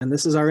And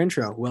this is our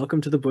intro.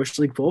 Welcome to the Bush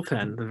League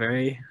Bullpen,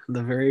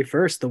 the very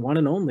first, the one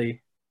and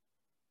only.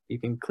 You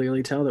can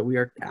clearly tell that we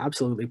are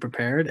absolutely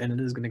prepared, and it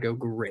is going to go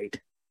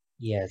great.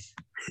 Yes.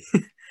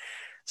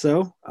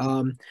 So,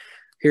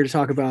 here to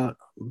talk about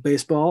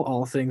baseball,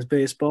 all things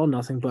baseball,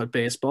 nothing but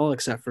baseball,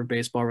 except for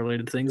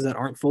baseball-related things that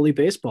aren't fully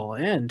baseball.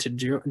 And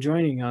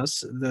joining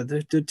us,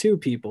 the two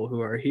people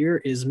who are here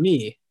is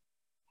me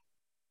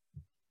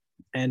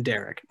and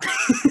Derek.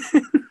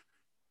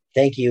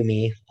 Thank you,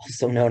 me,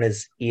 also known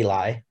as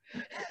Eli.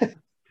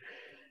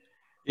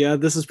 Yeah,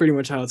 this is pretty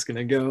much how it's going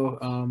to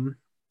go.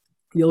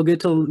 You'll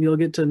get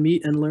to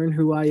meet and learn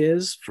who I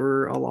is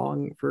for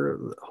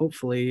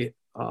hopefully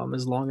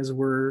as long as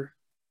we're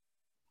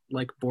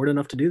like bored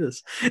enough to do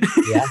this.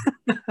 Yeah.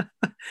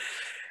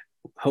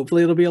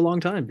 Hopefully it'll be a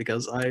long time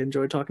because I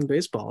enjoy talking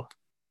baseball.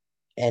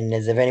 And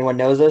as if anyone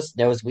knows us,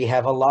 knows we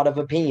have a lot of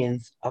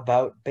opinions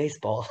about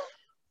baseball.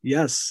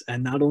 Yes,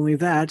 and not only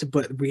that,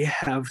 but we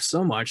have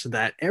so much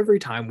that every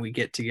time we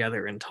get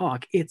together and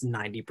talk, it's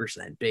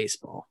 90%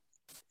 baseball.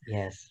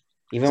 Yes.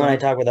 Even when I So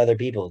talk with other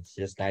people, it's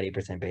just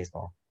 90%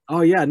 baseball.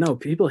 oh yeah, no,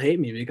 people hate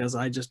me because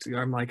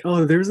I'm like,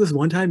 oh, there's this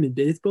one time in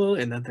baseball,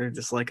 and then they're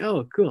just like,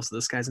 oh, cool, so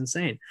this guy's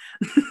insane.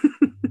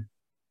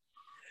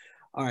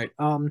 All right.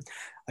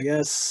 I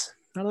guess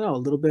I don't know a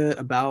little bit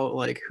about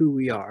like who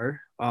we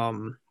are.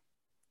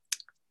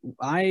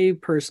 I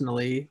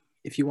personally,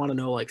 if you want to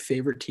know like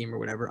favorite team or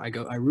whatever,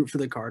 I root for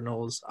the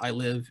Cardinals. I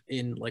live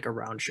in like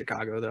around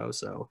Chicago though,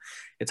 so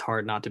it's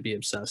hard not to be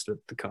obsessed with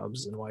the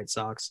Cubs and White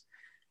Sox.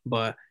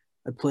 But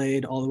I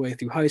played all the way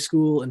through high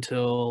school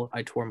until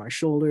I tore my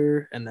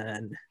shoulder, and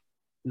then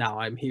now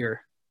I'm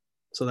here.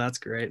 So that's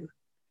great.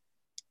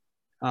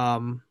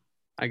 Um,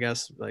 I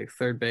guess like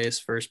third base,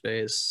 first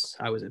base,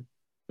 I was a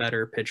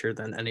better pitcher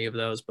than any of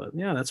those, but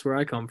yeah, that's where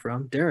I come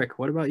from. Derek,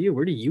 what about you?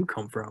 Where do you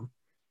come from?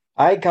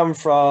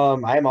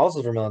 I'm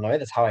also from Illinois.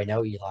 That's how I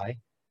know Eli.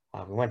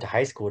 We went to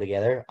high school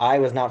together. I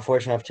was not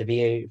fortunate enough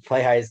to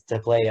play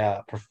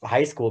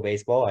high school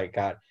baseball. I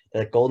got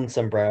the golden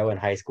sombrero in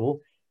high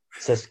school.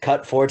 So it's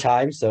cut 4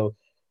 times. So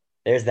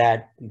there's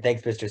that.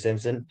 Thanks, Mr.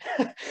 Simpson.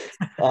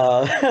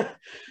 uh,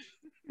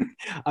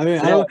 I mean,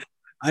 so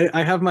no,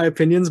 I have my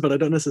opinions, but I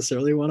don't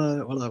necessarily want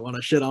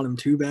to shit on him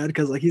too bad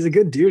because like he's a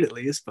good dude at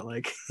least, but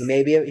like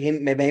maybe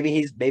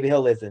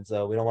he'll listen.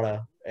 So we don't want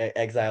to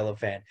exile a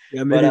fan.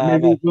 yeah, But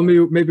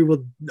maybe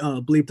we'll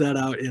bleep that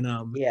out in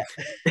yeah,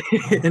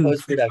 in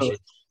post production.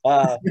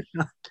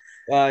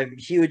 Uh,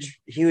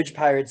 huge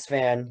Pirates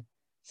fan.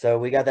 So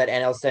we got that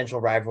NL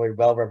Central rivalry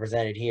well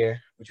represented here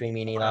between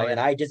me and oh Eli. And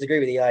yeah. I disagree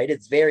with Eli.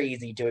 It's very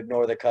easy to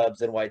ignore the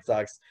Cubs and White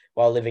Sox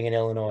while living in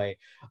Illinois.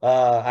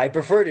 I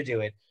prefer to do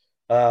it.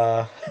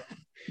 Uh,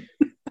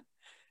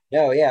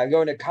 no, yeah, I'm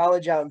going to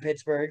college out in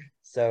Pittsburgh.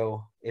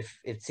 So if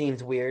it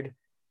seems weird,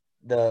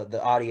 the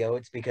audio,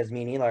 it's because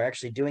me and Eli are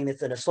actually doing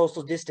this in a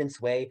social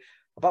distance way,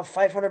 about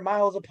 500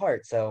 miles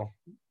apart. So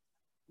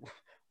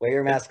wear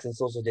your Yeah. masks and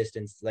social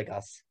distance like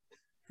us.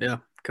 Yeah,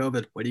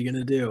 COVID. What are you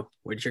gonna do?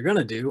 What you're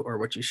gonna do, or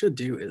what you should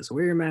do, is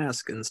wear your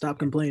mask and stop Yeah.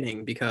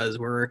 complaining because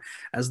we're,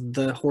 as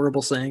the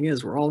horrible saying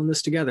is, we're all in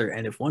this together.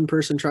 And if one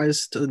person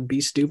tries to be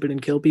stupid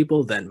and kill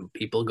people, then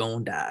people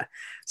gonna die. Yeah,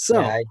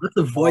 So let's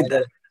avoid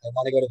that. I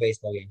want to go to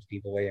baseball games.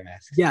 People wear your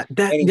masks. Yeah.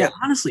 Anyway,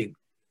 Honestly,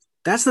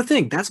 that's the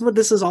thing. That's what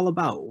this is all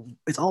about.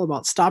 It's all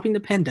about stopping the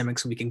pandemic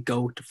so we can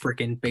go to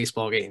freaking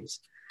baseball games.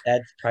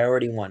 that's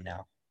priority one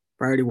now.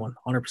 Priority one,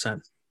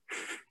 100%.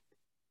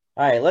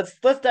 All right, let's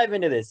dive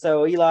into this.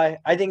 So Eli,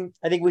 I think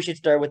we should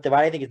start with the what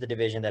I think is the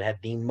division that had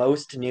the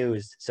most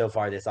news so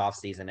far this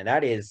offseason, and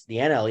that is the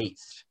NL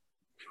East.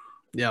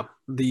 Yeah,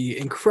 the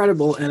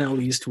incredible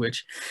NL East,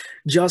 which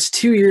just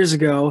 2 years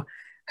ago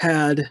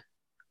had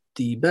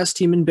the best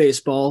team in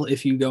baseball,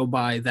 if you go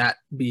by that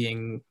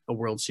being a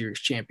World Series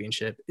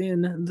championship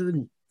in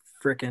the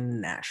frickin'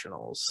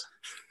 Nationals,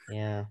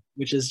 Yeah.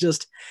 which is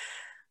just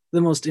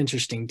the most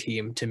interesting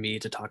team to me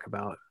to talk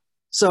about.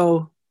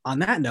 So, on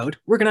that note,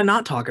 we're gonna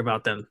not talk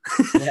about them.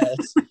 Yeah,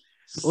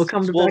 we'll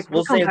come to we'll back. We'll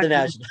we'll come save back. the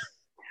National.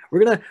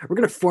 We're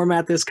gonna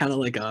format this kind of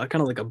like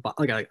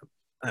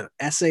a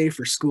essay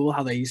for school.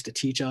 How they used to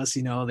teach us.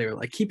 They were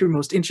like, keep your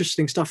most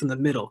interesting stuff in the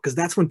middle because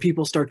that's when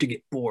people start to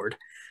get bored.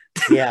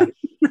 Yeah.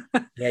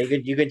 Yeah,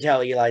 you could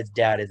tell Eli's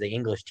dad is an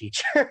English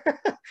teacher.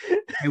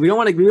 And we don't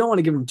want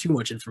to give them too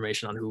much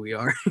information on who we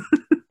are.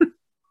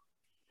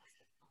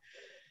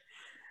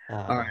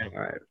 All right, Uh,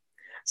 all right.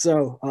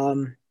 So,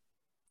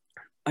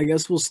 I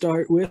guess we'll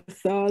start with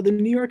the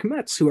New York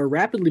Mets, who are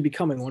rapidly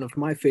becoming one of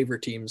my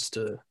favorite teams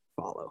to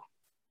follow.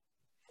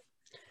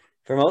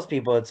 for most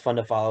people, it's fun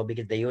to follow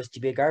because they used to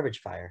be a garbage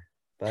fire.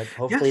 But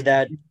hopefully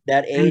Yes,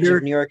 that and age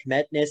of New York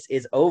Metness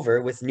is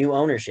over with new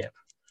ownership.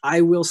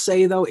 I will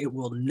say though, it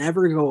will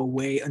never go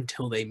away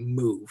until they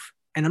move.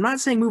 And I'm not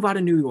saying move out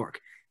of New York.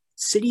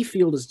 City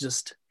Field is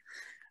just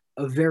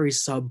a very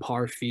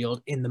subpar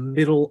field in the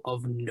middle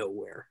of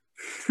nowhere.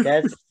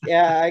 That's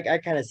yeah, I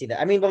kind of see that.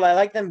 I mean, but I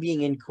like them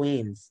being in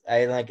Queens.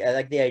 I like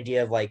the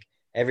idea of like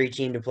every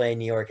team to play in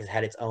New York has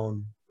had its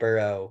own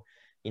borough.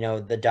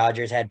 The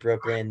Dodgers had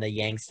Brooklyn, the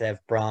Yanks have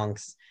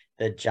Bronx,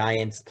 the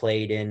Giants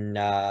played in.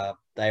 I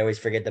always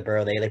forget the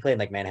borough. They played in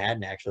like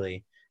Manhattan,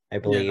 actually, I Yeah,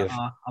 believe.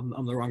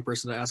 I'm the wrong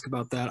person to ask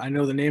about that. I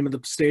know the name of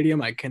the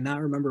stadium. I cannot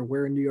remember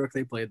where in New York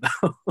they played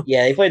though.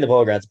 Yeah, they played in the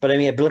Polo Grounds, but I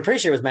mean, I'm pretty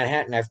sure it was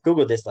Manhattan. I've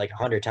Googled this like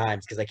 100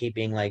 times because I keep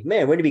being like,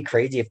 man, wouldn't it be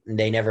crazy if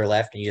they never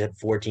left and you had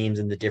 4 teams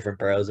in the different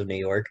boroughs of New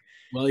York?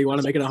 Well, you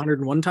want to make it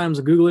 101 times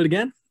and Google it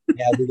again?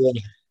 Yeah, Google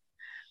it.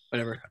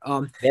 Whatever.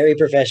 Very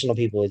professional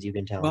people, as you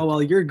can tell. Well,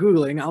 while you're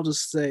Googling, I'll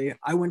just say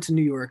I went to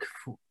New York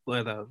for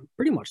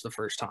pretty much the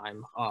first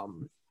time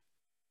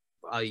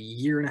a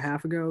year and a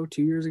half ago,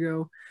 2 years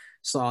ago.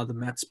 Saw the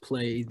Mets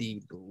play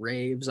the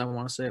Braves, I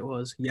want to say it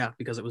was. Yeah,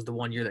 because it was the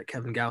one year that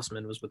Kevin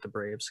Gausman was with the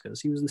Braves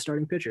because he was the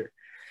starting pitcher.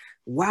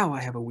 Wow,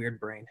 I have a weird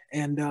brain.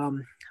 And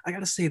I got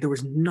to say, there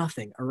was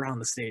nothing around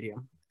the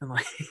stadium. And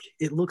like,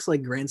 it looks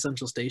like Grand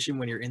Central Station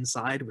when you're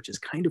inside, which is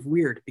kind of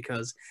weird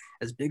because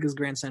as big as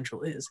Grand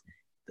Central is,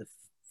 the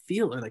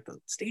feel or like the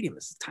stadium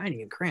is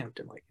tiny and cramped.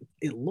 And like,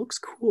 it looks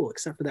cool,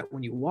 except for that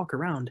when you walk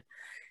around,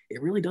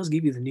 it really does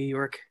give you the New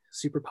York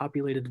super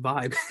populated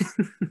vibe.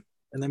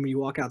 And then when you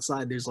walk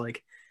outside, there's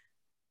like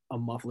a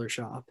muffler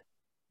shop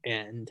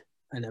and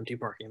an empty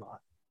parking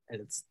lot,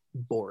 and it's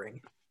boring.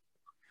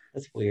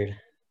 That's weird.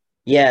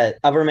 Yeah,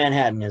 Upper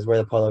Manhattan is where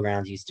the Polo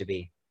Grounds used to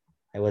be.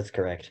 I was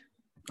correct.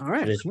 All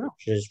right. Should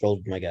just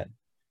rolled my gut.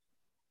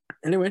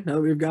 Anyway, now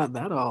that we've got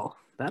that all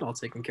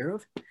taken care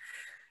of,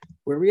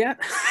 where are we at?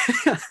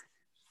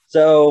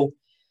 So,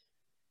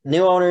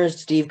 new owners,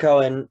 Steve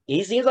Cohen.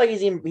 He seems like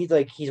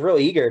he's real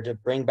eager to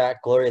bring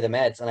back glory of the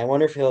Mets, and I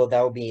wonder if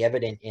that will be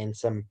evident in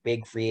some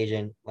big free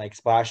agent like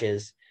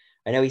splashes.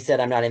 I know he said,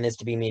 "I'm not in this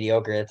to be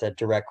mediocre." That's a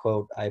direct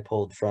quote I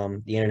pulled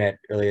from the internet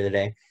earlier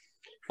today.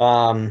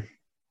 Um,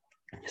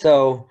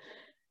 so,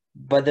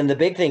 but then the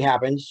big thing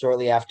happened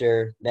shortly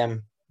after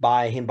him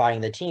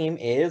buying the team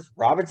is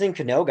Robinson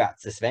Cano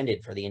got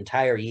suspended for the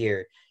entire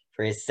year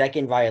for his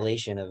second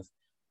violation of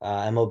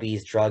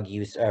MLB's drug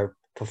use or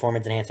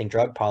performance enhancing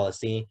drug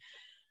policy.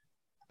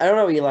 I don't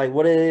know, Eli.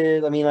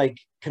 I mean, like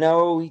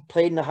Cano, he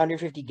played in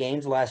 150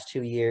 games the last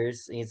 2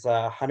 years. He's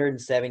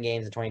 107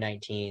 games in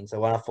 2019, so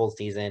won a full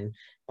season.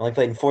 Only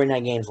played in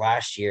 49 games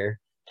last year.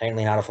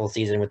 Technically not a full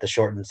season with the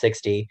shortened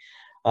 60.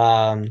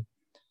 Um,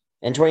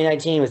 in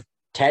 2019 was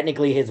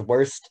technically his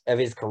worst of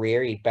his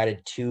career. He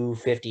batted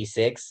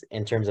 256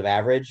 in terms of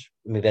average.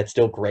 I mean, that's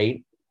still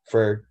great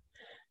for,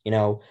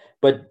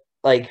 but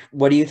like,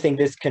 what do you think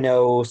this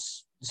Cano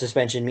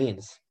suspension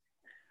means?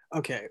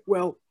 Okay,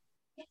 well,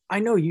 I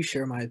know you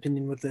share my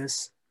opinion with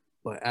this,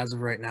 but as of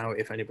right now,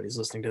 if anybody's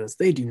listening to this,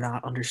 they do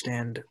not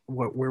understand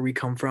where we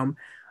come from.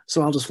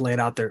 So I'll just lay it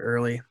out there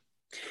early.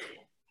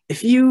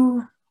 If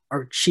you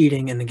are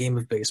cheating in the game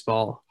of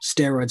baseball,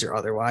 steroids or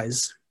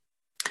otherwise,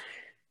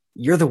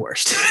 you're the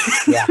worst.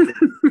 Yeah.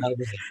 I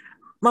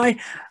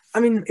agree. I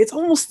mean, it's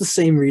almost the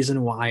same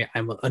reason why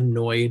I'm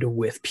annoyed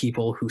with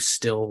people who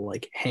still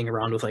like hang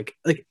around with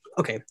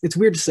okay, it's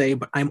weird to say,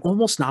 but I'm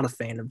almost not a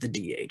fan of the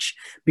DH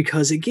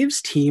because it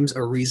gives teams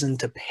a reason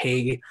to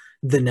pay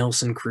the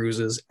Nelson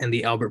Cruzes and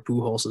the Albert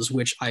Pujolses,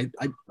 which I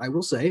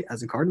will say,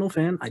 as a Cardinal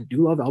fan, I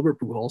do love Albert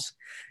Pujols,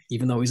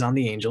 even though he's on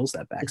the Angels,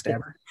 that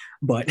backstabber.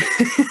 But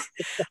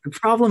the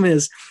problem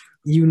is,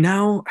 you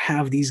now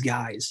have these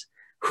guys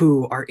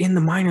who are in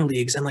the minor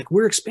leagues, and like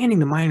we're expanding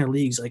the minor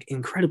leagues like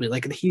incredibly.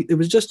 Like it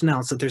was just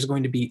announced that there's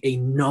going to be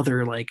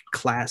another like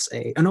Class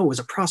A. Oh no, it was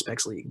a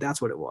prospects league.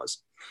 That's what it was.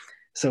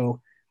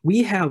 So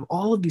we have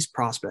all of these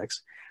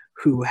prospects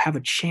who have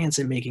a chance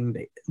at making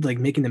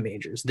the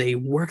majors. They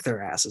work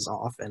their asses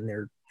off, and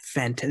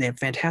they have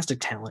fantastic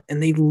talent,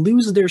 and they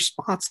lose their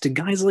spots to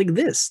guys like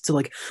this, to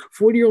like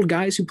 40-year-old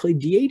guys who play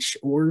DH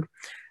or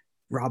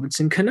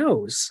Robinson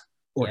Cano's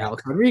or Yeah.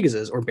 Alex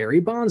Rodriguez's or Barry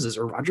Bonds's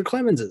or Roger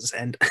Clemens's.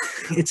 And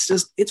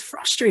it's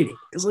frustrating.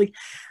 It's like,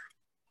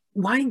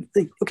 why?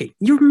 Like, okay,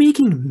 you're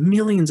making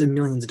millions and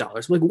millions of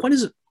dollars. Like, what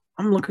is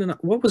I'm looking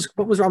at what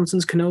was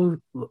Robinson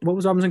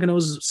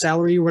Cano's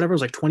salary or whatever? It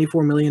was like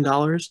 $24 million,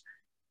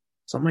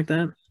 something like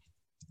that.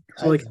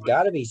 So like, It's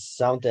got to be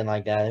something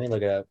like that. Let me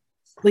look it up.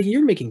 like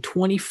you're making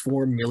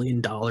 $24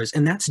 million,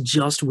 and that's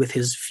just with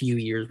his few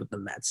years with the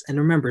Mets. And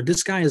remember,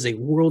 this guy is a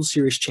World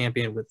Series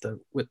champion with the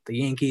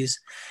Yankees.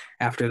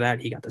 After that,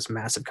 he got this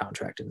massive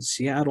contract in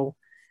Seattle.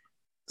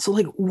 So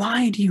like,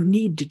 why do you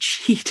need to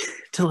cheat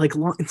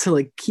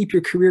to keep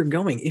your career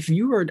going? If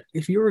you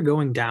are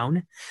going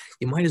down,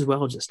 you might as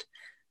well just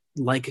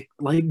like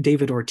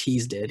David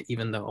Ortiz did,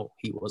 even though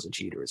he was a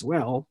cheater as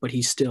well, but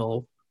he's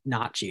still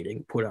not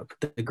cheating, put up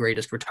the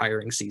greatest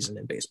retiring season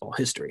in baseball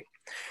history.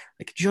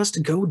 Like,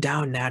 just go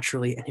down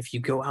naturally, and if you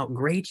go out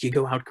great, you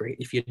go out great.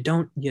 If you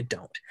don't, you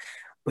don't.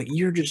 But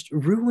you're just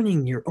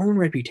ruining your own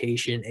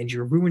reputation, and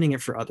you're ruining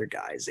it for other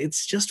guys.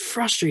 It's just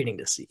frustrating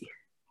to see.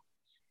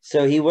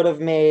 So he would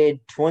have made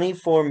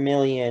 24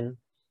 million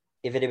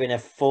if it had been a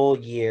full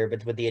year,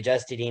 but with the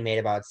adjusted, he made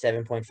about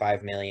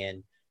 7.5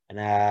 million,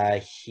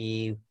 and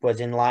he was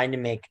in line to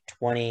make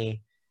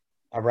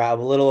around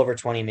a little over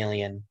 20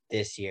 million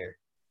this year.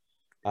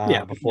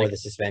 Yeah, Before the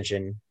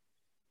suspension.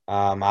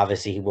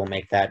 Obviously, he will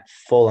make that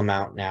full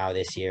amount now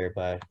this year,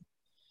 but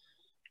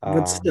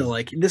But still,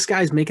 like this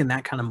guy's making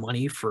that kind of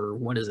money for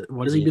what is it?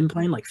 What has he been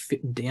playing? Like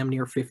damn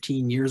near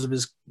 15 years of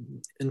his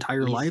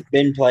entire life.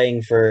 He's been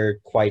playing for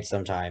quite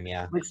some time.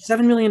 Yeah. Like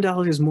 $7 million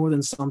is more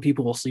than some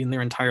people will see in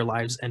their entire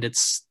lives, and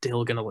it's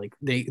still gonna like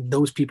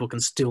those people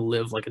can still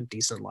live like a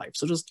decent life.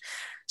 So just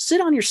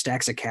sit on your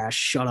stacks of cash,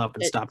 shut up,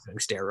 and stop doing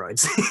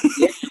steroids.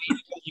 Yeah,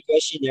 you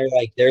question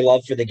their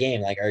love for the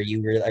game. Like, are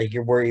you really like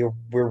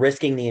we're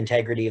risking the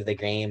integrity of the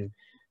game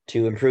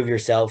to improve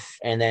yourself?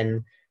 And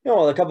then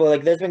a couple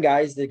of there's been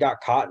guys that got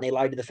caught and they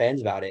lied to the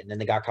fans about it, and then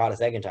they got caught a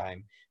second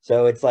time.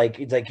 So it's like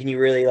can you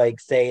really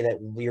say that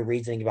your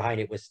reasoning behind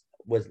it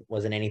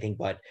wasn't anything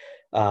but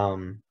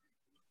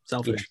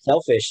Selfish.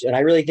 selfish? And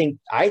I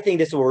think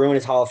this will ruin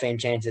his Hall of Fame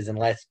chances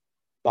unless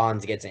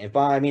Bonds gets in. If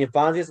Bonds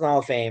gets in the Hall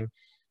of Fame,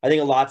 I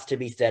think a lot's to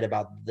be said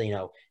about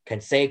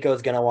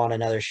Canseco's going to want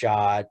another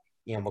shot.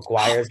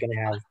 McGuire's going to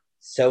have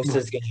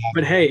Sosa's going to have.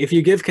 But hey, if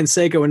you give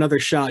Canseco another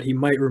shot, he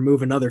might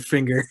remove another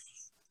finger.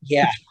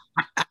 Yeah.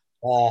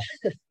 I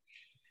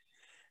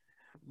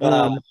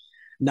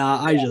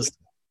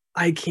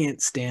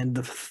can't stand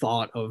the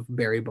thought of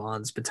Barry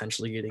Bonds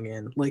potentially getting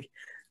in.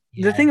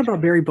 The thing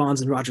about Barry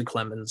Bonds and Roger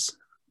Clemens,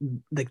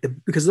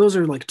 because those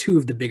are like two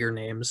of the bigger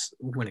names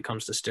when it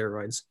comes to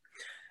steroids.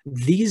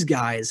 These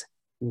guys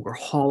were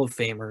Hall of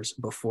Famers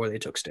before they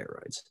took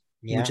steroids,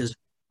 which is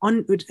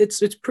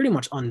it's pretty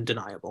much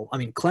undeniable. I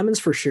mean, Clemens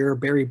for sure.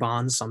 Barry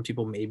Bonds, some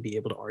people may be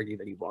able to argue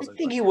that he wasn't. I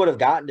think he would have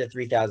gotten to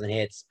 3,000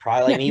 hits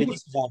probably. Even if he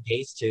was on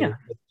pace to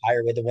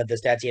with the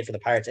stats he had for the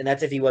Pirates, and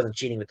that's if he wasn't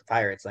cheating with the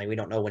Pirates. Like, we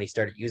don't know when he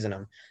started using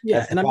them.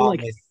 Yeah, that's the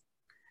problem with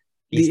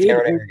these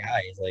steroid era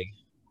guys.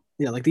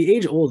 The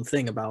age-old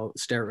thing about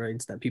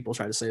steroids that people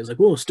try to say is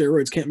well,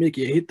 steroids can't make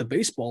you hit the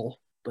baseball.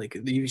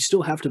 You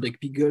still have to be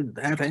good,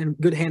 have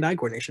good hand-eye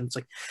coordination. It's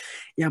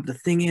but the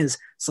thing is,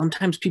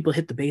 sometimes people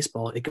hit the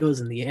baseball, it goes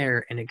in the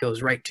air and it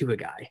goes right to a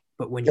guy.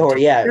 But when you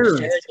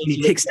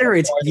take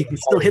steroids, you can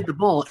still hit the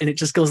ball and it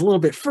just goes a little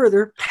bit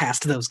further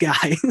past those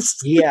guys.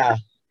 Yeah.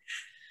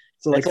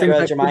 So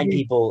let's remind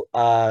people,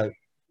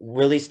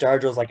 Willie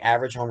Stargell's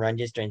average home run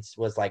distance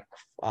was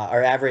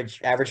or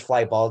average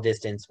fly ball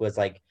distance was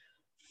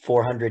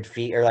 400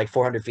 feet or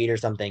 400 feet or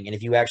something. And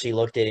if you actually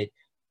looked at it,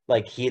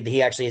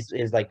 he actually is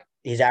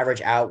his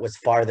average out was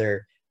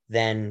farther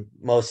than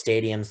most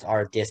stadiums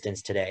are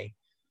distance today.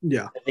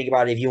 Yeah. Think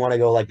about it. If you want to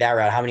go that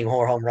route, how many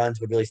more home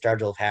runs would Willie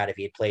Stargell have had if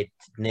he had played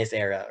in this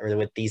era or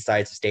with these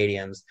sides of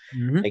stadiums?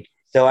 Mm-hmm.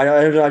 So I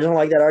don't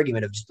like that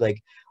argument of just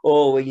they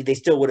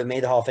still would have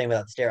made the Hall of Fame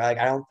without the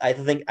steroid. I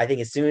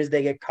think as soon as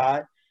they get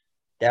caught,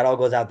 that all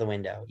goes out the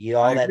window.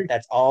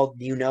 That's all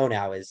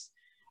now is,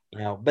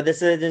 but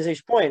this is a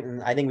point,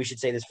 and I think we should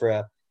say this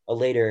for a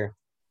later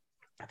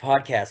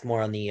podcast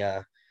more on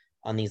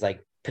these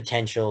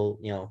potential,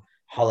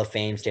 Hall of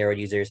Fame steroid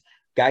users,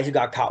 guys who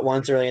got caught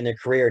once early in their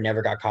career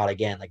never got caught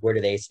again. Where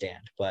do they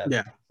stand? But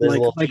yeah, there's a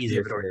little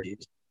teaser for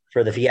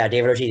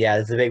David Ortiz. Yeah,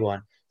 that's a big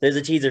one. There's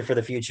a teaser for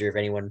the future if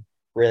anyone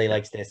really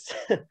likes this.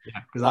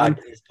 Because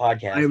this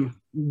podcast.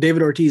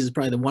 David Ortiz is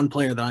probably the one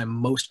player that I'm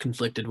most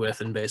conflicted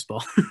with in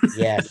baseball.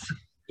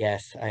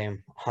 Yes, I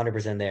am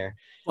 100% there.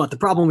 But the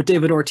problem with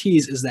David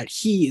Ortiz is that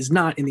he is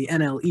not in the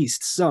NL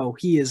East, so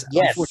he is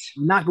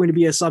unfortunately not going to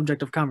be a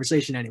subject of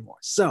conversation anymore.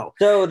 So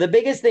the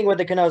biggest thing with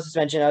the Cano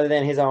suspension, other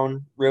than his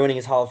own ruining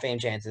his Hall of Fame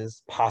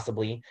chances,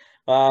 possibly,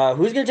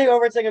 who's going to take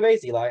over at second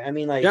base, Eli? I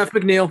mean, Jeff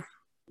McNeil.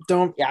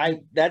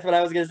 That's what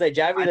I was going to say.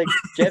 Jeff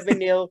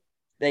McNeil,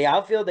 the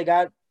outfield,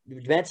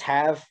 Mets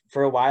have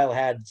for a while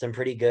had some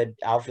pretty good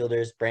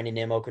outfielders, Brandon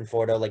Nimmo,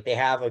 Conforto. They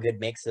have a good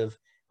mix of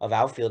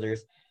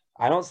outfielders.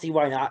 I don't see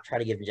why not try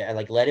to give him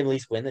let him at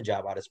least win the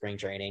job out of spring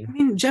training. I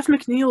mean, Jeff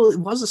McNeil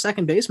was a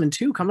second baseman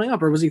too coming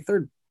up, or was he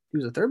third? He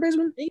was a third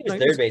baseman? I think he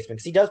was third baseman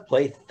because he does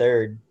play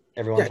third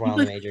every once in a while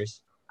in the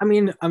majors. I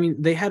mean,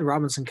 they had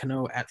Robinson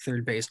Cano at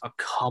third base a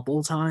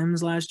couple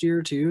times last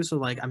year too.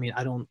 So I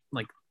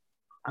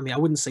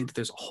wouldn't say that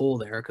there's a hole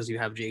there because you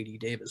have JD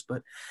Davis,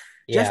 but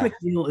Jeff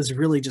McNeil is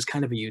really just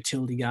kind of a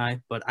utility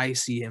guy, but I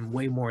see him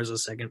way more as a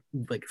second,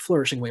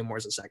 flourishing way more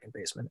as a second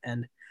baseman.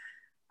 And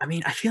I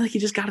mean, I feel like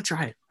you just got to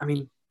try it. I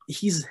mean,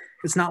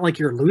 it's not like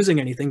you're losing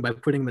anything by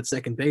putting him at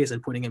second base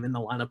and putting him in the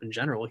lineup in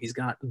general. He's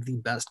got the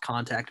best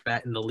contact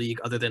bat in the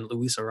league other than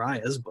Luis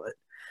Arias, but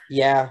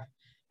yeah.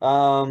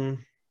 I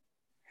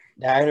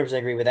 100%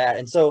 agree with that.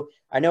 And so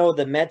I know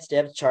the Mets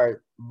depth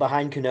chart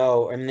behind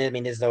Cano,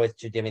 this is always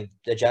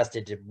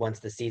adjusted to once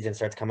the season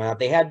starts coming up.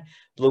 They had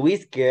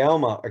Luis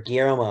Guillermo.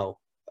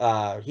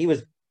 He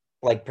was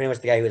pretty much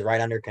the guy who was right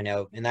under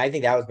Cano. And I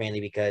think that was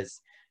mainly because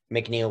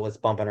McNeil was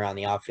bumping around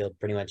the outfield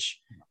pretty much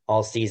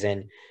all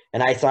season.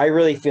 And I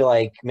really feel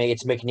like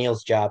it's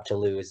McNeil's job to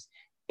lose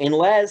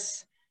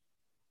unless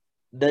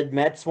the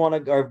Mets want to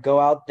go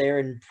out there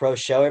and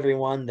show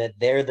everyone that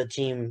they're the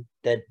team,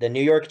 that the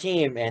New York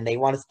team, and they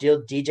want to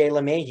steal DJ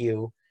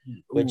LeMahieu,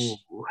 which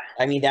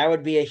that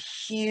would be a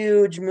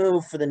huge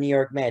move for the New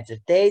York Mets.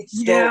 If they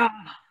stole,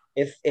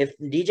 if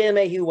DJ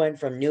LeMahieu went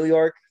from New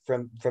York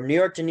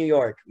to New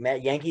York,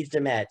 Yankees to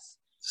Mets,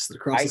 just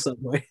across the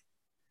subway.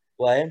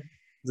 What?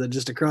 Is that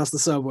just across the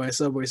Subway just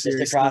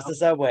Series? across the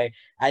subway.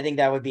 I think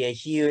that would be a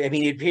huge. I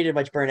mean, he'd pretty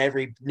much burn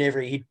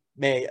he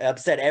may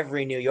upset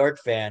every New York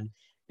fan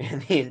in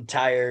the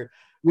entire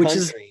which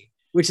is country.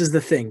 which is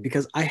the thing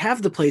because I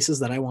have the places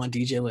that I want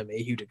DJ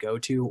LeMahieu to go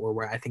to or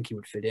where I think he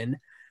would fit in.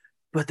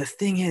 But the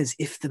thing is,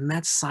 if the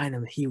Mets sign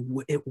him,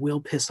 it will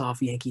piss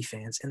off Yankee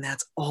fans, and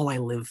that's all I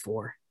live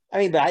for. I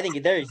mean, but I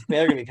think they're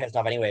gonna be pissed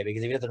off anyway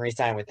because if he doesn't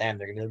re-sign with them,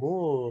 they're gonna be like,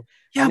 "Whoa."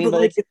 I Yeah, mean, but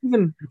but like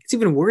it's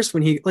even worse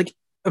when he like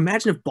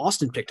imagine if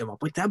Boston picked him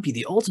up. Like that'd be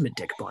the ultimate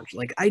dick punch.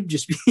 Like I'd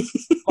just be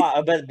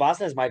but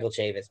Boston has Michael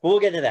Chavis. But we'll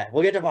get to that.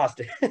 We'll get to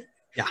Boston.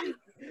 yeah.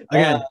 uh,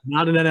 Again,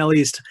 not an NL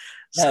East.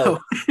 no,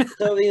 So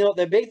so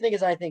the big thing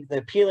is I think the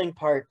appealing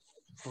part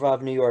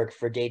of New York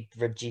for DJ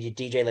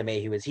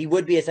LeMahieu is he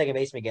would be a second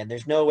baseman again.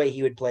 There's no way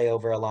he would play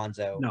over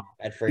Alonso no.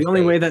 at The first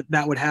only base. way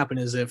that would happen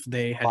is if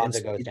they had Alonso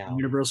goes instituted down.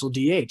 universal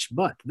DH,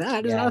 but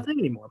that is not Yeah. a thing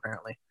anymore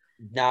apparently.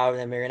 Now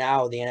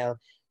the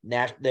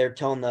they're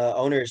telling the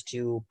owners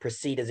to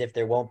proceed as if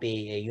there won't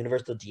be a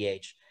universal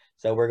DH.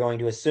 So we're going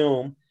to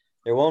assume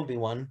there won't be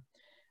one.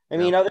 I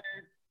mean, No.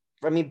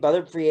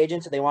 other free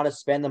agents, if they want to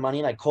spend the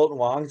money, like Colton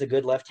Wong's a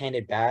good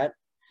left-handed bat.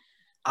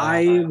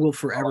 I will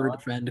forever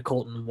defend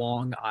Colton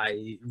Wong.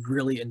 I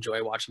really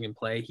enjoy watching him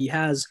play. He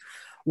has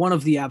one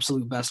of the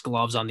absolute best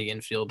gloves on the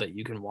infield that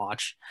you can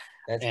watch.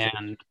 That's and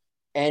true.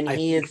 And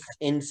he is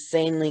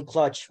insanely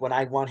clutch when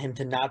I want him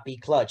to not be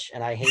clutch,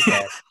 and I hate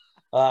that.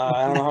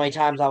 I don't know how many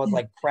times I was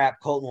like, crap,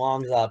 Colton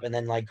Wong's up, and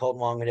then like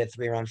Colton Wong would hit a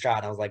 3-run shot.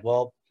 And I was like,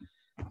 well,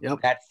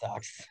 yep. That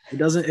sucks. It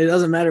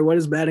doesn't matter what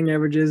his batting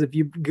average is. If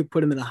you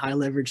put him in a high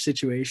leverage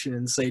situation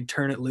and say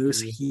turn it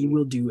loose, he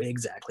will do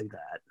exactly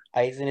that.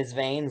 Ice in his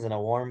veins and a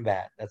warm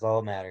bat. That's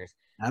all that matters.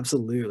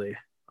 Absolutely.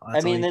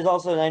 There's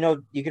also, I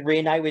know you could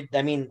reunite with,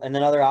 and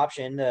another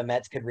option, the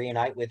Mets could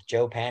reunite with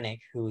Joe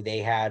Panic, who they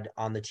had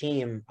on the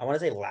team, I want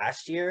to say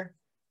last year.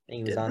 I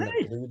think he was on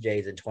the Blue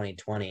Jays in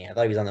 2020. I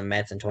thought he was on the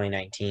Mets in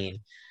 2019.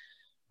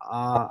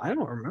 I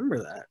don't remember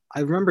that.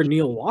 I remember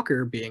Neil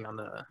Walker being on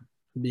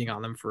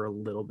them for a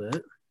little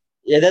bit.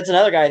 Yeah, that's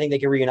another guy I think they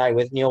could reunite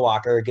with. Neil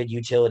Walker, a good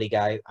utility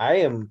guy. I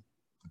am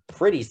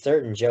pretty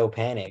certain Joe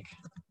Panic.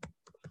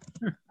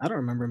 I don't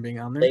remember him being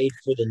on there. Played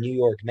for the New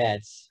York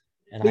Mets,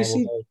 and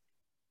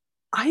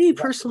I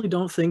personally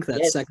don't think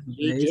that second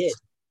base.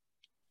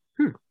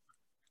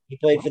 He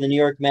played for the New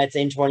York Mets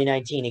in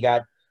 2019. He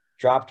got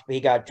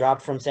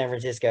dropped from San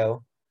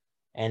Francisco,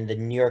 and the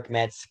New York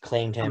Mets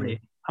claimed him.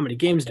 How many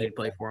games did he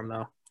play for him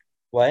though?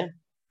 What?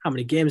 How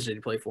many games did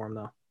he play for him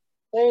though?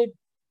 Played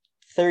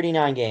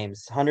 39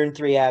 games,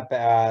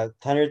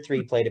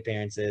 103 plate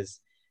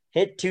appearances,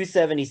 hit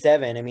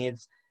 277. I mean,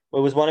 it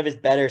was one of his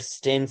better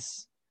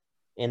stints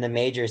in the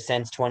majors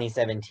since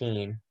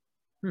 2017.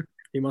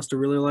 He must have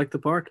really liked the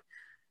park.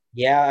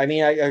 Yeah, I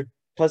mean, I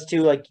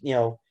 +2, like,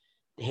 the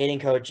hitting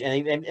coach,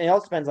 and it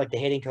also depends, like, the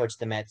hitting coach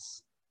the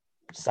Mets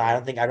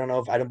side. I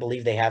don't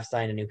believe they have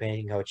signed a new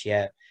hitting coach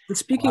yet. And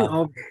speaking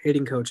of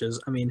hitting coaches,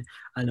 I mean,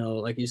 I know,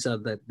 like you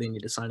said, that they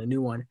need to sign a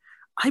new one.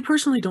 I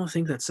personally don't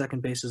think that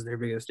second base is their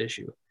biggest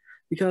issue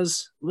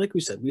because, like we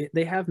said,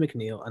 they have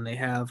McNeil and they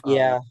have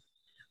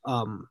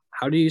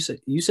how do you say?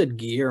 You said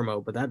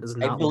Guillermo, but that does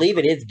not. I believe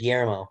it is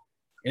Guillermo.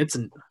 It's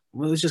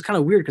just kind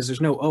of weird because there's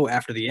no O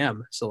after the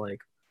M. So like,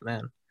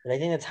 man. But I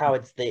think that's how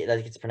it's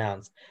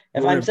pronounced.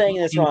 If I'm saying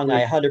this wrong,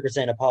 I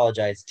 100%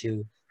 apologize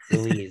to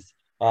Louise.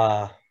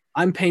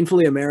 I'm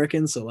painfully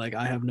American, so like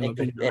I have no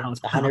opinion on how it's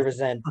pronounced.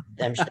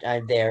 100%.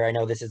 I'm there. I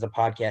know this is a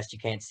podcast. You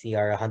can't see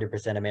our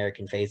 100%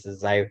 American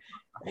faces. I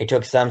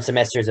took some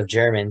semesters of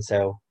German,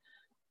 so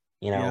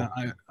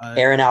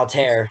Aaron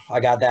Altair. I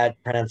got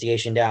that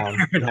pronunciation down.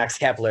 Max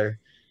Kepler.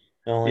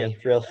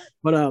 Real.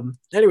 But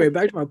anyway,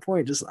 back to my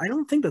point. Just I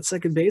don't think that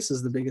second base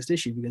is the biggest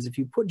issue because if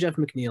you put Jeff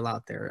McNeil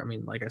out there, I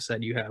mean, like I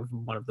said, you have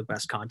one of the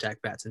best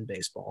contact bats in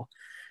baseball.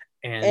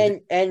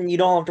 And you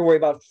don't have to worry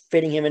about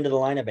fitting him into the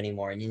lineup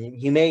anymore. And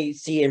you may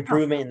see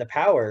improvement in the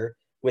power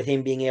with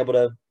him being able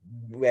to,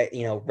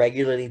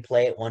 regularly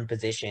play at one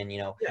position.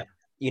 You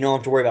don't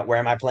have to worry about where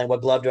am I playing,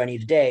 what glove do I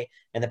need today,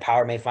 and the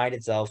power may find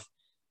itself.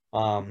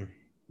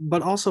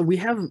 But also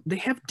they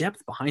have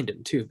depth behind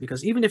him too,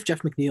 because even if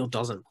Jeff McNeil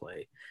doesn't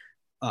play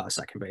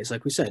second base,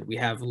 like we said, we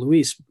have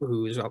Luis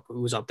who's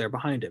up there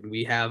behind him.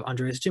 We have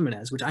Andres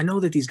Gimenez, which I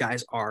know that these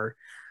guys are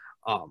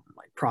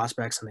like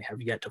prospects and they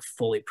have yet to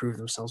fully prove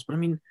themselves. But I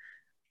mean,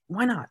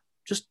 why not?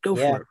 Just go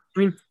for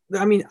it.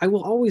 I mean, I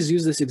will always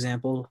use this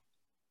example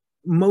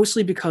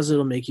mostly because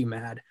it'll make you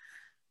mad.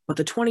 But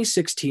the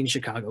 2016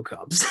 Chicago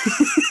Cubs,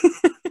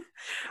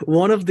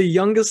 one of the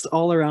youngest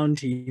all-around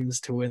teams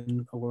to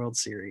win a World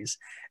Series.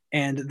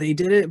 And they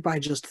did it by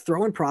just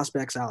throwing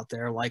prospects out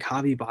there like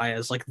Javi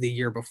Baez like the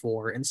year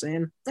before and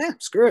saying,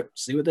 screw it,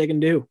 see what they can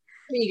do.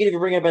 I mean, you could even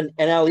bring up an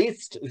NL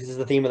East. This is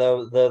the theme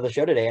of the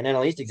show today. An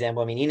NL East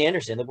example. I mean, Ian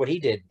Anderson, look what he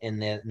did in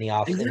the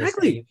offseason.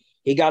 Exactly.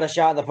 He got a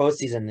shot in the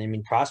postseason. I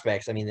mean,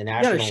 prospects. I mean, the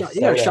Nationals.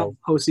 He got a shot in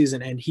the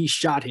postseason, and he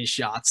shot his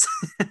shots.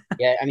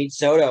 Yeah, I mean,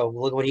 Soto,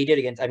 look what he did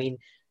against. I mean,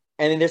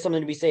 and then there's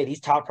something to be said.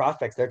 These top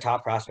prospects, they're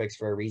top prospects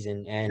for a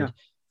reason. And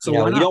So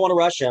why You not? don't want to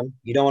rush him.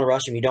 You don't want to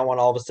rush him. You don't want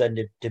all of a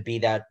sudden to be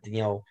that,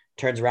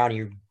 turns around and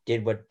you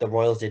did what the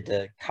Royals did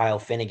to Kyle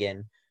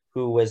Finnegan,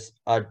 who was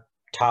a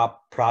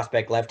top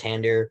prospect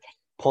left-hander,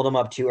 pulled him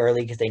up too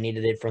early because they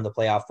needed it from the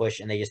playoff push,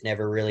 and they just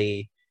never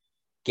really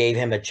gave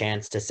him a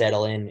chance to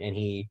settle in, and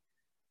he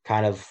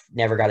kind of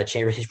never got a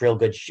chance. He's real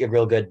good.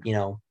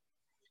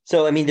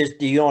 So, I mean,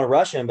 you don't want to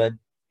rush him, but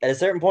at a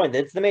certain point,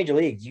 it's the major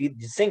leagues. You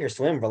sink or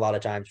swim for a lot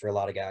of times for a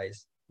lot of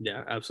guys.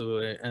 Yeah,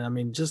 absolutely. And I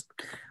mean, just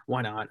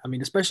why not? I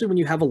mean, especially when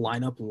you have a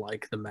lineup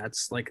like the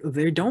Mets, like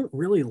they don't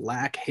really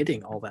lack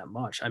hitting all that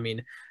much. I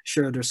mean,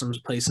 sure, there's some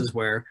places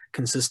where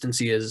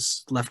consistency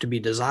is left to be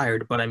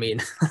desired, but I mean,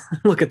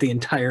 look at the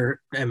entire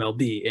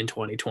MLB in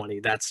 2020.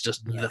 That's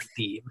just Yeah. the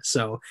theme.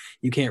 So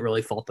you can't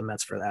really fault the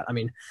Mets for that. I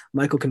mean,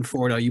 Michael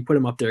Conforto, you put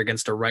him up there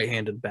against a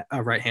right-handed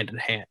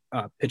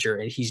pitcher,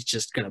 and he's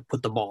just gonna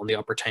put the ball in the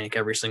upper tank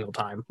every single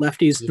time.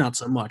 Lefties, not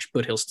so much,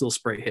 but he'll still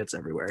spray hits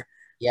everywhere.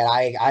 Yeah,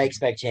 I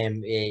expect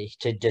him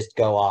to just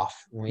go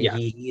off. Yeah,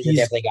 He's a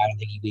definitely guy. I don't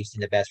think we've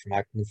seen the best from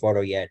Michael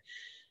Conforto yet.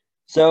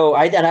 So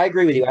I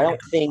agree with you. I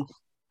don't think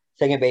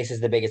second base is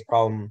the biggest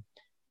problem.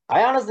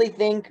 I honestly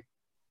think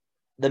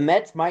the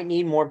Mets might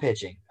need more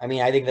pitching. I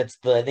mean, I think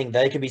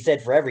that could be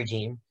said for every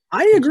team.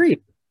 I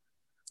agree.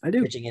 I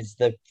do. Pitching is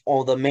the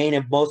main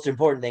and most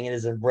important thing. It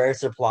is a rare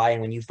supply,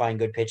 and when you find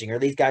good pitching, or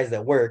these guys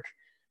that work,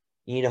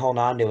 you need to hold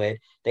on to it.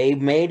 They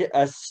made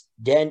a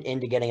dent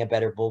into getting a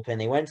better bullpen.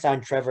 They went and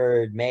signed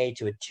Trevor May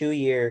to a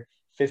 2-year,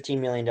 $15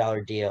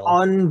 million deal.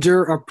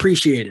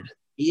 Underappreciated.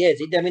 He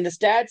is. I mean, the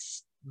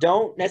stats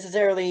don't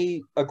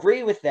necessarily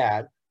agree with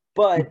that,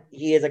 but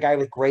he is a guy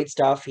with great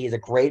stuff. He has a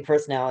great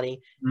personality.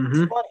 It's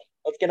funny.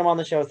 Let's get him on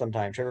the show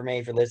sometime. Trevor May,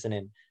 if you're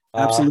listening.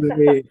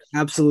 Absolutely.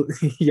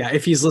 Absolutely. Yeah,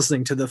 if he's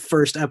listening to the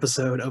first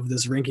episode of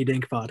this Rinky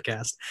Dink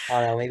podcast.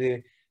 I don't know,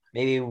 maybe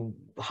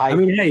I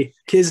mean, hey,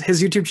 his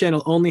YouTube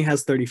channel only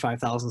has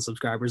 35,000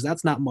 subscribers.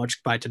 That's not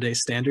much by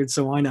today's standards,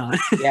 so why not?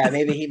 Yeah,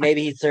 maybe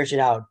he's searching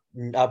out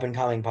up and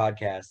coming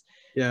podcasts.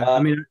 Yeah, I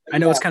mean, I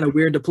know it's kind of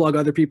weird to plug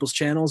other people's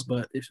channels,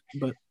 but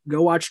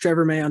go watch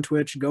Trevor May on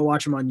Twitch. Go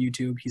watch him on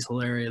YouTube. He's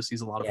hilarious.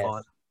 He's a lot of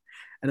fun.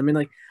 And I mean,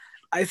 like,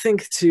 I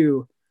think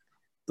too,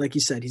 like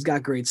you said, he's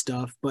got great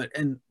stuff,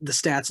 and the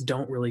stats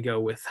don't really go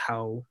with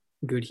how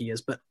good he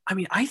is. But I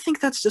mean, I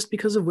think that's just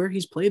because of where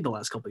he's played the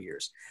last couple of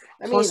years.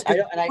 Plus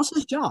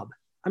his job.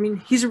 I mean,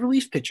 he's a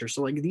relief pitcher,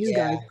 so like these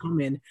guys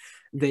come in,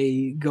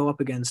 they go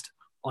up against,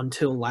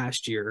 until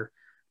last year,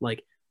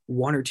 like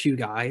one or two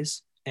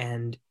guys,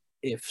 and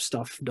if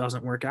stuff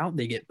doesn't work out,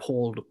 they get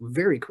pulled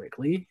very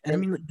quickly. And I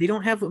mean, they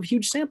don't have a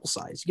huge sample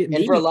size.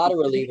 And for a lot of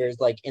relievers,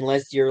 like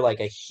unless you're like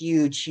a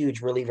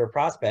huge reliever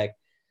prospect,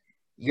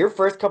 your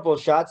first couple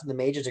of shots in the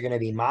majors are going to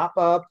be mop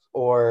up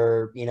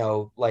or,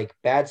 like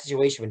bad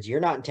situations. You're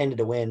not intended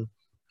to win.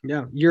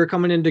 Yeah, you're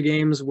coming into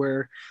games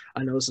where,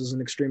 I know this is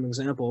an extreme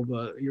example,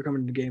 but you're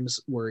coming into games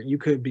where you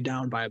could be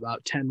down by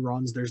about 10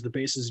 runs. There's the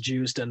bases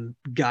juiced and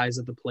guys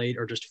at the plate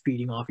are just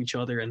feeding off each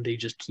other and they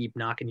just keep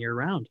knocking you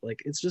around.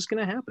 Like, it's just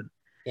going to happen.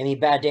 I mean,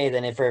 bad days,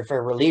 and for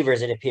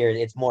relievers, it appears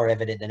it's more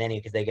evident than any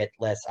because they get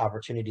less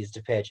opportunities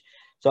to pitch.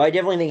 So I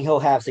definitely think he'll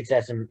have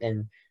success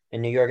in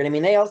New York. And I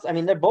mean,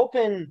 their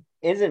bullpen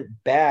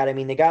isn't bad. I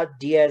mean, they got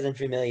Diaz and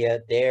Familia.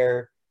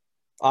 They're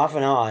off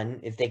and on.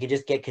 If they could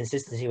just get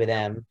consistency with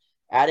them,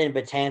 add in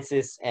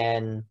Betances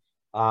and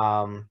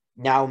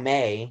now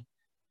May,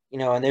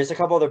 and there's a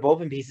couple other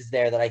bullpen pieces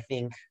there that I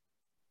think,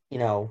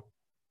 can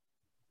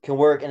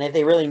work. And if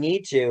they really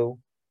need to,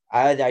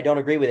 I don't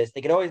agree with this.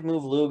 They could always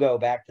move Lugo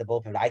back to the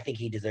bullpen. I think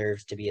he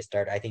deserves to be a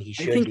starter. I think he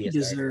should be a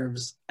starter.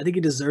 I think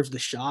he deserves the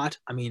shot.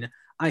 I mean,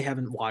 I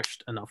haven't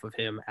watched enough of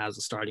him as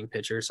a starting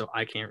pitcher, so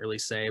I can't really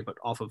say, but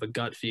off of a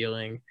gut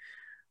feeling,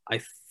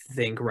 I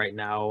think right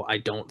now, I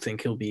don't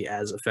think he'll be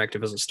as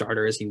effective as a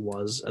starter as he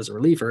was as a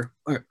reliever.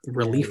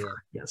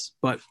 Yes.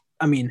 But,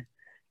 I mean,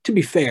 to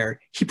be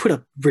fair, he put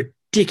up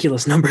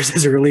ridiculous numbers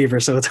as a reliever,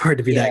 so it's hard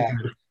to be that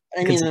good.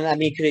 I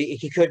mean,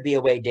 he could be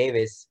a Wade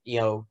Davis.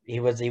 He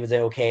was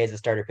okay as a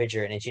starter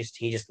pitcher, and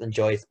he just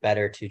enjoys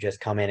better to just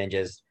come in and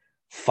just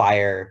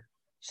fire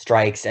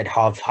strikes at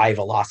high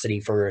velocity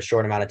for a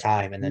short amount of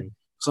time, and then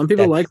some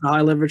people like the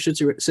high leverage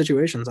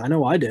situations. I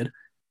know I did.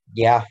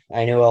 Yeah,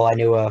 I knew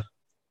a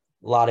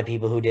lot of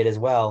people who did as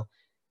well.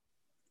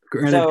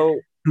 Granted, so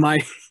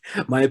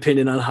my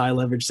opinion on high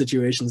leverage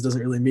situations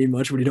doesn't really mean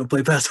much when you don't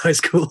play past high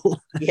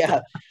school.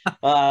 Yeah.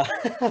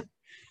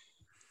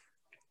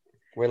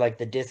 We're like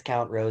the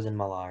discount Rose and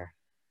Millar.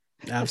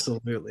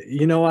 Absolutely.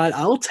 You know what?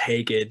 I'll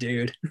take it,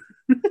 dude.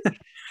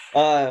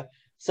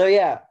 So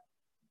yeah,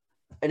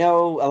 I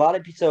know a lot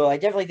of people. So I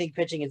definitely think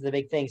pitching is the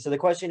big thing. So the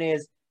question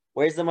is,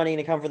 where's the money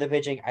to come for the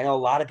pitching? I know a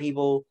lot of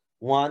people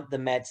want the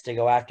Mets to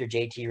go after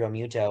JT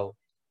Realmuto.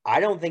 I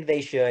don't think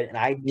they should, and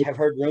I have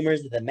heard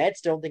rumors that the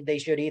Mets don't think they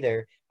should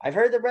either. I've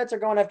heard the Reds are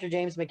going after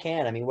James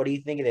McCann. I mean, what do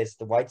you think of this?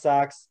 The White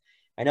Sox?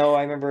 I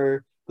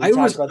remember one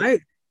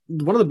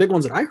of the big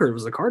ones that I heard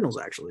was the Cardinals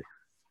actually.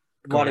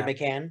 Wanted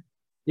McCann?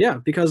 Yeah,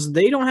 because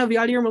they don't have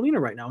Yadier Molina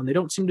right now, and they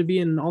don't seem to be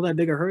in all that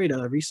big a hurry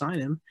to re-sign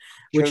him.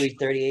 He's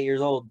 38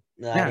 years old.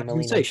 Yeah, I was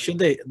gonna say,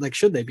 Molina.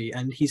 should they be?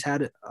 And he's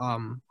had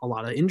a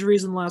lot of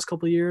injuries in the last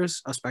couple of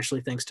years,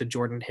 especially thanks to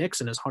Jordan Hicks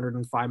and his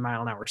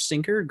 105-mile-an-hour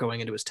sinker going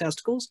into his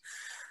testicles.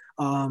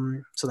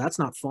 So that's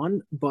not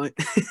fun, but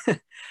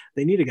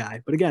they need a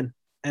guy. But again,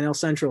 NL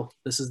Central,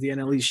 this is the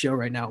NL East show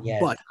right now.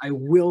 Yes. But I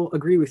will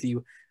agree with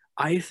you.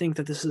 I think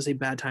that this is a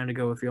bad time to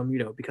go with Real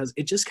Muto because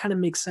it just kind of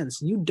makes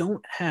sense. You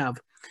don't have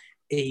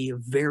a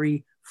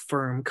very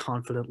firm,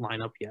 confident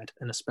lineup yet,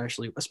 and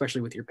especially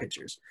with your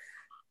pitchers.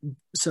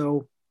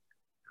 So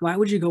why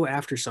would you go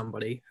after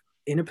somebody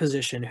in a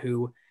position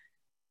who,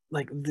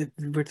 like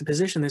with the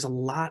position, there's a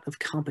lot of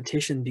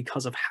competition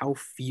because of how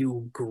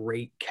few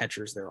great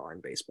catchers there are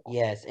in baseball.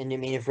 Yes, and I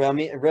mean, if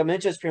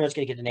Realmuto is pretty much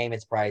going to get the name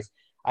its price,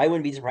 I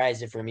wouldn't be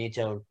surprised if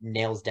Realmuto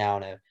nails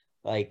down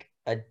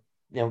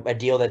a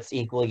deal that's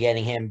equally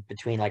getting him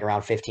between like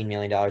around $15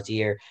 million a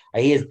year.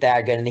 He is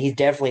that good, and he's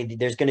definitely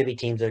there's going to be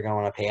teams that are going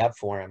to want to pay up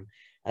for him,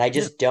 and I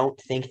just don't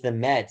think the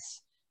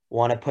Mets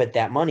want to put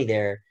that money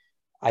there.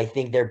 I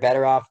think they're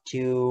better off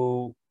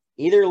to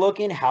either look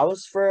in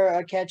house for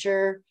a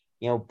catcher,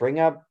 bring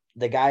up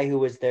the guy who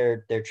was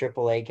their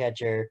AAA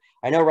catcher.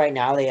 I know right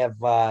now they have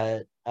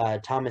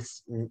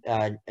Thomas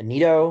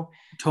Nito.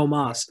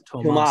 Tomas,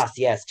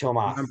 yes,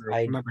 Tomas.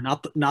 Remember,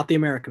 not the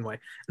American way.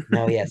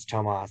 No, yes,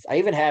 Tomas. I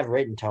even have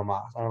written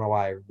Tomas. I don't know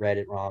why I read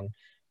it wrong.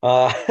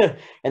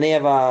 And they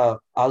have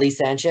Ali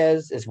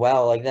Sanchez as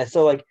well. Like that,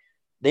 so like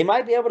they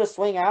might be able to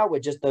swing out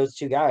with just those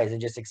two guys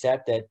and just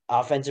accept that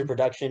offensive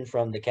production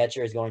from the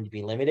catcher is going to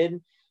be limited.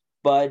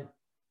 But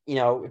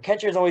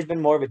catcher has always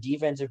been more of a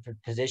defensive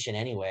position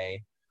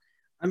anyway.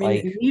 I mean,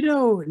 like,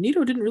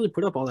 Nito didn't really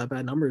put up all that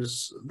bad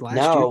numbers last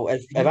year. No,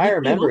 if I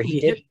remember, he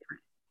did.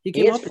 He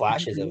gets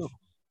flashes of.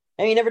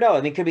 I mean, you never know.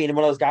 I mean, it could be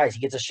one of those guys.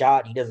 He gets a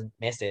shot, he doesn't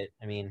miss it.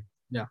 I mean,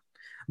 yeah.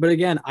 But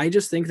again, I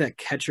just think that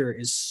catcher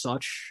is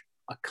such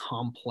a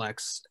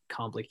complex,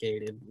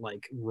 complicated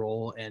like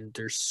role, and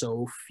there's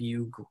so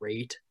few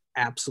great,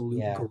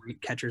 absolute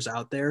great catchers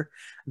out there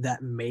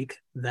that make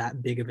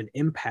that big of an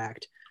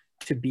impact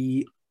to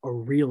be a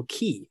real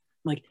key.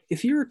 Like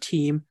if you're a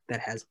team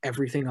that has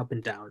everything up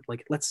and down,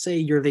 like let's say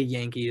you're the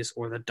Yankees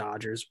or the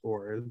Dodgers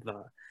or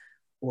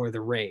the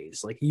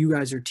Rays, like you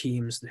guys are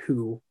teams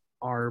who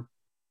are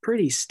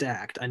pretty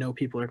stacked. I know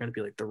people are going to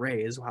be like, the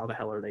Rays, how the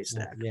hell are they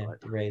stacked? Yeah,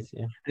 but, the Rays,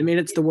 yeah. I mean,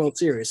 it's the World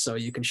Series, so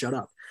you can shut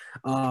up.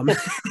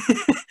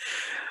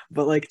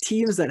 But like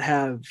teams that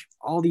have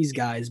all these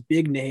guys,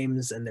 big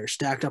names, and they're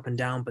stacked up and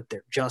down, but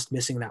they're just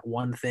missing that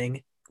one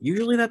thing.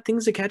 Usually that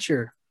thing's a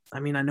catcher. I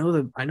mean, I know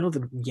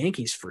the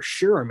Yankees for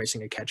sure are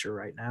missing a catcher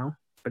right now.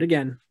 But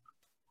again,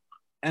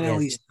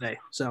 NL East today.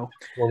 So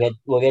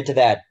we'll get to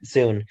that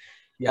soon.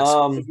 Yes,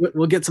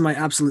 we'll get to my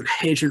absolute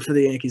hatred for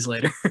the Yankees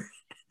later.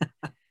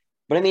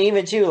 But I mean,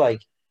 even too, like,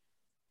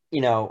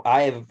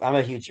 I'm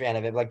a huge fan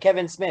of it. Like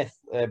Kevin Smith,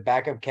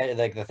 backup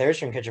like the third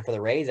string catcher for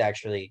the Rays,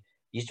 actually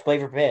used to play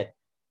for Pitt.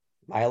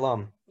 My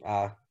alum.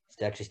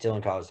 He's actually still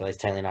in college, so he's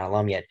technically not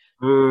alum yet.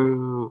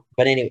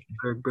 But anyway,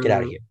 get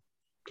out of here.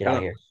 Get out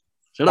of here.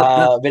 Shut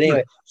up. But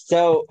anyway,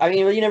 so I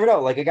mean, you never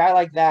know. Like a guy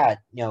like that,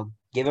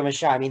 give him a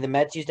shot. I mean, the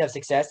Mets used to have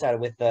success out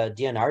of with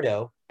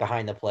Leonardo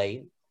behind the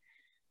plate.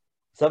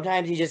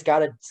 Sometimes you just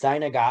gotta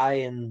sign a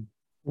guy and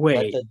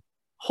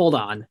hold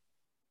on.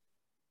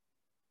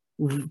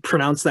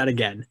 Pronounce that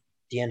again.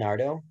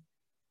 Leonardo?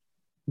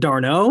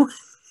 Darno?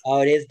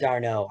 Oh, it is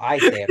Darno. I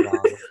say it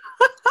wrong.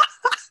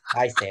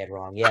 I say it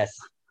wrong. Yes.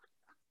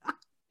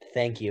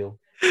 Thank you.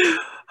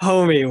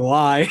 Homie,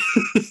 why?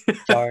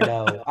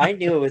 Darno. I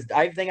knew it was.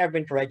 I think I've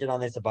been corrected on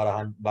this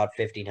about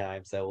 50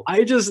 times. So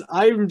I've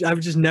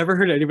just never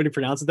heard anybody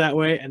pronounce it that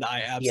way, and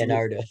I absolutely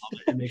love it.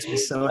 It makes me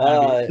so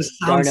happy.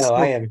 Darno,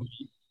 I am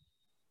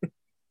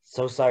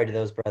so sorry to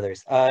those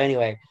brothers.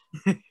 Anyway,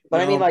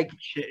 but I mean, like,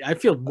 I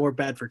feel more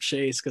bad for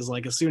Chase because,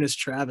 like, as soon as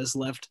Travis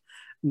left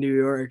New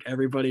York,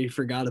 everybody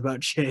forgot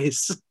about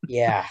Chase.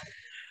 Yeah,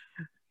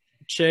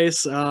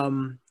 Chase,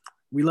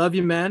 we love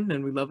you, man,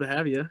 and we'd love to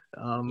have you.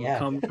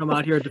 Come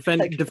out here,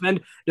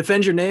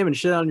 defend your name and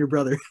shit on your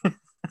brother.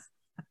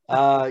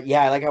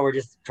 Yeah, I like how we're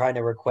just trying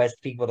to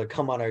request people to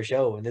come on our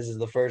show, and this is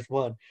the first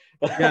one.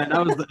 Yeah,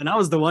 and I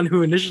was the one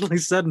who initially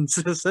said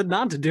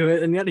not to do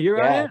it, and yet here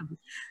I am.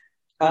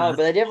 But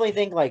I definitely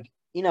think, like,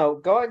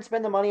 go out and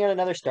spend the money on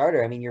another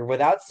starter. I mean, you're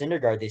without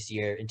Syndergaard this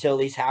year until at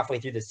least halfway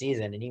through the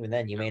season, and even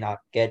then, you may not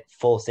get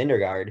full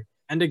Syndergaard.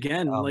 And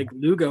again, like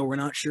Lugo, we're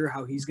not sure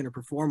how he's going to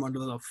perform under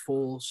the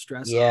full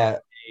stress of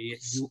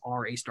you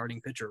are a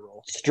starting pitcher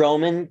role.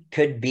 Stroman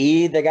could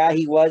be the guy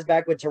he was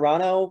back with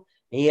Toronto.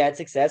 He had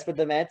success with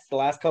the Mets the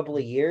last couple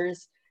of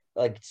years.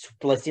 Like,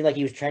 it seemed like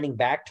he was trending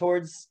back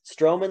towards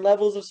Stroman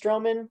levels of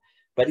Stroman,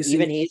 but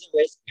even he's a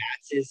risk.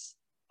 Matz is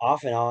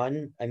off and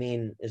on. I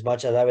mean, as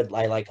much as I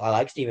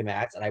like Steven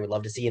Matz, and I would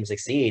love to see him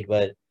succeed.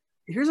 But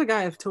here's a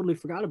guy I've totally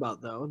forgot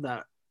about though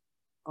that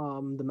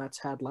the Mets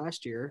had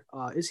last year.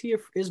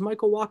 Is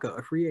Michael Wacha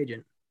a free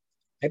agent?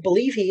 I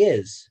believe he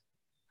is.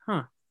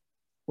 Huh.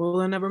 Well,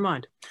 then never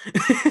mind.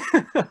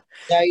 I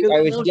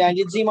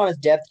did see him on his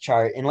depth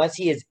chart. Unless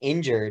he is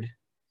injured,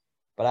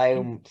 but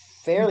I'm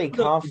fairly For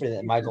the confident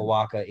that Michael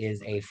future. Wacha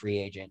is a free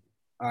agent.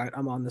 All right,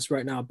 I'm on this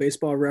right now.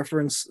 Baseball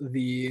Reference,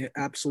 the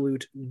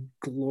absolute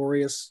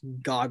glorious,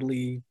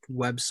 godly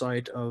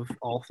website of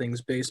all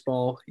things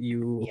baseball.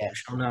 You Yes.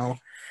 shall now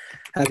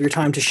have your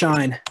time to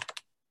shine,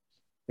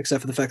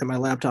 except for the fact that my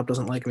laptop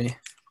doesn't like me.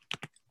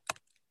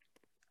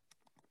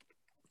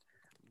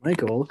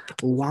 Michael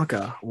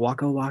Waka,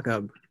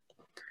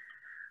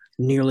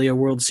 nearly a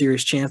World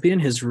Series champion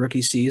his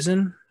rookie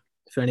season.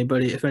 If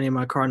any of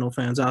my Cardinal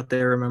fans out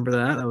there remember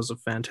that, that was a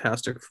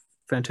fantastic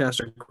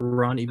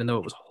run, even though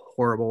it was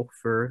horrible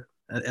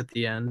at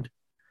the end.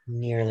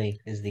 Nearly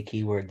is the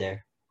key word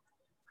there.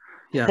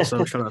 Yeah,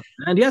 so shut up.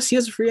 And yes, he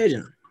is a free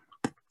agent.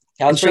 I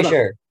And was shut pretty up.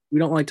 sure. We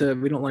don't like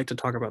to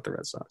talk about the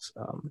Red Sox.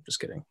 Just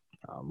kidding.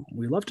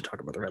 We love to talk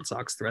about the Red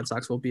Sox. The Red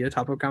Sox will be a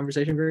topic of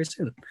conversation very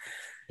soon.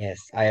 Yes,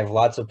 I have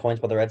lots of points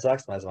about the Red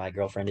Sox, as my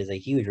girlfriend is a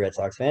huge Red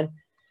Sox fan. And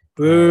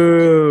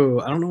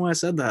Boo! I don't know why I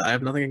said that. I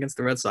have nothing against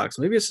the Red Sox.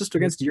 Maybe it's just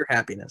against your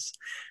happiness.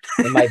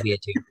 it might be a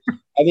two.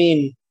 I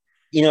mean,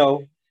 you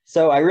know,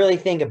 so I really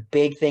think a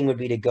big thing would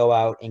be to go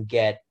out and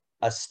get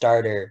a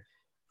starter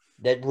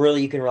that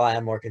really you can rely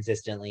on more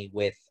consistently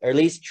with, or at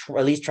least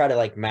try to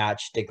like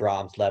match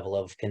DeGrom's level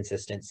of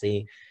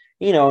consistency.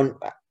 You know,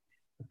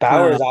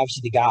 Bauer Well, is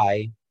obviously the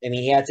guy. I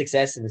mean, he had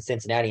success in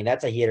Cincinnati, and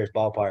that's a hitter's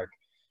ballpark.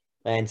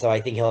 And so I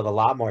think he'll have a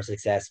lot more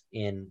success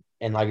and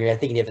like I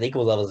think he have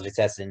equal levels of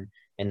success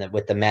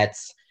with the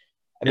Mets.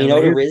 I yeah, mean,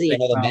 but here's the Odorizzi, I thing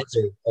know about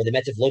the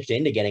Mets have looked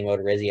into getting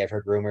Odorizzi. I've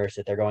heard rumors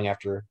that they're going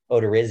after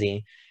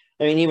Odorizzi.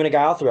 I mean, even a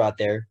guy I'll throw out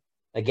there,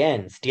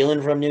 again,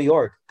 stealing from New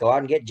York, go out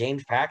and get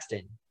James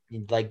Paxton.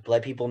 Like,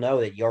 let people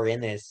know that you're in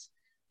this.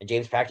 And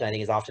James Paxton, I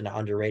think, is often an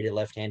underrated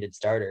left-handed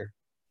starter.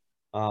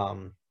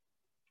 Um,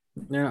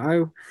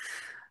 yeah,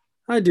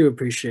 I do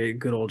appreciate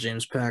good old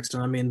James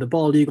Paxton. I mean, the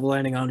bald eagle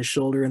landing on his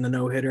shoulder in the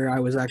no hitter. I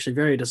was actually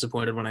very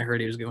disappointed when I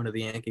heard he was going to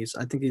the Yankees.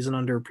 I think he's an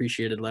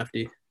underappreciated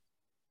lefty.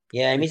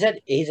 yeah, I mean,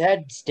 he's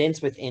had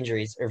stints with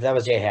injuries, or if that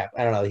was J Hap,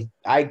 I don't know.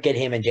 I get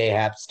him and J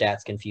Hap's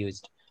stats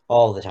confused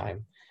all the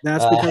time.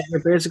 That's Uh, because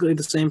they're basically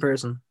the same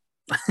person.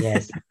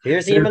 yes. Have you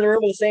ever seen him they're in the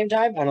room at the same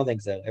time? I don't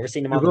think so. Ever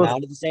seen him they're on the both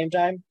mound at the same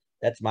time?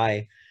 That's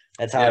my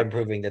that's how yeah, I'm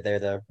proving that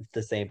they're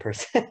the same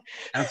person.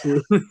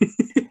 absolutely.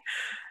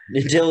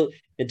 until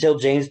until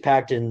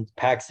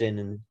Paxton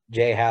and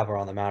Jay Happ are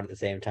on the mound at the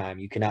same time,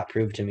 you cannot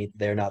prove to me that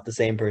they're not the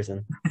same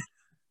person.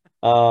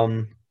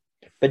 Um,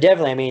 but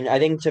definitely, I mean, I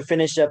think to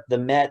finish up the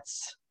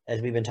Mets,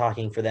 as we've been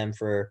talking for them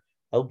for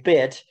a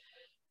bit,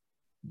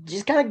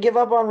 just kind of give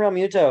up on Real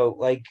Muto.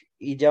 Like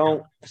you Yeah.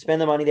 don't spend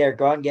the money there.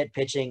 Go out and get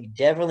pitching.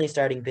 Definitely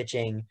starting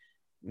pitching.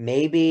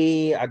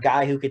 Maybe a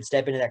guy who could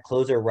step into that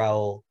closer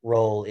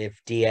role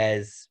if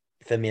Diaz,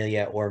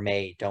 Familia, or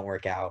May don't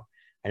work out.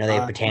 I know they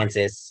have Uh,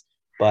 Betances,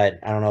 but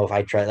I don't know if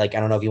I try. Like I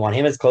don't know if you want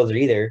him as closer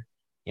either.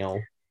 You know,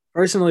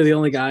 Personally, the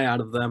only guy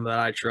out of them that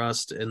I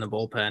trust in the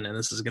bullpen, and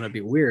this is going to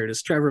be weird,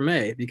 is Trevor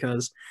May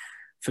because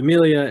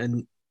Familia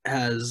and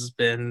has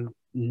been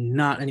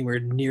not anywhere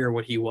near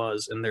what he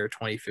was in their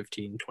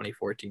 2015,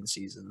 2014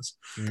 seasons.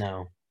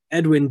 no,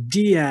 Edwin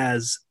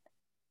Diaz,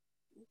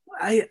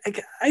 I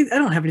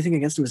don't have anything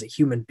against him as a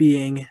human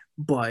being,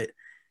 but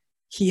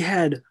he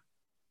had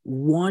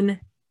one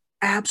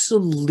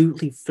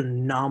absolutely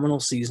phenomenal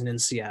season in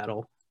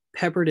Seattle,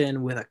 peppered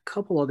in with a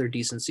couple other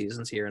decent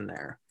seasons here and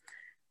there.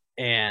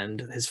 And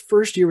his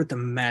first year with the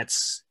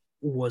Mets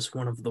was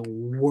one of the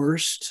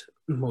worst,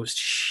 most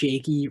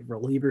shaky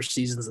reliever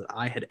seasons that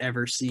I had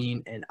ever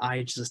seen. And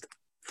I'm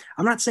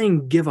not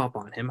saying give up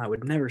on him. I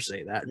would never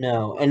say that.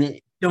 no, and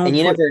Don't put so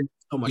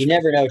you much faith.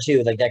 never know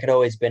too. Like that could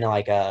always been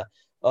like a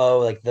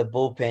like the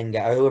bullpen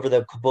guy or whoever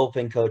the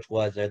bullpen coach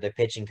was or the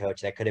pitching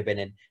coach that could have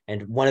been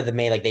and one of the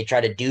main like they try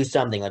to do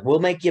something like we'll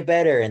make you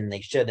better and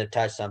they should have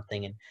touched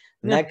something and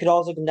Yeah. that could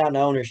also come down to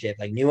ownership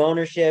like new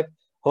ownership,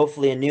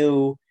 hopefully a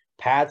new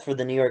path for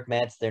the New York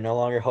Mets. They're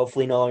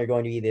hopefully no longer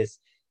going to be this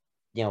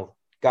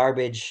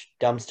garbage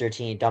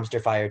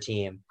dumpster fire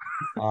team.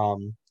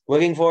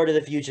 Looking forward to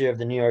the future of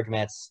the New York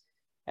Mets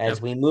as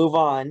Yep. we move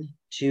on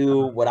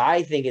to what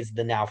I think is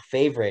the now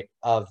favorite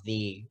of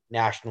the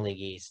National League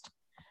East,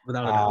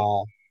 Without a doubt.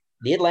 uh,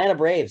 the Atlanta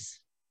Braves.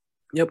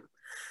 Yep.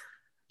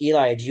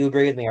 Eli, do you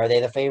agree with me? Are they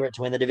the favorite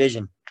to win the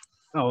division?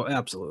 Oh,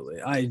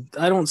 absolutely. I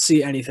don't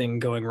see anything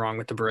going wrong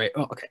with the Braves.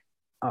 Oh, okay.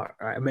 All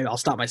right. Maybe I'll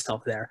stop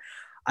myself there.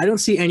 I don't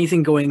see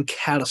anything going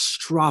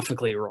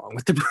catastrophically wrong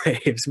with the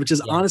Braves, which is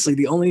Yes. honestly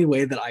the only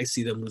way that I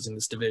see them losing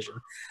this division.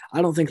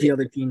 I don't think the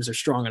other teams are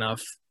strong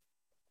enough.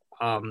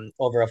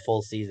 Over a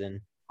full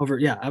season.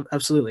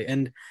 Absolutely.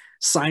 And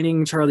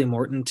signing Charlie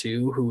Morton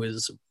too, who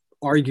is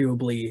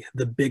arguably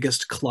the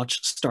biggest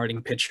clutch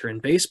starting pitcher in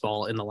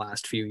baseball in the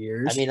last few I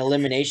years. mean,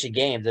 elimination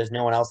games. There's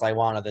no one else I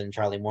want other than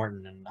Charlie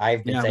Morton, and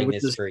I've been Yeah, saying which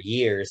this is for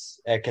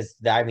years because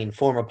I mean,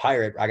 former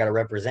Pirate, I got to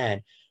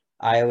represent.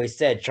 I always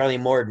said Charlie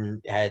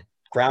Morton had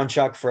ground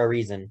chuck for a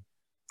reason.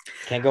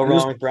 Can't go I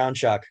just wrong with ground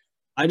chuck.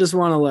 I just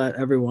want to let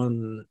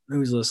everyone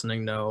who's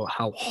listening know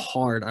how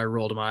hard I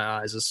rolled my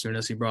eyes as soon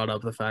as he brought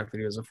up the fact that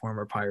he was a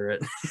former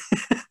pirate.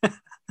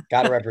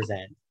 Got to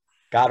represent.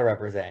 Gotta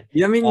represent.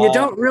 Yeah, I mean, you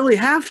don't really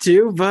have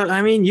to, but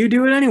I mean, you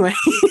do it anyway.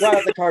 Brought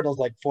up the Cardinals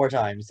like 4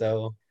 times,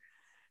 so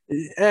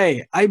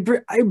Hey, I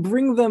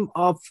bring them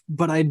up,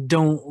 but I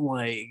don't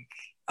like.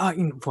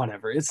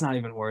 Whatever. It's not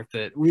even worth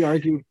it.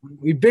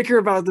 We bicker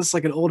about this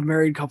like an old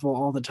married couple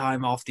all the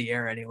time off the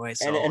air anyway.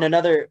 and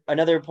So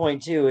another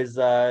point too is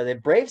the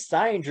Braves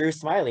signed Drew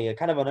Smiley, a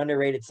kind of an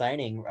underrated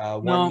signing,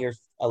 one no, year,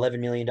 $11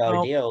 million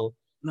no, deal.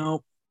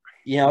 no,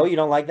 You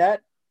don't like that?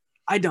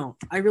 I don't.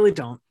 I really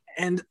don't.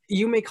 And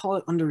you may call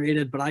it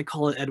underrated, but I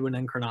call it Edwin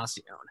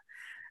Encarnacion,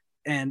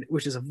 and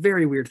which is a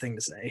very weird thing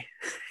to say.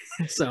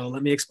 So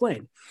let me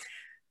explain.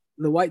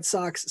 The White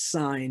Sox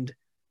signed,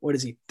 what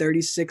is he,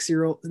 36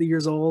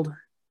 years old?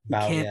 He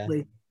About can't yeah.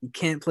 play. He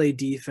can't play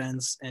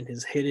defense, and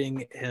his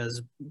hitting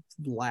has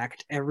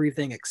lacked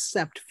everything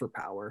except for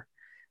power.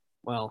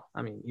 Well,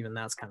 I mean, even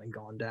that's kind of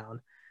gone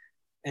down.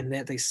 And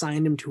that they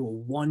signed him to a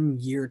 1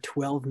 year,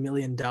 $12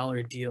 million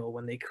deal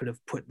when they could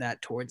have put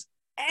that towards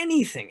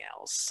anything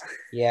else.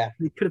 Yeah.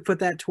 They could have put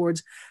that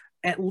towards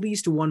at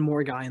least one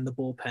more guy in the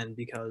bullpen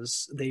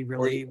because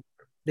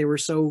there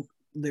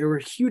were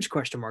huge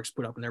question marks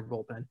put up in their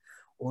bullpen.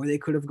 Or they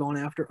could have gone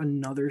after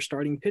another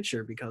starting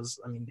pitcher because,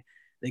 I mean,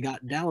 they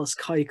got Dallas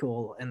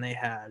Keuchel and they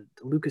had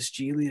Lucas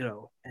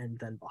Giolito, and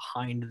then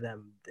behind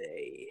them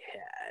they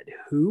had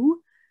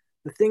who?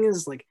 The thing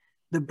is, like,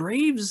 the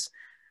Braves,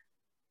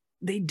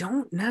 they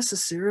don't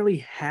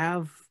necessarily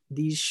have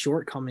these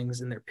shortcomings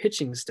in their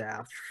pitching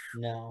staff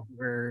No.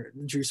 where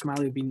Drew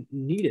Smiley would be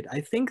needed. I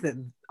think that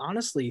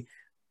honestly,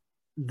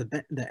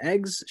 the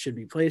eggs should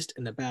be placed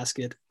in the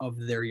basket of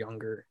their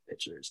younger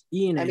pitchers.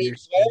 Ian I mean,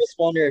 Anderson. I always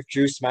wonder if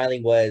Drew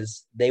Smiley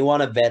they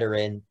want a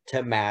veteran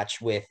to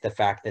match with the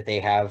fact that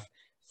they have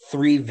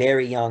 3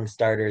 very young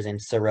starters in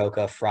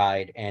Soroka,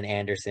 Fried, and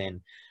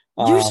Anderson.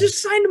 You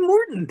just signed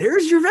Morton.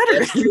 There's your veteran.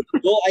 That's true.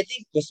 Well, I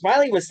think the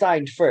Smiley was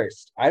signed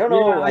first. I don't Yeah,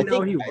 know. I I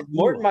know think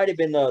Morton might have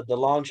been the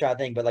long shot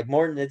thing, but like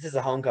Morton, this is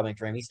a homecoming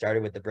for him. He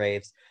started with the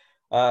Braves.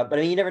 But I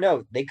mean, you never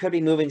know. They could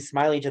be moving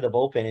Smiley to the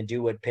bullpen and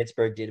do what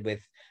Pittsburgh did with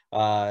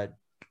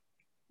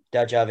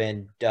Dutch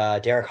Oven,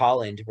 Derek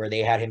Holland, where they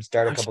had him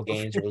start a couple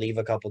games, relieve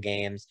a couple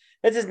games.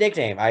 That's his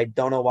nickname. I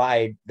don't know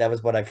why. That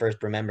was what I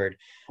first remembered.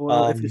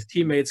 Well, if his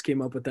teammates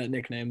came up with that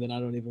nickname, then I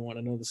don't even want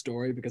to know the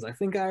story because I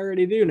think I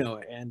already do know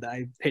it, and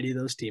I pity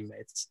those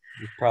teammates.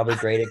 He's probably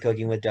great at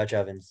cooking with Dutch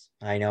ovens.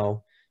 I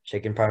know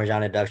chicken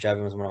parmesan and Dutch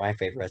oven was one of my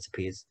favorite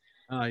recipes.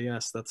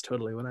 Yes, that's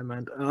totally what I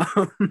meant.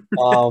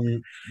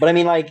 But I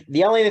mean, like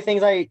the only other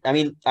things I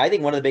mean, I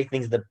think one of the big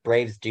things the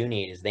Braves do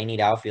need is they need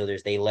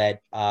outfielders. They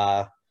let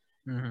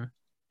mm-hmm.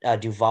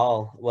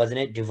 Duval, wasn't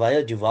it?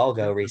 Duval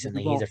go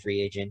recently. He's Duval. a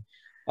free agent.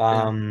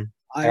 Yeah.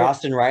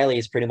 Austin Riley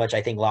is pretty much,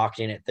 I think, locked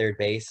in at third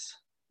base.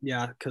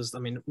 Yeah, because I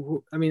mean,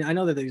 I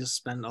know that they just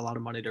spend a lot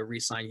of money to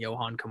re-sign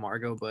Johan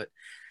Camargo, but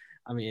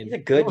I mean, He's a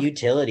good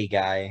utility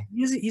guy.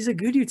 He's a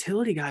good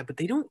utility guy, but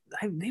they don't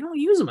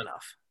use him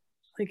enough.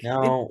 Like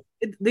No.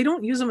 They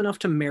don't use him enough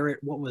to merit,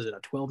 what was it, a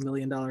 $12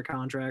 million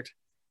contract?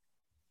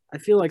 I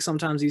feel like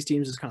sometimes these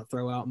teams just kind of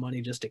throw out money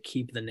just to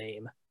keep the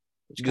name.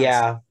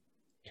 Yeah.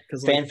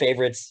 Because Fan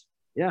favorites.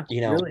 Yeah,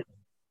 You know, really.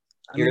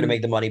 you're gonna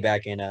make the money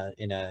back in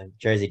a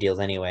jersey deals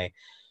anyway.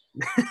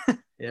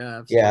 Yeah,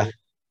 absolutely. Yeah.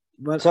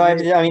 But So I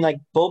mean, like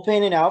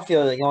bullpen and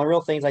outfield, the only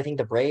real things I think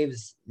the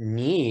Braves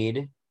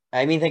need.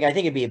 I think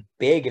it'd be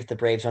big if the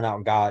Braves went out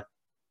and got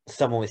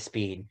someone with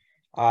speed.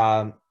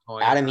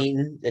 Adam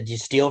Eaton, did you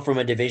steal from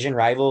a division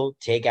rival?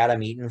 Take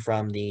Adam Eaton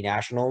from the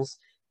Nationals,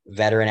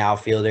 veteran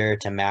outfielder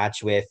to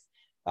match with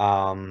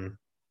Acuna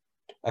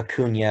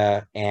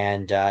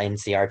and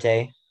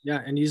Inciarte.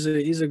 Yeah, and he's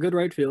a good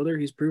right fielder.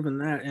 He's proven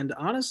that. And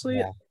honestly,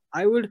 Yeah.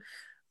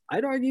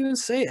 I'd argue and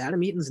say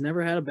Adam Eaton's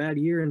never had a bad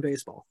year in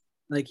baseball.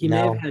 Like he may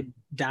have had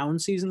down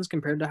seasons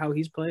compared to how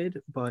he's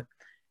played, but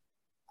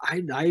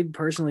I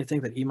personally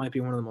think that he might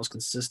be one of the most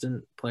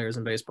consistent players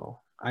in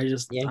baseball. I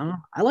don't know.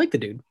 I like the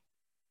dude.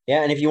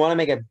 Yeah, and if you want to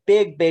make a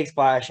big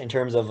splash in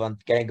terms of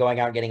going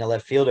out and getting a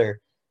left fielder,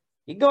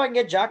 you can go out and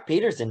get Jock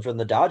Peterson from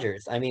the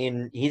Dodgers. I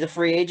mean, he's a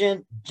free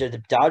agent.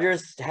 The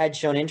Dodgers had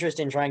shown interest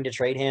in trying to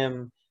trade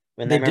him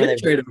when they did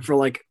trade him for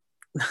like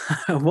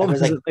what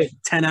was it, like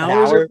 10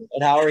 hours?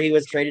 An hour he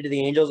was traded to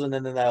the Angels, and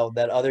then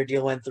that other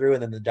deal went through,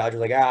 and then the Dodgers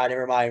were like,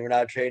 never mind, we're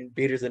not trading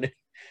Peterson.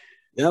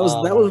 That was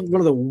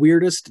one of the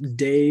weirdest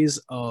days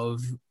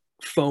of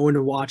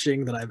phone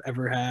watching that I've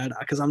ever had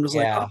because I'm just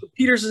like, oh,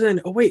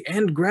 Peterson, oh wait,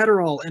 and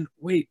Gratterall, and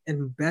wait,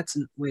 and Betts,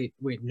 and wait,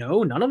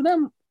 no, none of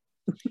them.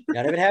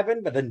 None of it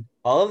happened, but then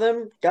all of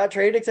them got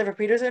traded except for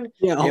Peterson.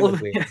 Yeah, all of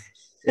them.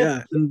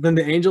 Yeah, and then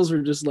the Angels were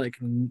just like,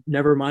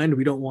 never mind,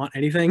 we don't want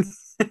anything.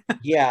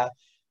 Yeah.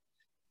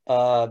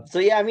 So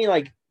yeah, I mean,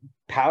 like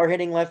power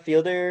hitting left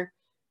fielder.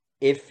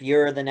 If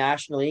you're the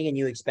National League and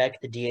you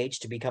expect the DH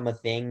to become a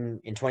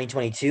thing in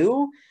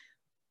 2022,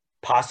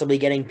 possibly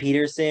getting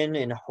Peterson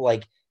and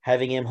like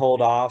having him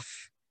hold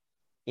off,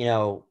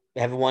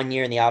 have 1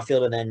 year in the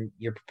outfield, and then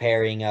you're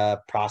preparing a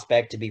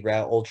prospect to be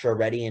ultra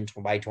ready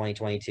by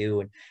 2022,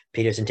 and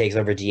Peterson takes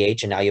over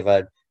DH, and now you have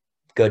a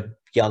good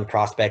young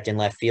prospect in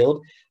left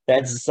field.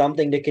 That's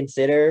something to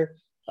consider.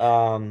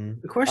 The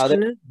Other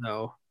question is,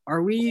 though,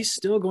 are we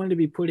still going to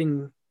be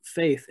putting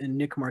faith in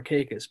Nick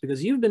Markakis?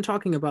 Because you've been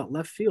talking about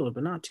left field,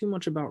 but not too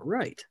much about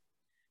right.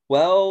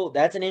 Well,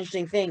 that's an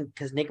interesting thing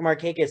because Nick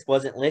Markakis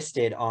wasn't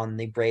listed on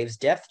the Braves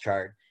depth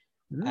chart,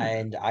 Hmm.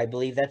 and I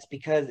believe that's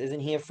because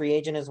isn't he a free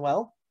agent as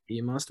well? He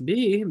must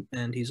be,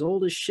 and he's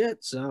old as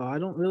shit, so I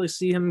don't really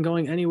see him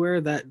going anywhere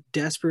that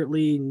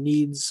desperately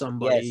needs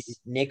somebody. Yes,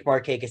 Nick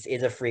Markakis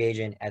is a free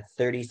agent at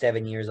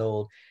 37 years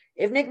old.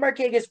 If Nick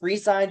Markakis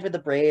re-signs with the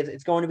Braves,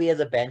 it's going to be as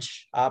a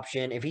bench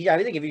option. I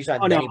think if he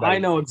signs Oh with no, I anybody,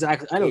 know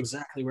exactly. I know it's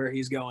exactly where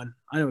he's going.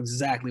 I know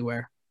exactly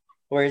where.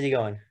 where is he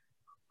going?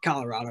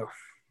 Colorado.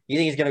 You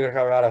think he's going to go to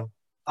Colorado?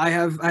 I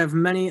have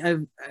many,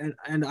 and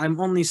I'm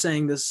only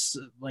saying this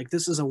like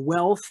this is a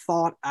well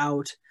thought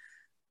out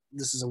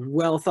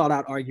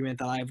argument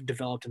that I've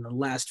developed in the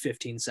last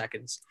 15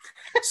 seconds.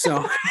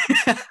 So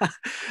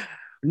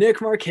Nick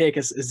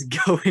Markakis is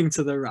going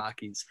to the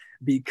Rockies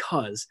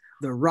because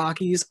the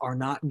Rockies are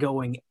not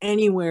going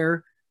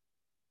anywhere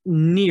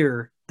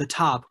near the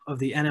top of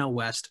the NL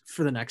West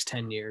for the next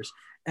 10 years.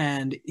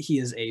 And he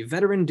is a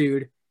veteran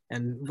dude.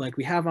 And like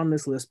we have on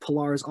this list,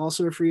 Pilar is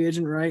also a free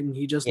agent, right? And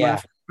he just Yeah,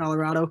 left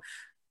Colorado.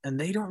 And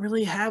they don't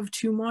really have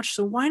too much.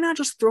 So why not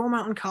just throw him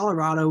out in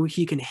Colorado?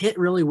 He can hit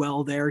really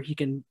well there. He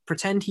can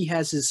pretend he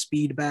has his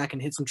speed back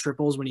and hit some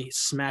triples when he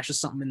smashes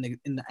something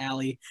in the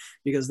alley,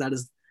 because that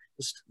is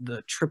just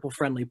the triple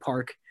friendly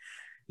park.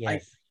 I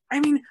yes.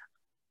 I mean,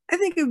 I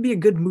think it would be a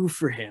good move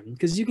for him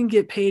because you can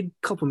get paid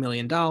a couple $1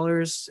 million,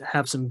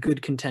 have some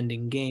good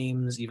contending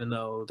games, even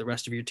though the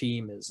rest of your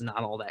team is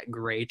not all that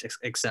great,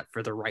 except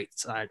for the right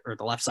side or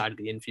the left side of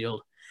the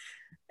infield,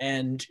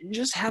 and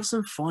just have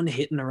some fun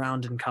hitting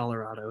around in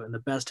Colorado in the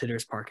best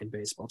hitters park in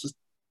baseball. Just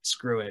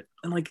screw it.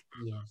 And like,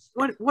 Yes.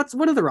 what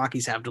do the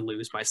Rockies have to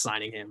lose by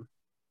signing him?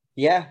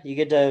 Yeah, you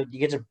get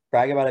to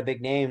brag about a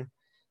big name.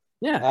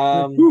 Yeah. Like,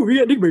 Um, ooh, we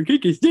got Nick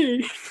Markakis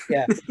Day.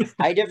 yeah,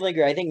 I definitely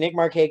agree. I think Nick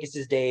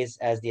Markakis' days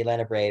as the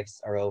Atlanta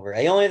Braves are over.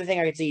 The only other thing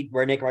I could see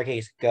where Nick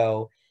Markakis could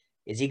go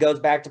is he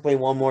goes back to play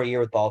one more year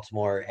with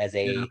Baltimore as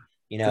Yeah. a,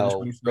 Finish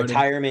what he started.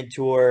 retirement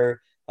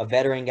tour, a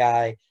veteran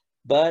guy.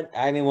 But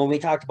I mean, when we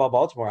talked about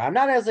Baltimore, I'm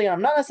not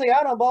necessarily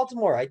out on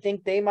Baltimore. I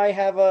think they might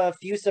have a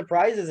few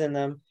surprises in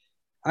them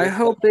I with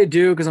hope they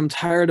do because I'm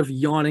tired of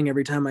yawning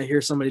every time I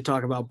hear somebody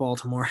talk about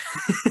Baltimore.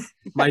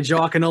 My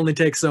jaw can only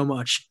take so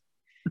much.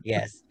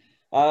 yes.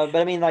 But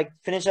I mean, like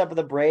finish up with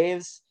the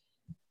Braves.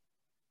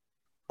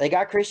 They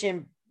got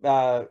Christian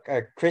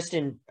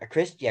Christian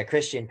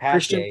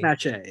Pache.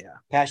 Pache, yeah.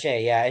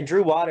 Pache, yeah, and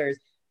Drew Waters.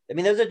 I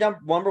mean, those are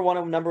number one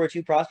and number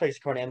two prospects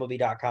according to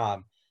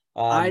MLB.com.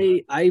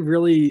 I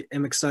really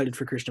am excited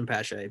for Christian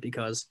Pache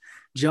because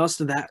just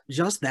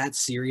that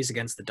series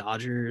against the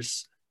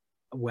Dodgers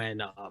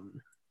when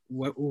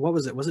what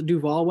was it? Was it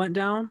Duvall went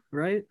down,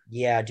 right?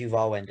 Yeah,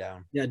 Duval went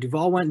down. Yeah,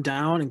 Duvall went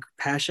down and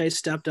Pache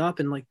stepped up,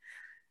 and like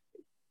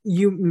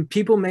you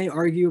people may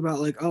argue about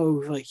like,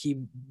 oh, like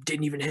he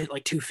didn't even hit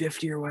like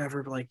 250 or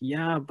whatever, but like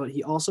yeah, but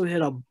he also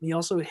hit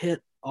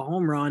a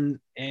home run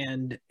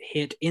and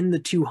hit in the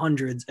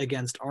 200s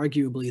against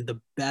arguably the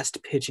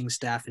best pitching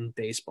staff in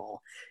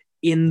baseball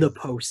in the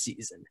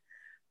postseason.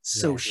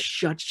 So Yes,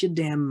 shut your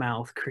damn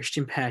mouth.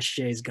 Christian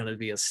Pache is going to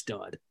be a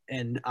stud.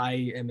 And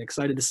I am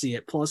excited to see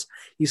it. Plus,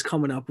 he's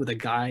coming up with a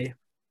guy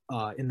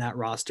in that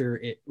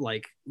roster,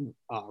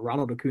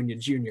 Ronald Acuna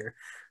Jr.,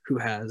 who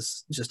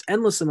has just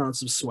endless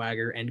amounts of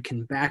swagger and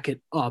can back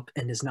it up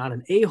and is not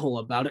an a-hole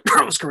about it.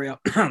 Carlos Correa.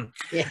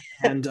 yeah,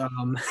 And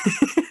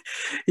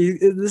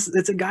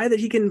it's a guy that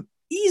he can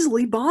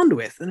easily bond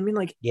with. And I mean,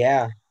 like,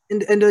 yeah.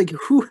 and like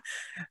who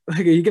like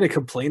are you gonna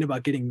complain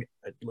about getting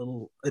a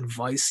little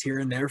advice here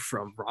and there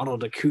from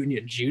Ronald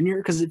Acuna Jr.?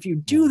 Because if you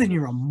do, then No.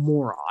 you're a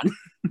moron.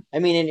 I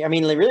mean,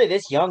 like, really,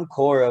 this young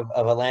core of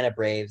Atlanta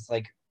Braves,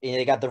 like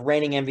they got the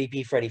reigning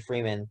MVP Freddie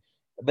Freeman,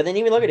 but then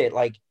even look at it,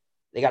 like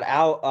they got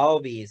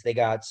Albies, they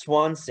got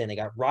Swanson, they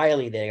got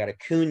Riley, they got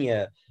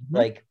Acuna, Mm-hmm.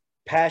 like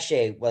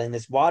Pache. Well, and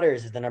this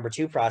Waters is the number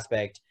two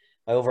prospect,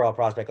 my overall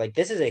prospect. Like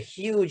this is a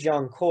huge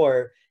young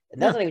core,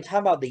 and that's Yeah. not even talking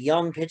about the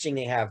young pitching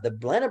they have. The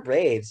Atlanta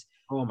Braves,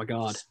 Oh my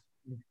God.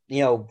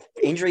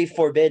 injury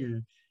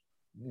forbidden,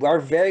 are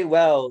very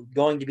well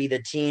going to be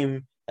the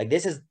team. Like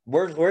this is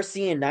we're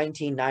seeing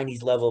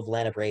 1990s level of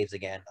Atlanta Braves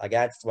again. Like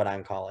that's what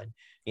I'm calling.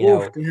 You Oh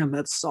know, damn,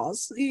 that's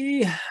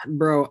saucy,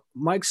 bro.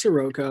 Mike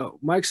Soroka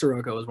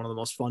was one of the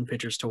most fun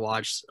pitchers to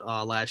watch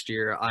last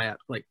year. I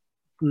like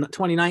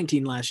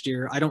 2019 last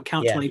year. I don't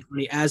count yeah.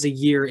 2020 as a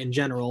year in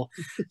general,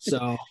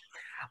 so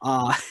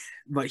Uh,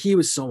 but he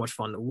was so much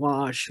fun to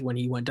watch. When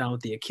he went down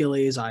with the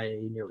Achilles, I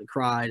nearly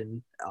cried.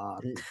 And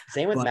And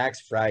same with but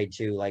Max Fried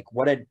too. Like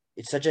what a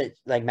it's such a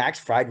like Max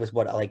Fried was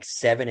what like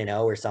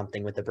 7-0 or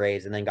something with the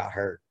Braves and then got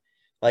hurt.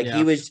 Like he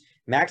yeah, was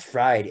Max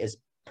Fried is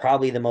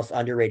probably the most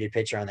underrated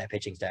pitcher on that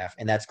pitching staff,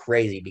 and that's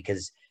crazy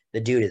because the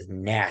dude is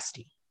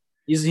nasty.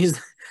 he's.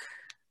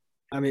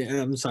 I mean,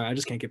 I'm sorry, I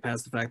just can't get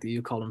past the fact that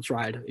you called him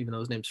Fried, even though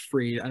his name's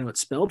Freed. I know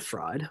it's spelled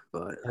Fried,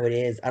 but Oh, it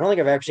is. I don't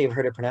think I've actually ever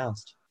heard it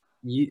pronounced.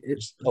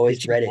 Just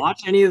always dread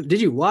it.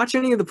 Did you watch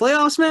any of the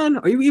playoffs, man?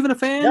 Are you even a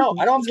fan? No,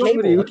 I don't What's have up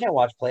with cable. you? I can't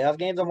watch playoff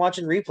games. I'm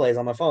watching replays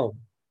on my phone.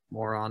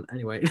 Moron.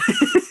 Anyway.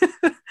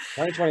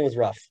 2020 was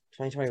rough.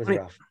 2020 was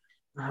rough.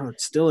 Oh,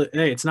 it's still,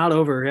 hey, it's not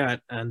over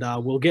yet, and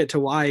we'll get to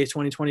why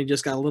 2020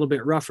 just got a little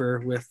bit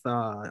rougher with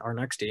our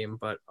next team,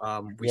 but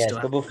we Yes, still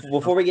but have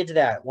before we get to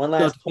that, one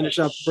last to point. finish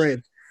up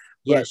Braves.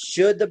 Yes,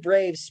 should the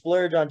Braves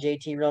splurge on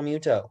JT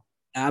Realmuto?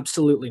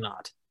 Absolutely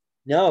not.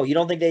 No, you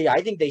don't think they?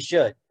 I think they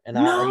should. And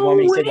you No want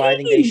me to say why I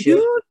think they way, should?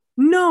 dude.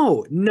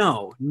 No,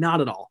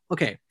 not at all.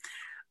 Okay,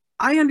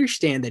 I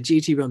understand that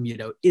JT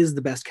Realmuto is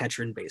the best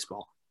catcher in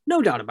baseball.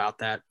 No doubt about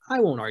that. I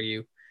won't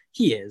argue.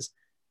 He is.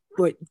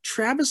 But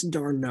Travis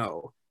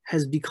d'Arnaud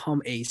has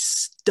become a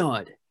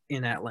stud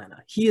in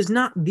Atlanta. He is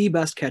not the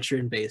best catcher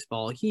in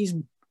baseball. He's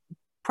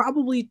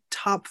probably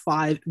top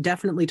 5,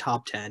 definitely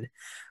top 10,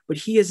 but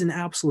he is an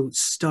absolute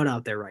stud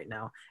out there right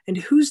now. And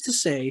who's to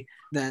say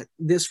that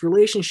this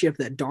relationship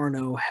that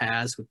d'Arnaud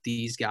has with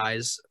these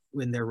guys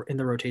when they're in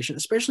the rotation,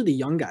 especially the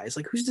young guys,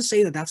 like who's to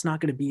say that that's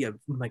not going to be a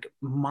like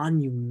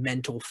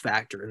monumental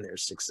factor in their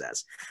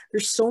success?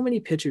 There's so many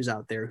pitchers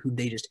out there who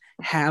they just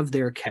have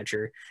their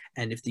catcher,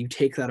 and if you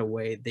take that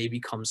away, they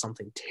become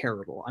something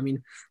terrible. I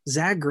mean,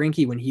 Zach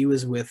Greinke, when he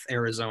was with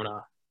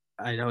Arizona,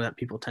 I know that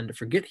people tend to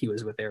forget he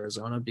was with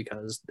Arizona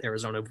because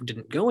Arizona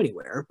didn't go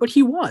anywhere, but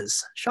he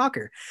was.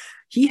 Shocker.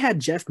 He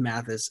had Jeff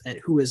Mathis,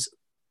 who is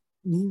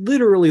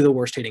literally the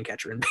worst hitting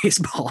catcher in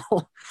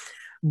baseball.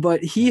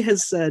 But he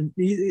has said,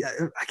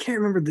 I can't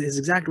remember his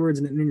exact words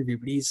in an interview,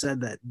 but he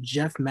said that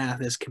Jeff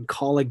Mathis can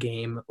call a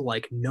game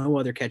like no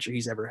other catcher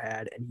he's ever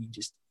had, and he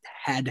just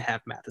had to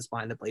have Mathis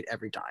behind the plate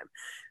every time.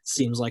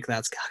 Seems like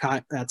that's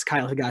Kyle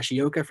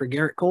Higashioka for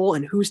Garrett Cole,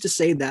 and who's to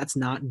say that's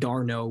not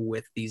d'Arnaud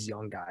with these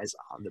young guys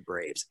on the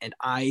Braves? And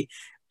I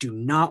do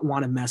not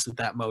want to mess with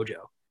that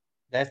mojo.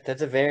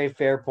 That's a very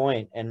fair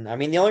point. And I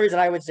mean, the only reason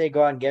I would say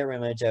go out and get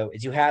Realmuto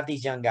is you have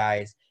these young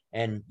guys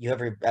and you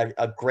have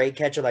a great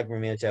catcher like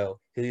Realmuto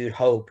who you'd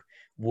hope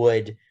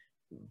would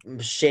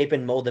shape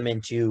and mold them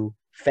into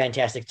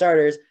fantastic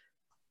starters.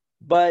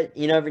 But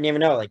you never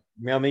know. Like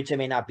Realmuto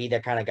may not be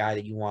that kind of guy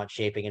that you want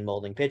shaping and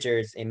molding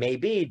pitchers. It may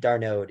be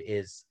d'Arnaud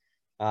is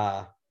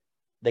the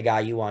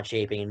guy you want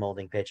shaping and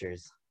molding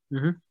pitchers.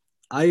 Mm-hmm.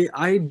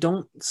 I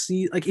don't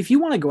see, like, if you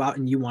want to go out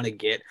and you want to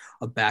get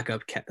a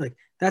backup like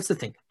that's the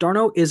thing.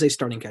 d'Arnaud is a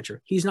starting catcher.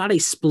 He's not a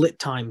split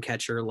time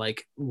catcher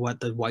like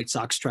what the White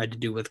Sox tried to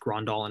do with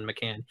Grandal and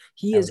McCann.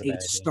 He is a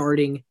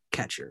starting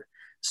catcher.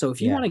 So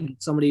if you want to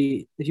get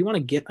somebody, if you want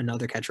to get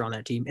another catcher on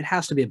that team, it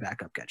has to be a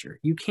backup catcher.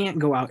 You can't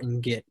go out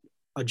and get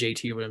a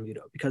JT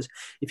Realmuto because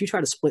if you try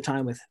to split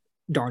time with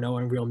d'Arnaud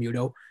and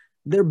Realmuto,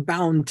 they're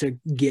bound to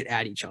get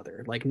at each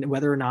other. Like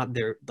whether or not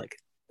there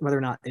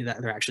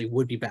actually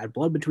would be bad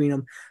blood between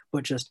them,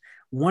 but just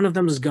one of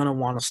them is going to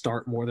want to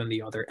start more than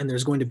the other. And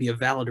there's going to be a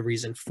valid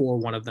reason for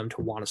one of them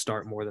to want to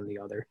start more than the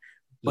other,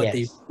 but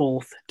they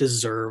both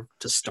deserve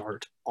to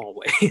start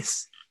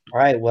always. All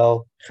right.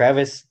 Well,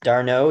 Travis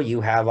d'Arnaud,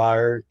 you have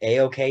our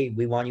A-OK.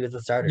 We want you as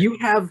a starter. You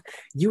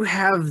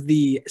have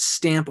the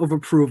stamp of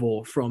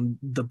approval from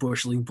the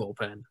Bush League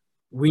bullpen.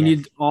 We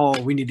need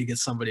to get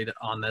somebody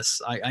on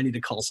this. I need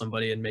to call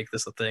somebody and make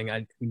this a thing.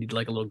 We need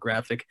like a little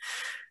graphic.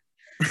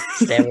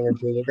 Stamp of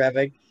approval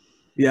graphic.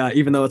 Yeah,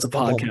 even though it's a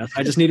podcast,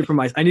 I just need it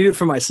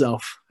for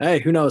myself. Hey,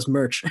 who knows?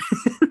 Merch.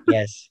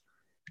 Yes.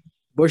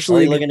 Bush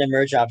League. Looking at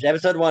merch options.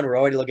 Episode 1, we're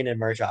already looking at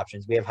merch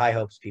options. We have high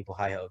hopes, people.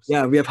 High hopes.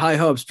 Yeah, we have high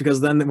hopes because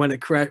then when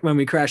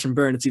we crash and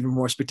burn, it's even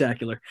more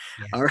spectacular.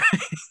 Yes. All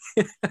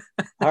right.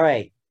 All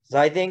right. So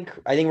I think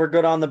we're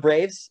good on the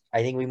Braves.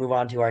 I think we move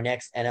on to our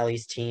next NL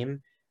East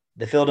team,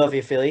 the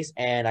Philadelphia Phillies.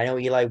 And I know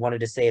Eli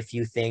wanted to say a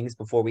few things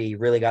before we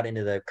really got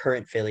into the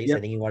current Phillies. Yep.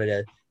 I think he wanted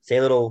to say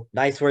a little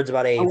nice words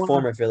about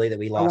former Philly that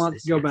we lost. I want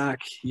to go back.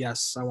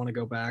 Yes, I want to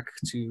go back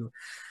to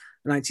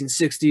the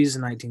 1960s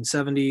and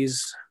 1970s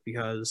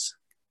because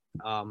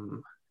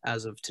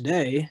as of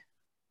today,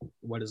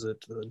 what is it?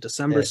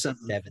 December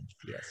 7th.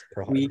 Yes.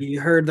 We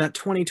heard that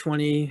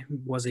 2020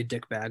 was a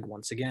dick bag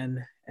once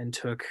again and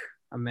took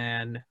a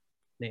man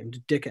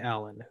named Dick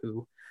Allen,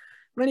 who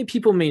many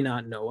people may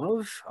not know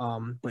of,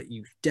 but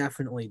you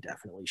definitely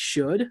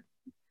should.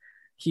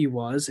 He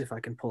was, if I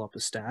can pull up the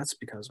stats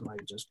because I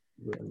just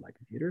ruined my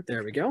computer.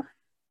 There we go.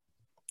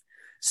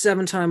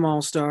 7-time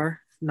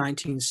All-Star,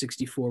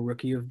 1964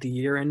 Rookie of the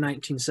Year, and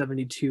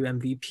 1972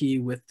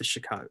 MVP with the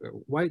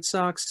Chicago White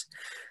Sox,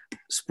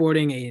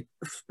 sporting a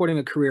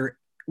career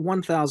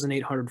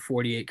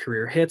 1,848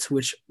 career hits,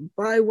 which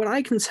by what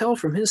I can tell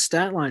from his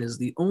stat line is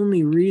the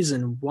only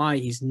reason why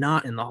he's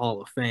not in the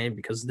Hall of Fame,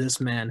 because this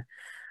man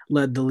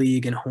led the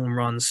league in home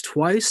runs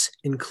twice,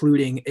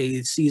 including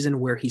a season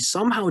where he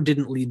somehow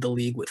didn't lead the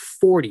league with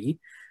 40,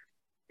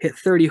 hit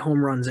 30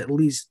 home runs at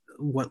least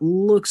what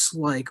looks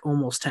like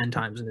almost 10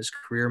 times in his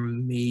career,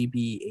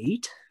 maybe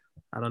 8.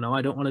 I don't know.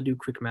 I don't want to do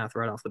quick math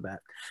right off the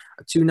bat.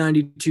 A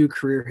 292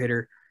 career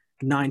hitter,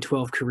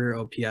 912 career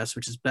OPS,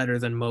 which is better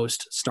than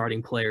most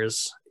starting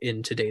players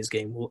in today's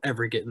game will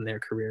ever get in their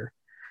career.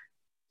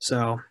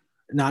 So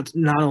not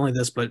only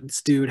this, but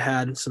this dude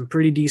had some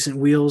pretty decent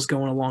wheels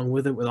going along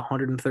with it with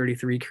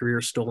 133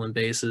 career stolen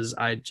bases.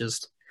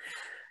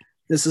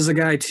 This is a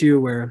guy too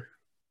where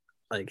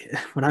like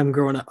when I'm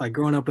growing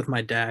up with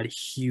my dad,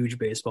 huge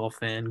baseball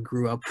fan,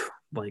 grew up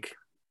like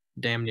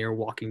damn near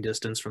walking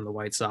distance from the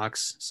White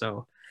Sox.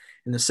 So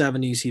in the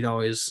 70s, he'd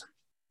always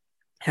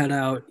head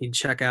out, he'd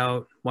check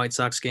out White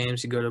Sox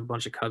games, he'd go to a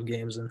bunch of Cub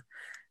games. And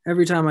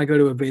every time I go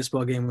to a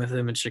baseball game with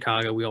him in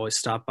Chicago, we always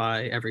stop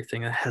by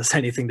everything that has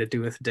anything to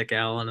do with Dick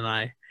Allen, and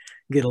I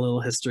get a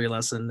little history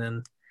lesson.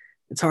 And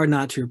it's hard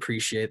not to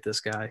appreciate this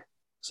guy.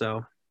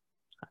 So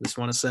I just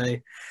want to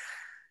say,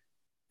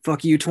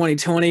 fuck you,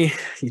 2020.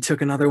 You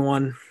took another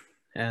one,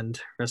 and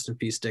rest in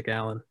peace, Dick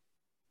Allen.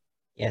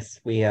 Yes,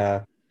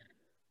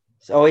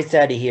 it's always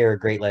sad to hear a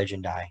great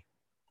legend die.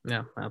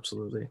 Yeah,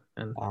 absolutely.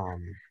 And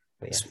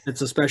yes.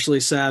 it's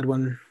especially sad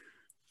when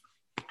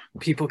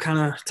people kind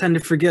of tend to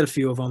forget a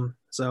few of them.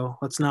 So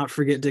let's not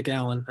forget Dick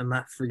Allen and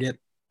not forget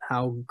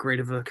how great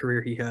of a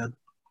career he had.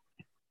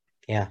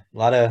 Yeah,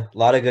 a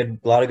lot of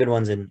good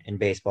ones in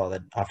baseball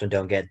that often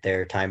don't get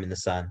their time in the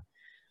sun.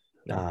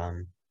 Yeah.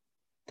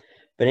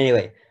 But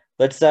anyway,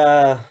 let's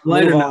Lighter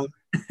move on. note.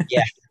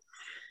 Yeah.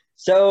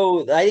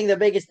 So I think the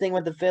biggest thing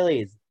with the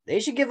Phillies, they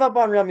should give up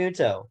on Real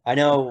Muto. I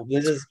know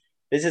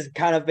this has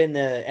kind of been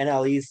the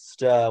NL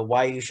East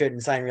why you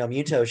shouldn't sign Real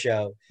Muto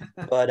show,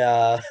 but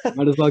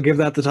Might as well give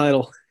that the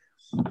title.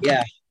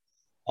 yeah.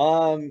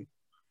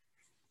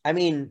 I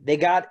mean they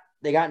got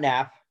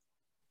Knapp.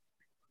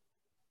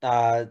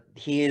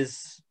 He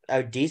is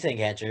a decent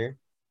catcher.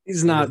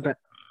 He's not bad.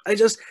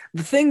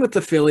 The thing with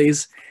the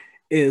Phillies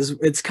is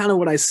it's kind of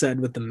what I said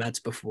with the Mets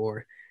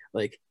before.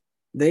 Like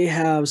they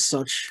have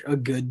such a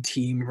good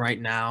team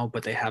right now,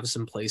 but they have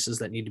some places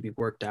that need to be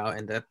worked out,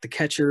 and that the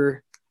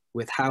catcher,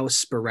 with how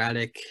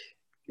sporadic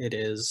it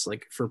is,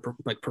 like for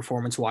like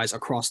performance wise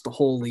across the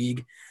whole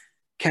league,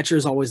 catcher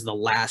is always the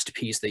last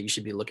piece that you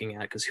should be looking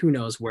at because who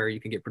knows where you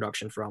can get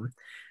production from.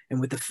 And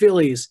with the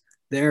Phillies,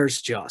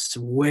 there's just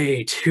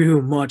way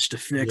too much to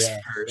fix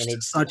And first.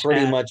 it's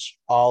pretty much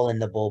all in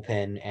the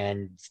bullpen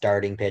and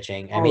starting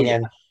pitching. I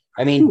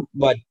mean,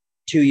 what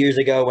 2 years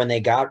ago when they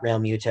got Real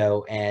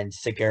Muto and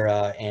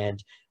Segura,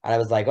 and I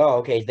was like, oh,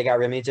 okay, they got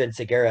Real Muto and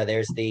Segura.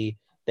 There's the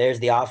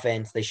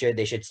offense. They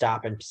should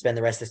stop and spend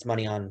the rest of this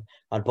money on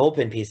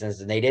bullpen pieces,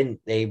 and they didn't.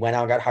 They went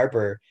out and got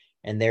Harper,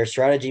 and their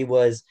strategy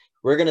was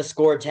we're gonna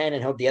score 10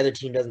 and hope the other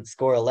team doesn't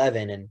score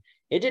 11, and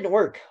it didn't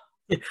work.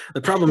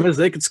 The problem is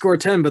they could score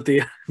 10, but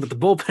the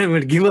bullpen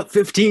would give up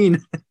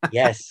 15.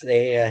 Yes,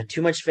 they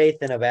too much faith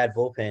in a bad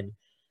bullpen.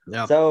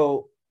 Yeah.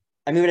 So,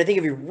 I mean, I think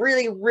if you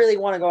really, really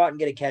want to go out and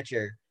get a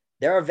catcher,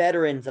 there are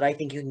veterans that I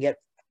think you can get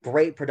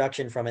great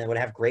production from and would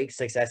have great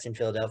success in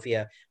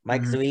Philadelphia.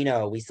 Mike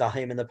Zuino, we saw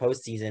him in the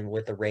postseason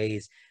with the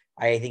Rays.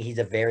 I think he's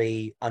a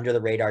very under the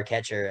radar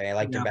catcher. I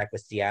liked him back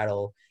with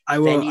Seattle.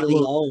 Sandy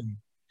Leone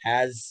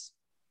has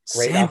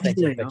great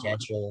offensive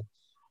potential.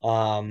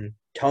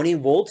 Tony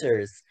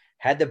Wolters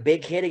had the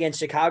big hit against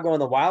Chicago in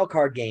the wild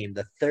card game,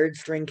 the third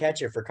string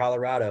catcher for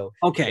Colorado.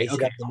 Okay.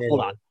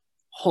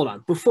 Hold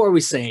on. Before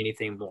we say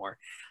anything more,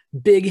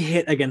 big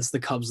hit against the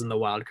Cubs in the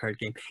wild card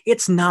game.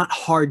 It's not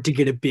hard to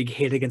get a big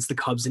hit against the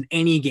Cubs in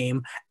any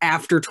game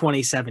after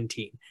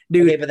 2017.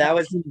 Dude, okay, but that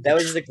was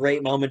just a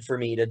great moment for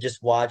me to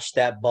just watch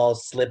that ball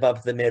slip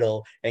up the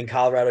middle and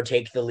Colorado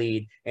take the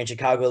lead and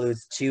Chicago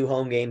lose 2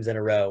 home games in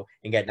a row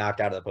and get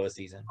knocked out of the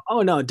postseason.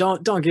 Oh no,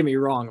 don't get me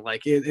wrong.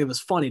 Like it was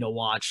funny to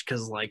watch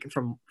because like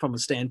from a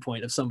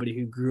standpoint of somebody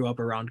who grew up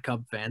around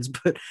Cub fans,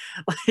 but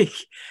like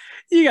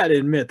you got to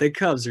admit the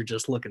Cubs are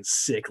just looking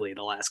sickly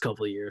the last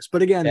couple of years.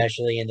 But again,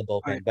 especially in the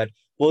bullpen. But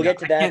we'll get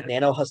to that.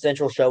 Nano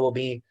Central show will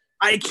be.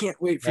 I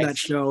can't wait for that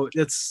show.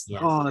 That's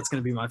going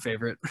to be my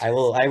favorite. I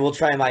will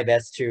try my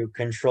best to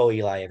control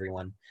Eli,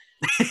 everyone.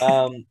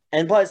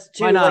 And plus,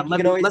 too, why not?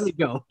 Like, let me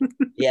go.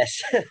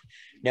 Yes,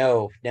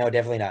 no,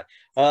 definitely not.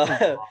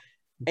 And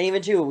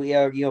even too, we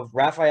have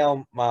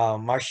Rafael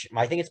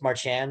I think it's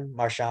Marchand.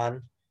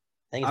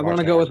 I want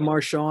to go with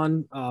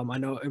Marshawn. I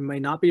know it may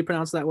not be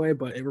pronounced that way,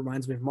 but it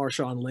reminds me of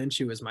Marshawn Lynch,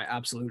 who is my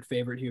absolute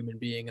favorite human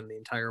being in the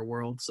entire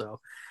world. So,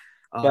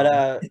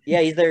 but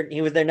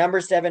he was their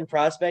number 7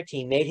 prospect.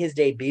 He made his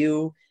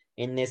debut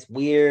in this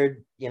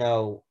weird,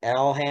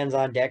 all hands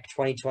on deck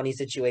 2020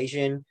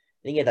 situation.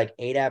 I think he had like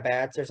 8 at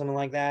bats or something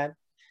like that.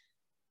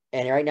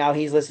 And right now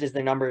he's listed as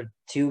the number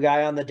 2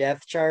 guy on the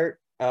depth chart,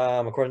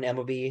 according to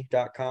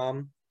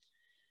MLB.com.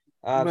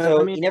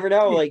 You never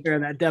know. Like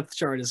that depth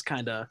chart is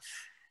kind of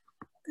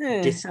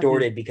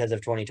distorted because of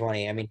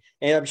 2020. I mean,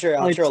 and I'm sure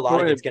a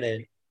lot of it's going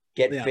to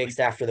get fixed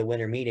after the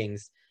winter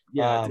meetings.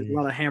 Yeah, there's a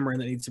lot of hammering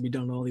that needs to be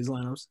done to all these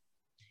lineups.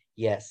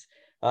 Yes.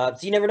 So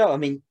you never know. I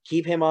mean,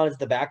 keep him on as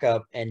the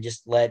backup and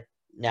just let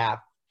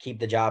Knapp keep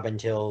the job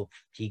until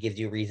he gives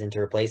you a reason to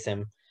replace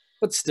him.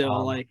 But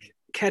still, like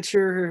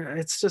catcher,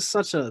 it's just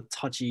such a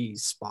touchy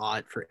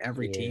spot for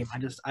every team.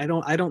 I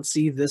don't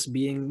see this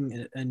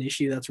being an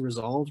issue that's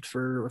resolved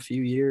for a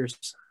few years.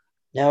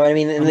 No, I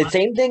mean, and the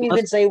same thing you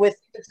can say with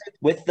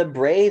the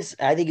Braves.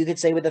 I think you could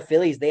say with the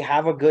Phillies, they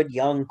have a good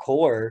young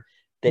core,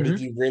 that Mm-hmm.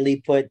 if you really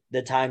put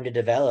the time to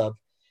develop,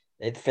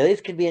 the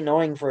Phillies could be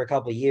annoying for a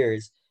couple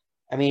years.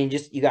 I mean,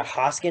 just you got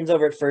Hoskins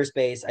over at first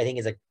base. I think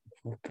is a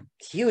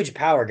huge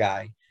power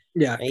guy.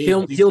 Yeah, And he's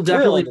he'll real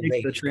definitely make the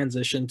underrated.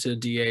 transition to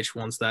DH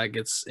once that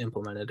gets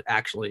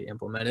actually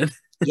implemented.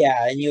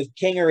 Yeah, and you have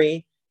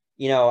Kingery.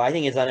 I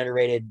think is an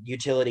underrated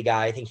utility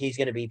guy. I think he's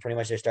going to be pretty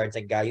much their starting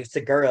second guy. You have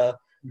Segura.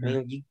 I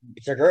Mhm. mean,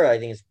 Segura, I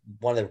think is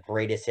one of the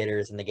greatest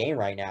hitters in the game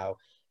right now.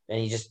 And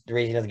the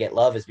reason he doesn't get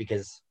love is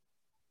because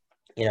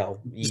he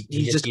He's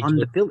just just on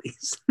the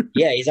Phillies.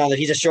 yeah,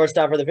 he's a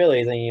shortstop for the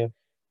Phillies, and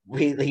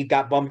he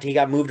got bumped. He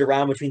got moved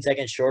around between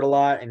second and short a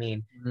lot. I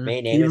mean, Mhm.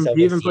 made name himself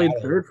He in even played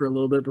Seattle. third for a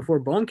little bit before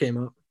Bohm came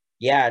up.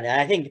 Yeah, and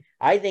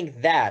I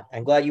think that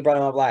I'm glad you brought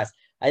him up last.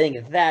 I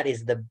think that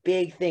is the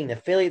big thing. The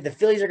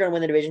Phillies are going to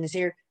win the division this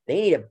year. They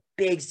need a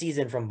big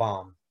season from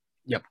Baum.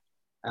 Yep,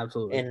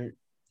 absolutely. And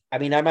I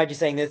mean, I might be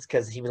saying this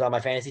because he was on my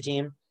fantasy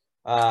team.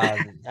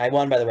 I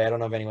won, by the way. I don't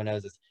know if anyone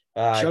knows this. It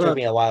Shut took up.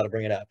 me a while to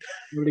bring it up.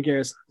 Nobody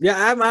cares. Yeah,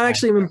 I'm I,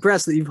 actually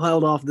impressed that you've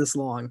held off this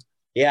long.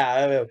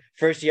 yeah,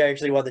 first year I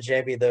actually won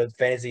the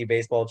fantasy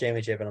baseball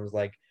championship, and I was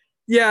like,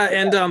 Yeah,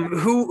 and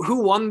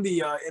who won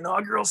the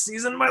inaugural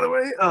season, by the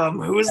way?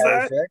 Who is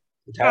Tyler that?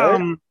 Shrek, Tyler.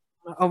 Um,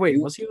 oh wait,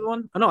 You, was he the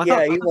one? Oh no, yeah,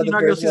 I you thought won the the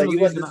inaugural first season one.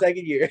 was You won the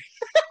second year.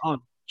 Oh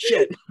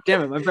shit!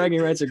 Damn it, my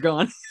bragging rights are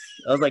gone.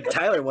 I was like,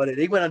 Tyler won it.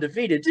 He went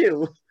undefeated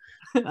too.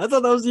 I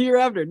thought that was the year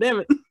after. Damn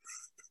it!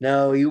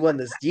 No, you won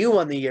this. You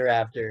won the year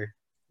after.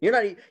 You're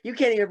not. You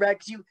can't even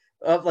back.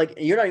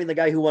 You're not even the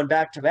guy who won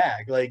back to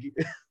back. Like,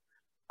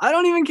 I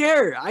don't even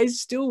care. I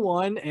still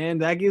won,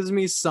 and that gives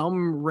me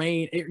some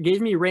reign. It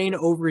gave me reign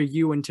over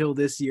you until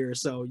this year.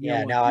 So you know yeah.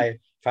 what? Now I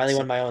finally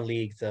won my own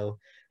league. So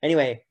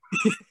anyway,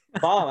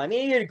 Baum. I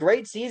mean, he had a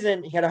great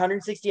season. He had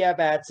 160 at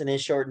bats in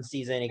his shortened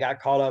season. He got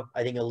called up,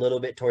 I think, a little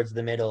bit towards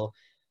the middle.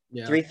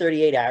 Yeah.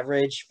 338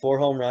 average, 4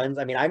 home runs.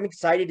 I mean, I'm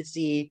excited to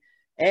see.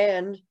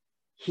 And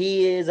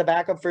he is a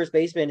backup first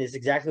baseman, is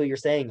exactly what you're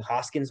saying.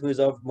 Hoskins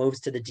moves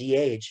to the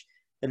DH.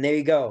 And there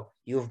you go.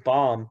 You have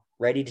Baum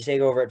ready to take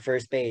over at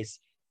first base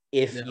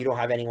if Yeah. you don't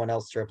have anyone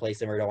else to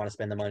replace him or don't want to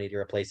spend the money to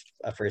replace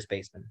a first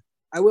baseman.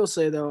 I will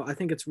say though, I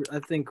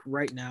think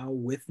right now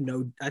with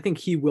I think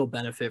he will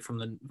benefit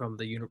from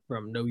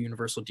no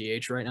universal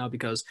DH right now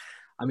because,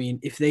 I mean,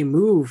 if they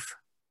move,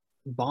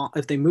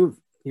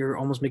 you're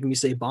almost making me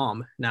say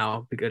bomb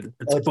now because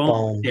it's Oh, it's bomb,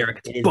 Baum. Derek.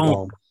 It's It is bomb.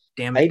 Baum.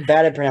 Damn it. I'm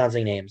bad at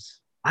pronouncing names.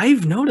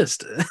 I've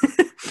noticed.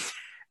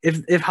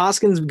 If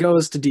Hoskins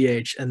goes to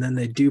DH and then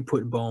they do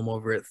put Bohm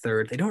over at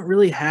third, they don't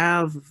really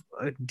have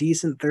a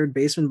decent third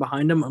baseman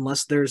behind him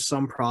unless there's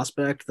some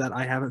prospect that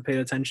I haven't paid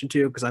attention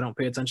to because I don't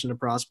pay attention to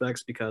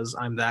prospects because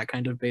I'm that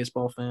kind of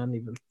baseball fan.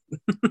 Even,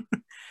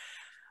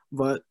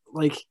 but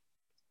like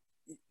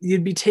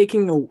you'd be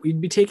taking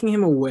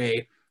him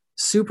away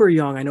super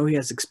young. I know he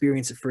has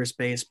experience at first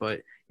base,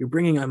 but you're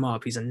bringing him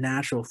up. He's a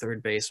natural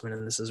third baseman,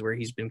 and this is where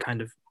he's been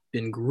kind of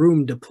been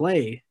groomed to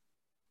play.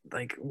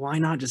 Like, why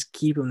not just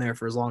keep him there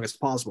for as long as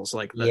possible? So,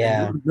 like,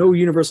 Yeah. no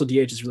universal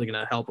DH is really going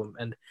to help him.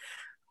 And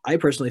I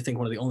personally think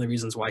one of the only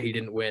reasons why he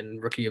didn't win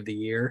Rookie of the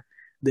Year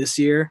this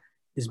year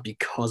is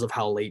because of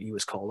how late he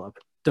was called up.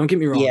 Don't get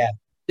me wrong. Yeah.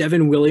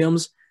 Devin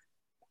Williams,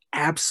 Oh,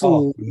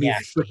 absolutely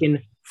nasty.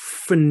 freaking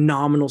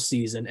phenomenal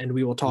season. And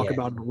we will talk Yeah.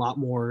 about it a lot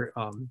more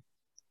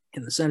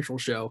in the Central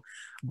show.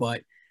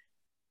 But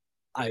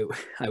I,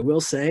 I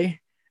will say,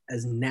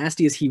 as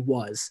nasty as he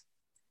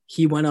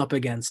went up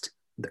against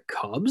the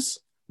Cubs,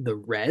 the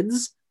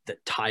Reds, the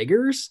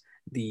Tigers,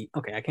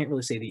 I can't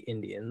really say the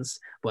Indians,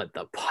 but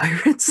the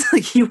Pirates.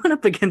 Like he went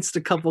up against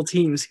a couple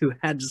teams who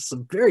had just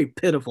some very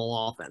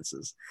pitiful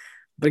offenses.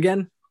 But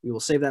again, we will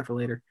save that for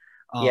later.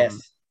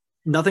 Yes.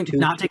 Not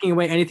taking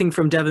away anything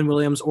from Devin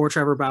Williams or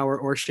Trevor Bauer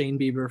or Shane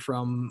Bieber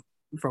from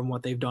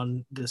what they've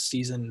done this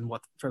season and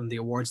what from the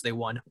awards they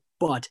won,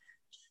 but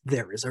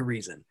there is a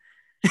reason.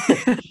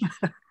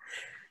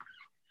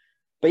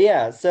 But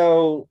yeah,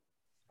 so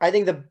I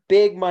think the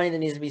big money that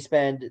needs to be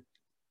spent,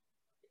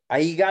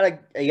 you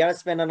gotta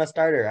spend on a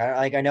starter.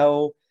 I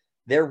know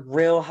they're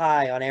real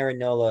high on Aaron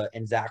Nola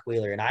and Zach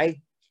Wheeler, and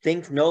I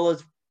think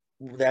Nola's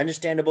the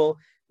understandable.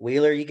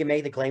 Wheeler, you can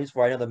make the claims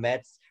for. I know the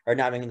Mets are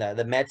not making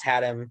the Mets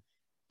had him,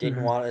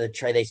 didn't want to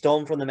trade. They stole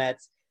him from the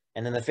Mets,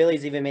 and then the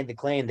Phillies even made the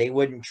claim they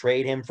wouldn't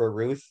trade him for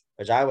Ruth,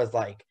 which I was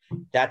like,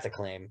 that's a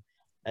claim.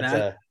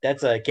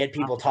 That's a get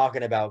people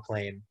talking about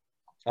claim.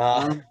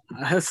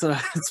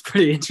 That's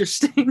pretty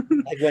interesting.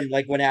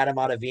 like when Adam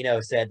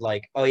Ottavino said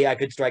like, oh yeah, I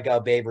could strike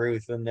out Babe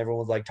Ruth, and everyone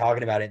was like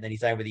talking about it, and then he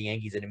signed with the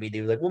Yankees, and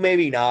immediately was like, well,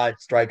 maybe not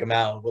strike him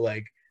out, but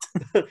like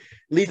at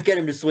least get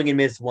him to swing and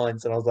miss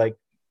once. And I was like,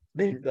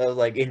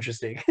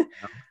 interesting.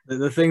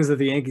 The things that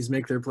the Yankees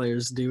make their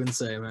players do and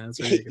say, man, it's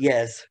ridiculous.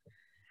 Yes,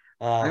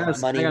 I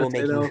money gotta will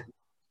say make though, you.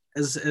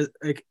 as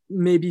like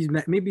maybe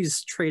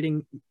he's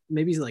trading,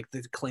 maybe like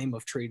the claim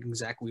of trading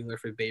Zach Wheeler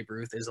for Babe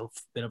Ruth is a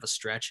bit of a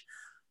stretch,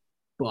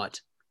 but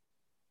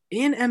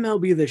in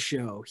MLB The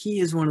Show, he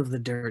is one of the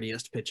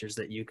dirtiest pitchers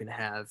that you can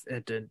have,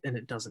 and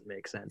it doesn't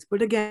make sense.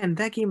 But again,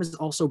 that game is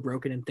also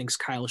broken and thinks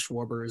Kyle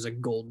Schwarber is a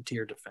gold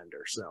tier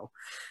defender. So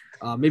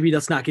maybe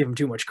let's not give him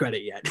too much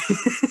credit yet.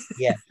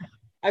 Yeah.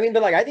 I mean,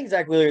 but like I think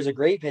Zach Wheeler is a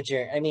great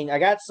pitcher. I mean, I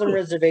got some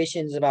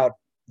reservations about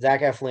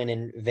Zach Eflin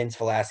and Vince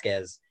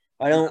Velasquez.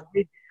 I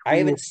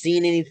haven't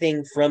seen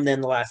anything from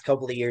them the last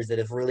couple of years that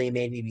have really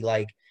made me be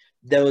like,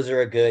 those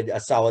are a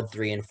solid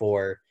 3 and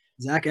 4.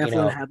 Zach You Eflin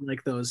know, had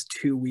like those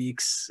 2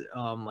 weeks,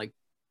 like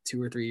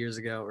 2 or 3 years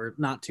ago, or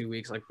not 2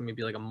 weeks, like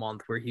maybe like a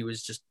month, where he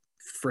was just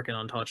freaking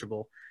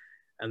untouchable.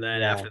 And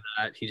then yeah. after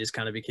that, he just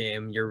kind of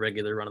became your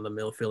regular run of the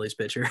mill Phillies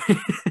pitcher.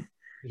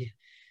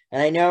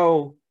 And I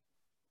know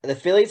the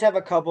Phillies have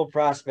a couple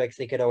prospects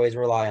they could always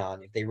rely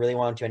on if they really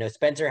want to. I know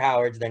Spencer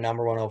Howard's their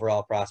number one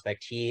overall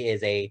prospect. He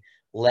is a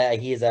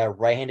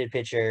right-handed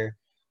pitcher.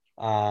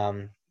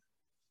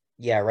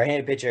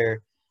 Right-handed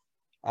pitcher.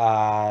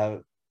 Uh,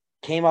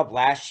 Came up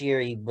last year.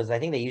 I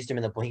think they used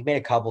him he made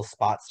a couple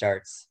spot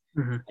starts,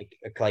 Mm-hmm.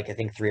 like I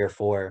think 3 or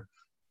 4.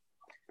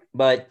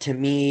 But to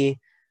me,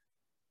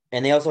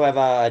 and they also have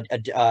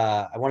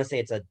I want to say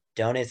it's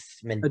Adonis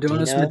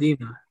Adonis Medina.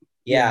 Medina.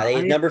 Yeah,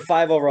 Yeah, they number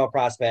 5 overall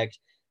prospect.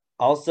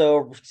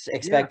 Also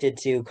expected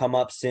to come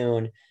up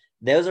soon.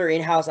 Those are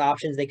in-house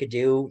options they could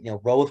do.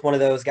 Roll with one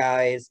of those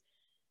guys.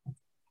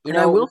 and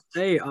I will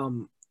say,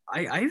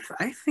 I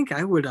think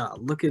I would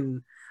look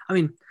in. I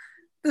mean,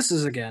 this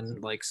is again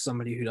like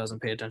somebody who doesn't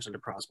pay attention to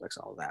prospects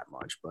all that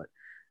much, but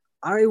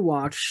I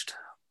watched,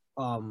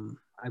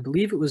 I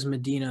believe it was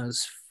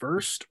Medina's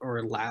first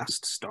or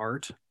last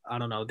start. I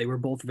don't know. They were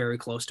both very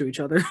close to each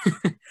other.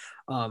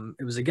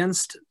 It was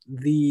against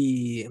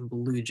the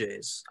Blue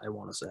Jays, I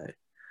want to say.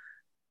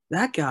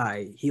 That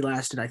guy, he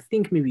lasted, I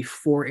think, maybe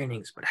 4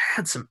 innings, but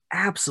had some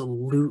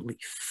absolutely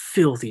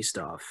filthy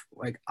stuff.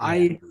 Like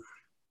Yeah.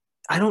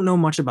 I don't know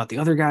much about the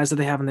other guys that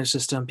they have in their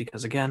system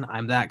because again,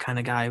 I'm that kind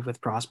of guy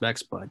with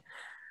prospects, but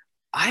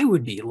I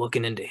would be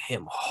looking into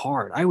him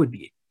hard. I would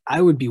be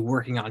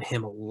working on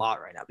him a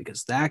lot right now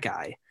because that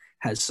guy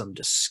has some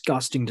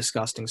disgusting,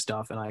 disgusting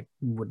stuff, and I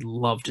would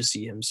love to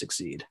see him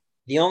succeed.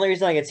 The only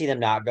reason I could see them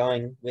not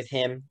going with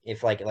him,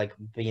 if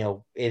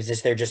is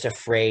just they're just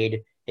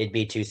afraid it'd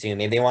be too soon.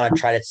 Maybe they want to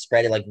try to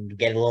spread it, like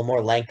get a little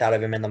more length out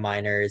of him in the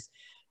minors.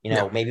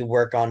 Yeah. Maybe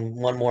work on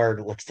one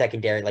more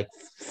secondary,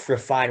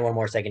 refine one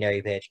more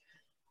secondary pitch.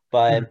 Mhm.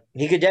 But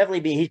he could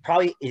definitely be. He's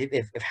probably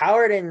if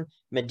Howard and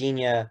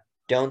Medina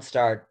don't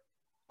start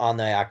on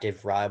the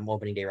active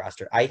opening day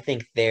roster, I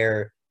think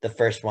they're the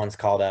first ones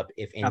called up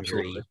if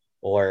Absolutely. injury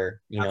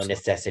or Absolutely.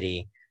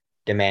 necessity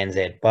demands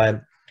it.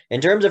 But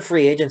in terms of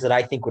free agents that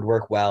I think would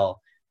work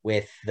well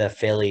with the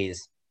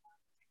Phillies,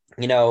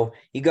 you go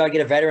and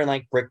get a veteran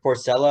like Brick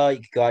Porcella.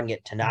 You could go out and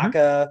get Mhm.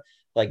 Tanaka.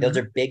 Like those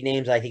Mhm. are big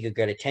names I think would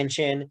get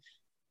attention.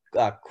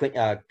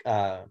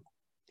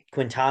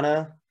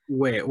 Quintana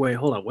Wait,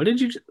 hold on. What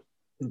did you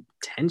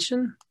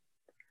tension?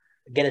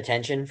 get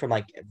attention from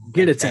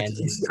Get attention.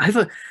 fans and I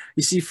thought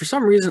you see for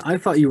some reason I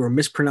thought you were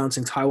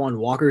mispronouncing Taiwan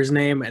Walker's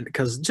name, and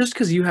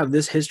because you have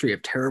this history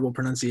of terrible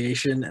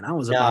pronunciation, and I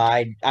was no, about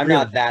to I'm really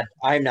not that.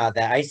 I'm not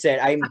that.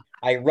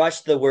 I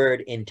rushed the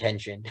word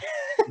intention.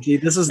 see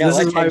this is No, this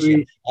is why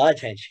attention. we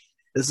Attention.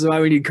 this is why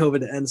we need COVID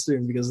to end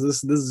soon because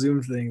this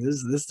Zoom thing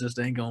this just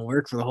ain't gonna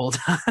work for the whole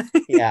time.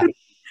 Yeah.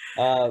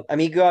 I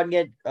mean, go out and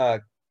get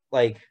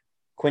like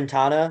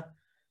Quintana.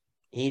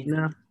 He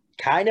No,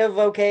 kind of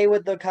okay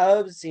with the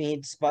Cubs. He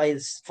needs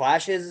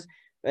flashes.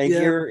 If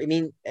yeah, you're, I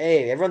mean,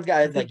 hey, everyone's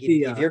I got think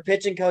if your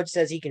pitching coach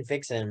says he can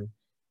fix him,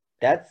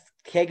 that's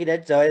take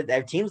it. So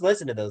teams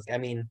listen to those. I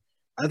mean,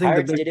 I think the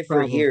Pirates big did it for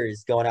problem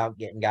years, going out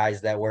getting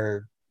guys that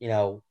were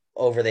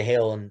over the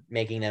hill and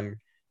making them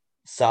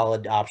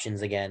solid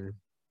options again.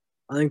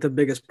 I think the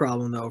biggest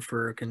problem though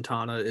for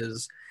Quintana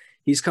is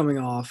he's coming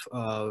off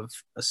of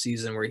a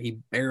season where he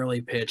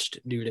barely pitched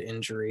due to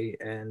injury,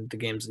 and the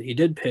games that he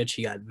did pitch,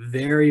 he got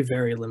very,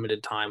 very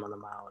limited time on the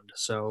mound.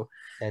 So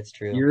That's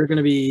true. you're going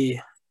to be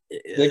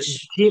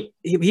Which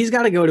he's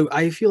got to go to.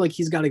 I feel like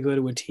he's got to go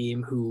to a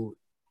team who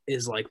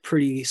is like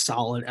pretty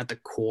solid at the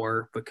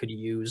core, but could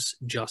use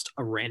just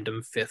a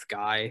random fifth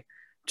guy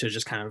to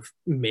just kind of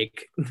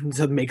make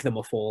them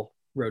a full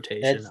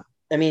rotation. that's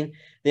I mean,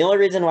 the only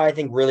reason why I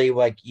think really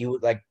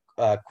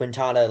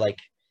Quintana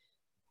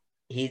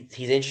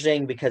he's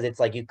interesting because it's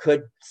like you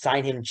could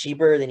sign him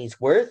cheaper than he's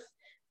worth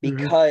Mm-hmm.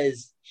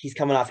 because he's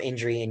coming off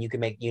injury and you can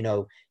make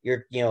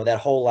that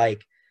whole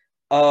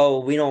oh,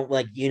 we don't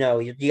you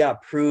gotta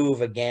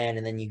prove again,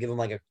 and then you give him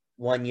like a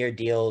 1 year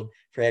deal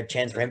for a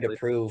chance for him to Exactly.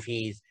 prove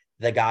he's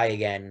the guy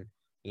again,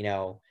 you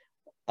know.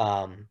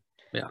 Um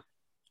Yeah.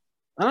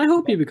 And I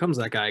hope he becomes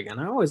that guy again.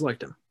 I always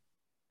liked him.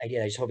 I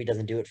just hope he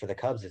doesn't do it for the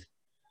Cubs.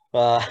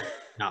 Uh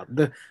Now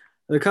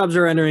the Cubs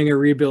are entering a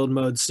rebuild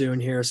mode soon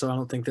here, so I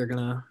don't think they're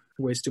gonna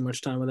waste too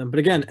much time with them. But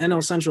again,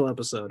 NL Central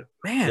episode,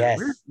 man, yes.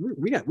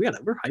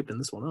 we're hyping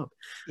this one up.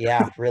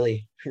 Yeah,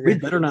 really, We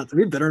better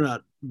really.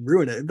 not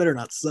ruin it. It better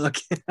not suck.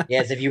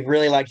 Yes, if you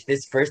really liked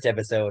this first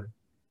episode.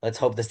 Let's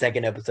hope the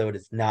second episode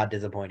is not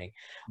disappointing.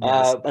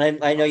 Yes.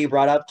 And I know you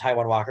brought up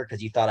Taiwan Walker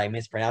because you thought I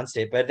mispronounced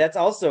it, but that's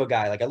also a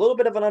guy like a little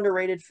bit of an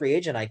underrated free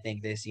agent, I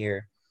think, this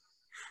year.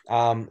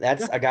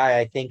 That's Yeah. a guy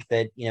I think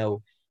that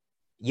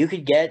you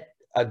could get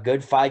a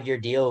good 5-year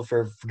deal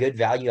for good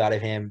value out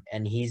of him,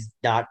 and he's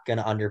not going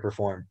to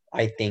underperform.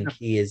 I think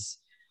he is,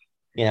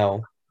 you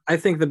know, I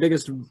think the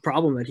biggest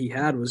problem that he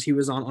had was he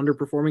was on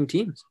underperforming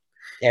teams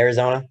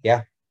Arizona,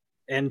 yeah,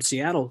 and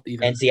Seattle and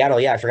even. Seattle,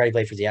 yeah. I forgot he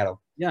played for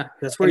Seattle. Yeah,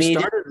 that's I where he mean,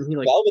 he did started, and he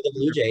like well with the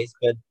Blue Jays,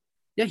 but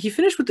yeah, he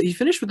finished with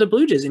the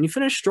Blue Jays, and he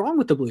finished strong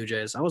with the Blue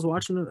Jays. I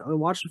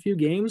watched a few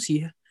games.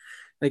 He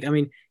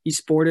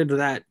sported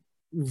that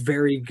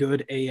very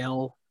good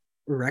AL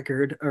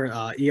record or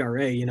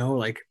ERA,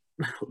 like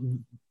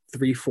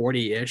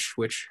 340 ish,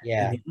 which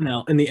yeah,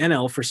 in the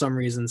NL for some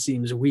reason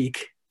seems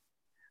weak.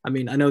 I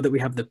mean, I know that we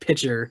have the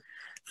pitcher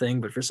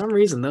thing, but for some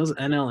reason those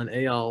NL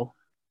and AL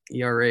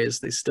ERAs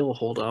they still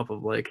hold up.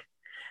 Of like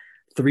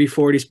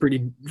 340 is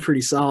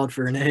pretty solid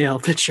for an AL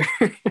pitcher.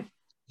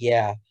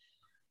 yeah.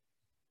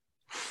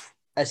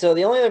 So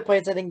the only other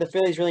place I think the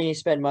Phillies really need to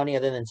spend money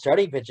other than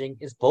starting pitching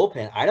is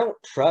bullpen. I don't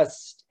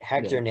trust Yeah.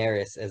 Hector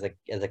Neris as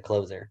a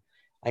closer.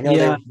 I know they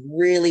Yeah,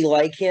 really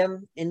like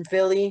him in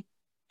Philly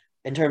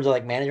in terms of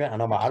like management. I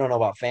don't know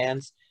about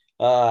fans.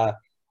 I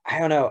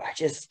don't know.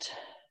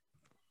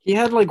 he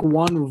had like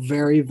one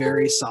very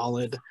very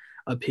solid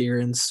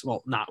appearance.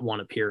 Well, not one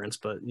appearance,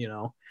 but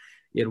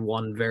he had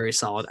one very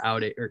solid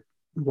outing. Or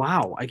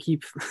wow, I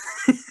keep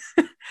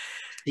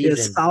he had a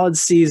season. solid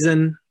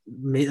season.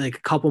 Made like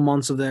a couple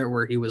months of there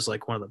where he was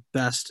like one of the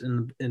best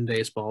in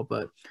baseball,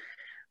 but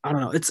I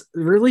don't know. It's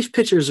relief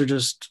pitchers are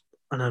just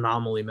an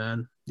anomaly,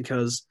 man,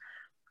 because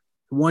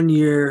one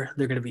year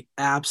they're going to be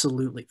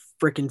absolutely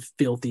freaking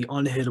filthy,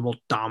 unhittable,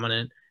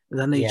 dominant. And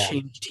then they Yeah.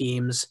 change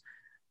teams,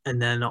 and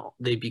then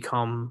they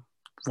become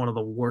one of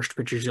the worst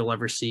pitchers you'll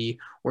ever see.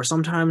 Or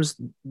sometimes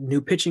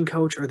new pitching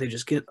coach, or they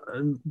just get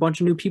a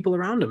bunch of new people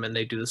around them and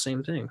they do the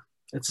same thing.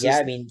 It's Yeah, I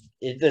just mean,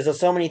 there's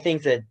so many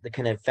things that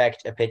can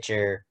affect a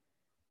pitcher,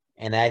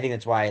 and I think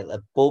that's why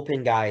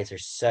bullpen guys are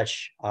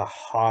such a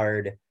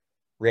hard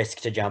risk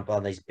to jump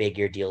on these big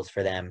year deals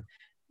for them.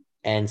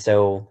 And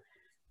so,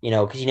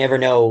 because you never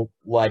know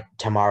what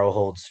tomorrow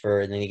holds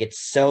and then you get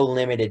so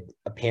limited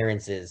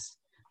appearances.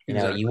 You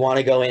exactly. want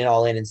to go in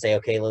all in and say,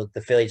 okay, look,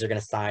 the Phillies are going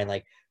to sign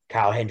like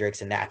Kyle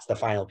Hendricks, and that's the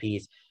final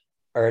piece.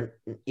 Or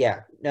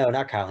yeah, no,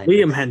 not Kyle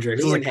Liam Hendricks.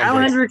 Hendricks. I was Liam like, Kyle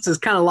Hendricks. Hendricks is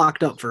kind of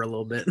locked up for a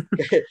little bit.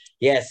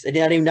 Yes, and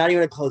not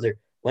even a closer.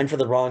 Went for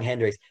the wrong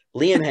Hendricks.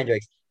 Liam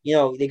Hendricks.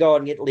 They go out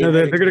and get No, Liam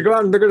they're Hendricks. going to go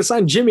out and they're going to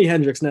sign Jimmy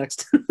Hendricks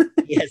next.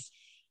 Yes,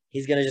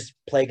 he's gonna just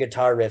play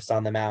guitar riffs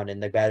on the mound,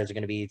 and the batters are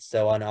gonna be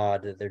so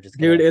unawed that they're just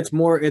Dude, gonna.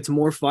 it's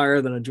more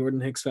fire than a Jordan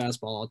Hicks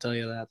fastball. I'll tell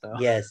you that though.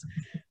 Yes,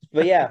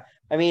 but yeah,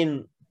 I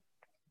mean,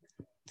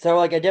 so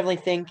like I definitely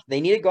think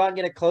they need to go out and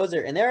get a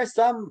closer, and there are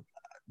some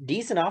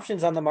decent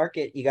options on the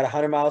market. You got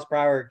 100 miles per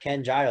hour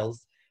Ken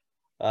Giles.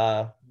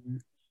 Uh,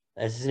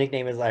 as his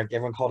nickname is, like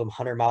everyone called him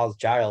 100 Miles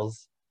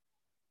Giles.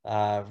 When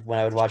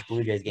I would watch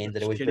Blue Jays games,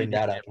 I'd always Shitty bring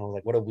that up, nickname. and I was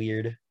like, what a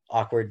weird,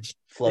 awkward,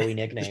 flowy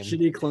nickname.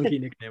 Shitty clunky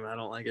nickname. I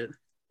don't like it.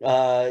 You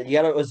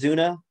got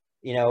Ozuna.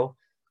 You know,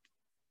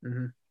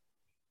 Mm-hmm.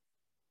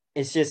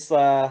 it's just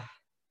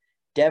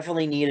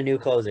definitely need a new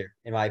closer,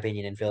 in my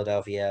opinion, in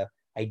Philadelphia.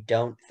 I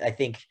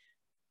think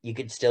you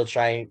could start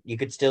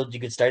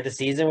the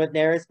season with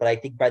Neris, but I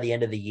think by the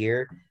end of the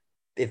year,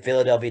 if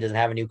Philadelphia doesn't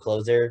have a new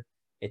closer,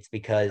 it's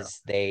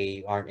because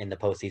they aren't in the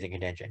postseason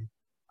contention.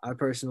 I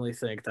personally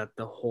think that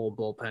the whole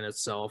bullpen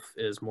itself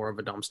is more of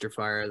a dumpster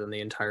fire than the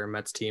entire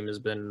Mets team has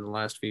been in the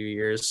last few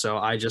years. So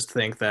I just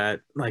think that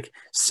like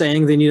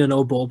saying they need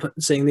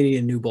saying they need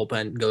a new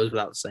bullpen goes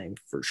without saying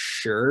for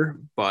sure.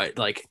 But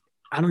like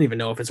I don't even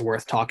know if it's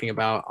worth talking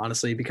about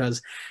honestly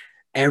because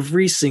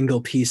every single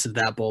piece of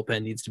that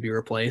bullpen needs to be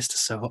replaced.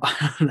 So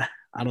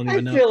I don't I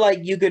even know. feel like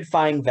you could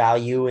find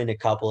value in a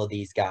couple of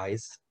these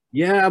guys.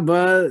 Yeah,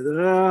 but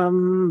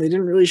they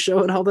didn't really show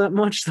it all that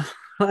much the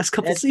last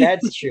couple That's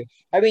seasons. true.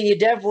 I mean, you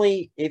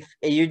definitely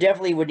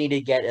would need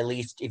to get at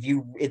least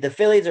if the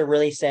Phillies are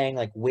really saying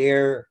like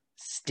we're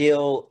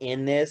still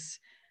in this,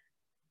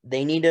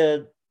 they need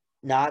to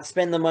not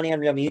spend the money on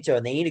Real Muto,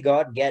 and they need to go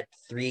out and get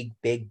 3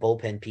 big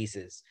bullpen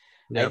pieces.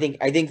 Yep.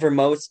 I think for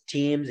most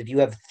teams, if you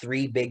have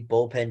 3 big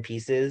bullpen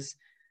pieces,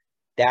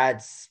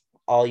 that's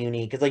all you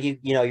need. Because like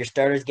your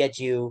starters get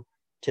you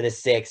to the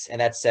 6,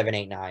 and that's 7,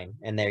 8, 9,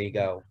 and there you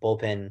go,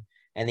 bullpen,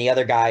 and the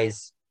other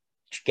guys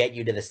get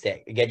you to the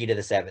 6, get you to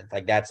the 7th.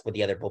 Like that's what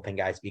the other bullpen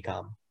guys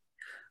become.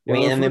 I Well,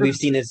 mean, if and we're then gonna, we've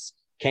seen this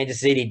Kansas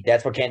City.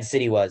 That's what Kansas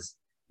City was.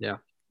 yeah.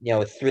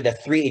 Through the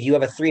 3, if you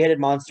have a 3-headed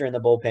monster in the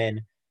bullpen,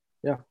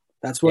 Yeah,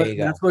 that's there what you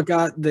go. that's what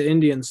got the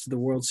Indians to the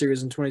World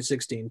Series in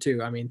 2016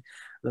 too. I mean,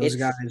 those It's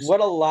guys. what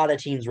a lot of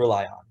teams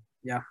rely on.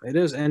 Yeah, it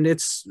is, and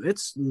it's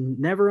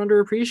never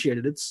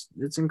underappreciated.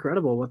 It's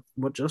incredible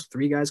what just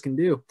three guys can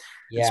do. And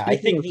Yeah,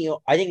 speaking of,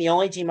 I think the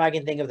only team I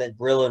can think of that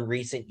real in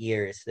recent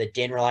years that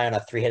didn't rely on a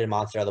 3-headed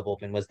monster out of the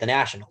bullpen was the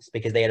Nationals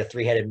because they had a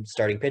 3-headed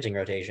starting pitching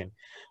rotation.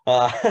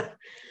 Uh,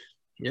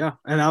 Yeah,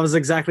 and that was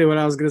exactly what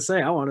I was going to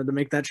say. I wanted to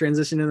make that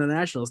transition in the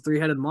Nationals.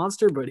 Three-headed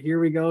monster, but here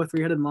we go.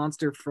 Three-headed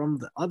monster from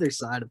the other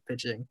side of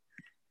pitching.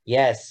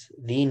 Yes,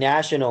 the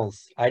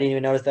Nationals. I didn't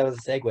even notice that was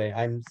a segue.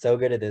 I'm so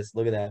good at this.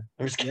 Look at that.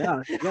 I'm just kidding.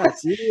 Yeah, yeah.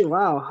 See,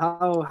 wow,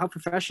 how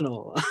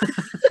professional.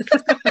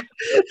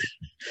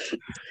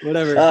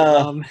 Whatever.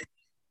 Uh,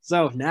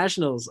 So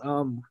Nationals.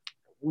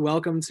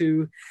 Welcome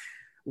to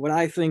what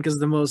I think is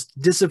the most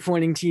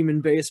disappointing team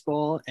in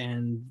baseball,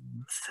 and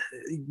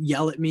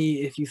yell at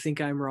me if you think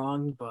I'm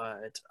wrong,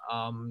 but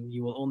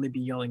you will only be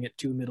yelling at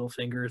two middle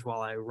fingers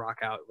while I rock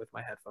out with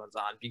my headphones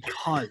on,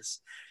 because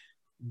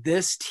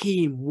this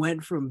team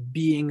went from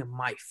being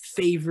my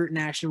favorite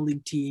National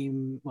League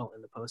team, well,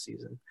 in the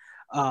postseason,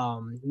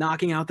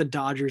 knocking out the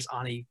Dodgers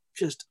on a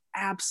just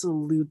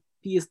absolute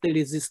pièce de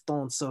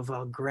résistance of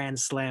a grand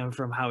slam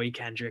from Howie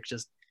Kendrick.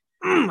 Just,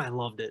 I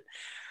loved it.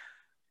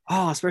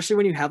 Oh, especially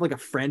when you have like a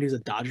friend who's a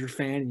Dodger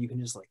fan and you can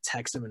just like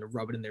text them and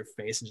rub it in their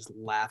face and just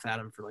laugh at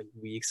them for like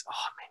weeks. Oh,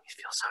 it made me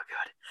feel so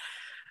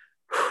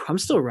good. I'm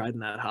still riding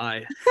that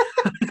high.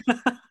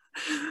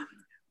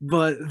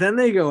 But then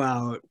they go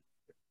out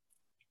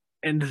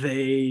and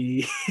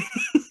they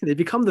they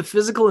become the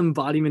physical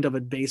embodiment of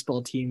a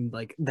baseball team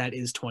like that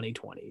is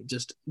 2020.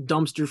 Just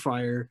dumpster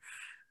fire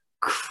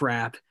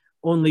crap.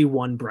 Only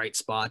one bright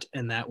spot,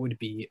 and that would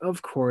be,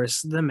 of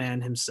course, the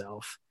man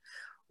himself,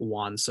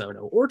 Juan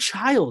Soto, or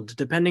child,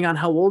 depending on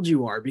how old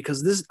you are,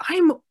 because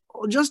I'm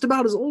just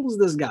about as old as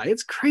this guy.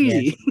 It's yes,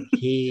 crazy.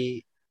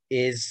 he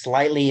is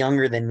slightly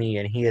younger than me,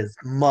 and he is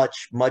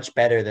much, much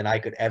better than I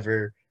could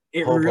ever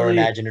It hope or really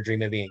imagine or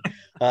dream of being.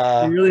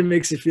 it really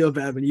makes you feel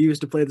bad when you used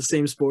to play the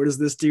same sport as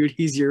this dude.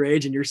 He's your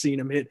age, and you're seeing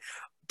him hit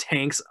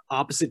tanks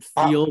opposite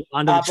field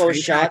onto the Oppo train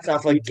track. shots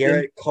off of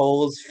Garrett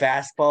Cole's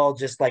fastball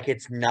just like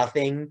it's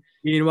nothing.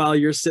 Meanwhile,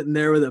 you're sitting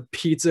there with a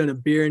pizza and a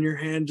beer in your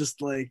hand,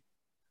 just like,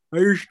 I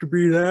used to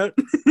be that.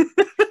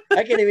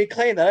 I can't even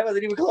claim that. I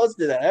wasn't even close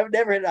to that. I've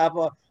never hit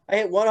Oppo. I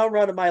hit one home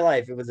run in my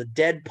life. It was a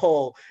dead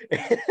pole.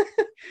 I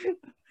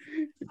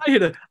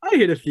hit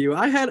a few.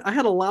 I had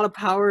a lot of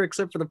power,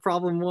 except for the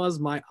problem was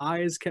my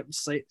eyes kept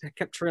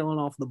trailing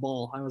off the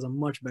ball. I was a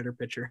much better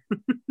pitcher.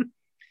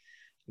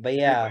 But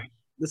yeah, Anyway,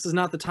 this is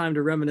not the time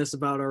to reminisce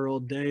about our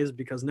old days,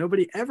 because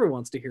nobody ever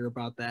wants to hear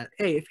about that.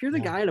 Hey, if you're the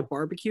yeah. guy at a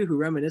barbecue who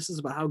reminisces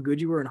about how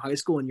good you were in high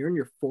school and you're in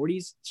your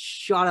 40s,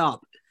 shut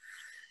up.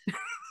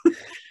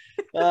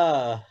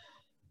 Uh,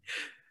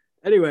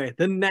 Anyway,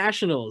 the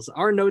Nationals.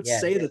 Our notes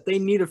say yes. that they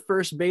need a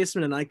first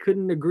baseman, and I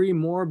couldn't agree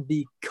more,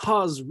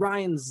 because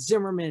Ryan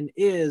Zimmerman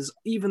is,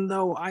 even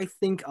though I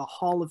think a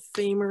Hall of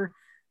Famer,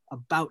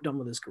 about done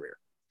with his career.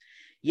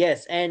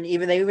 Yes, and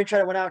they even tried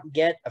to went out and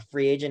get a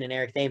free agent in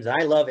Eric Thames, and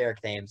I love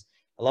Eric Thames.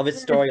 I love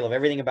his story. I love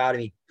everything about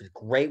him. He was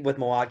great with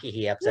Milwaukee.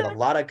 He upset a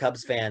lot of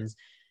Cubs fans.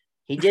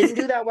 He didn't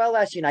do that well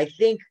last year, and I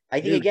think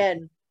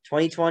again,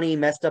 2020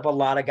 messed up a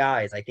lot of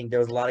guys. I think there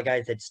was a lot of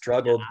guys that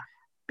struggled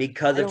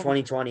because of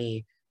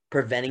 2020,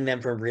 preventing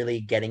them from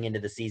really getting into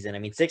the season. I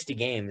mean, 60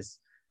 games,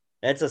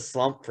 that's a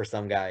slump for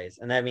some guys,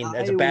 and I mean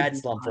that's a bad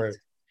slump for.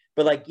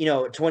 But like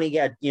 20,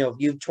 you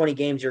have 20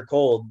 games, you're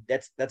cold.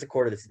 That's a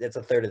quarter. That's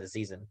a third of the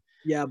season.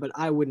 Yeah, but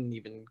I wouldn't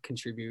even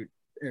contribute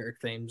Eric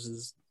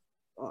Thames's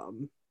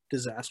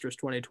disastrous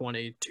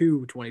 2020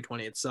 to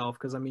 2020 itself,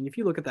 because I mean, if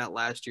you look at that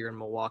last year in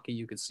Milwaukee,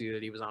 you could see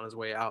that he was on his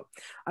way out.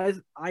 I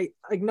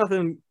like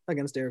nothing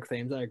against Eric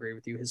Thames. I agree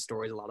with you. His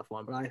story is a lot of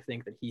fun, but I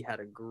think that he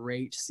had a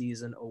great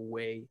season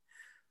away.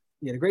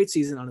 He had a great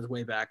season on his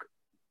way back,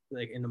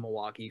 like into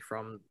Milwaukee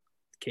from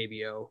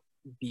KBO,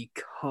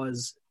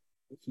 because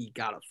he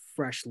got a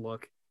fresh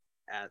look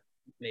at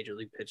major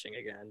league pitching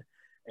again,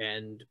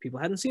 and people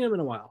hadn't seen him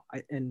in a while.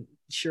 And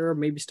sure,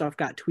 maybe stuff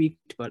got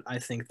tweaked, but I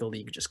think the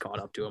league just caught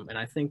up to him, and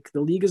I think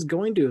the league is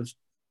going to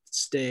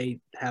stay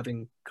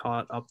having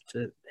caught up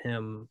to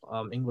him.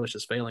 English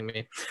is failing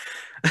me.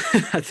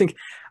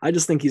 I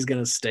just think he's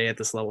going to stay at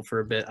this level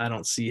for a bit. I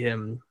don't see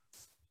him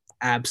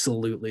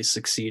absolutely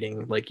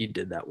succeeding like he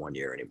did that one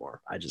year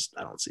anymore. I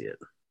don't see it.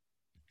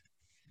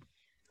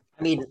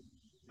 I mean,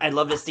 I'd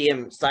love to see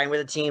him sign with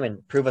a team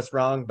and prove us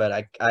wrong, but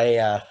I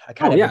kind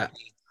Oh of yeah,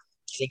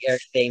 think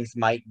Eric Thames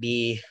might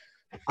be.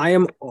 I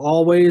am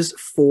always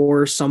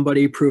for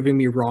somebody proving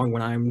me wrong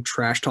when I'm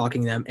trash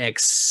talking them,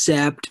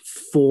 except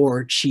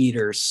for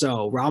cheaters.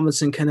 So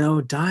Robinson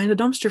Cano, die in a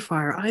dumpster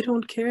fire. I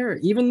don't care.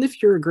 Even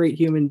if you're a great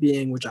human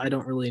being, which I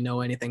don't really know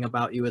anything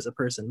about you as a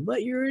person,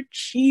 but you're a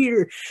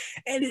cheater,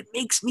 and it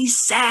makes me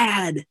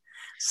sad.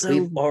 So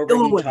We've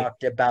already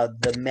talked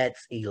about the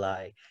Mets,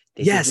 Eli.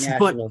 This is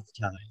Nationals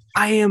time.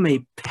 I am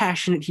a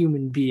passionate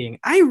human being.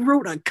 I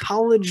wrote a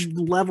college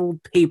level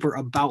paper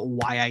about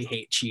why I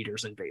hate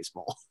cheaters in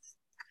baseball.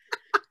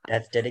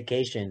 That's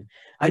dedication.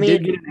 I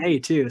did get an A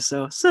too,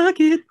 so suck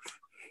it.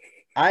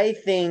 I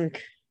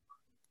think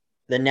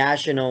the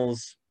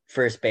Nationals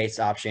first base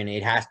option,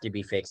 it has to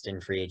be fixed in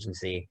free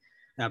agency.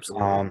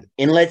 Absolutely.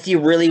 Unless you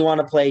really want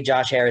to play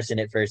Josh Harrison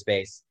at first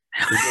base.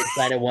 He did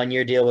sign a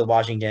 1-year deal with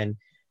Washington.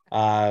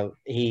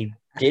 He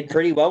did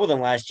pretty well with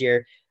them last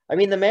year. I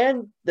mean, the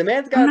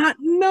man's got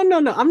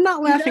No. I'm not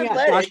He's laughing at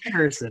Josh athletic.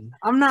 Harrison.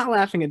 I'm not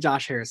laughing at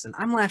Josh Harrison.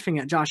 I'm laughing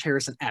at Josh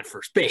Harrison at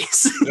first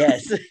base.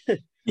 Yes.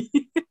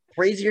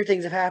 Crazier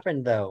things have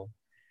happened though.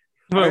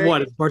 All But right.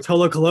 what?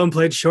 Bartolo Colon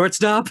played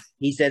shortstop.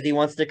 He says he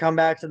wants to come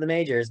back to the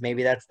majors.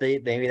 Maybe that's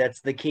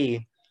the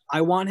key.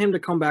 I want him to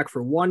come back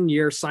for 1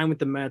 year, sign with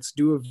the Mets,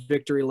 do a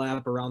victory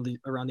lap around the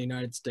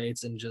United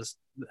States, and just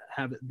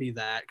have it be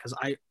that. Because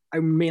I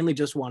mainly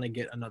just want to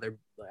get another.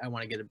 I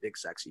want to get a big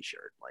sexy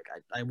shirt. Like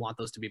I want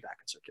those to be back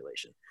in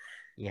circulation.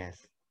 Yes.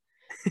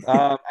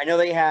 I know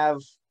they have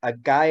a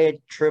guy at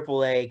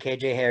AAA,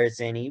 KJ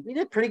Harrison. He did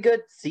a pretty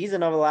good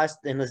season over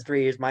in his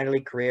 3 years minor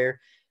league career.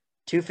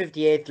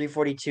 258,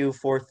 342,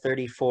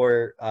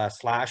 434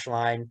 slash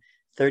line,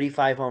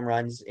 35 home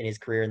runs in his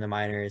career in the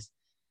minors.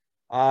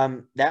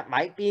 That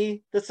might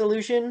be the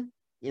solution.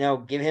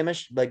 Give him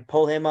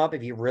pull him up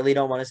if you really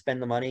don't want to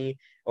spend the money,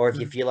 or if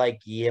you feel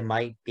like you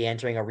might be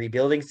entering a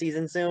rebuilding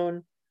season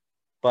soon.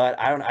 But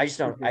I just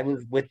don't.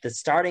 With the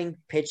starting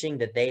pitching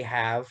that they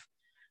have,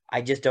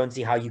 I just don't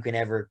see how you can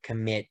ever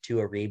commit to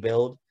a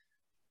rebuild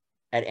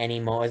at any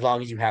moment as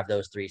long as you have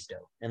those three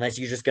still. Unless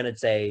you're just gonna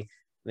say,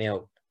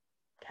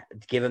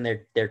 give them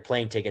their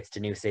plane tickets to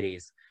new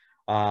cities.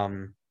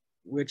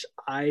 Which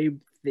I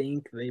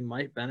think they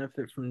might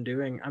benefit from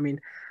doing. I mean,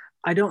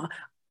 I don't.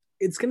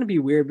 It's gonna be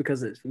weird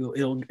because it's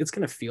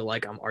gonna feel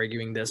like I'm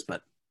arguing this,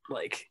 but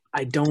like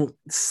I don't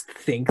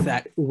think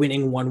that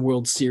winning one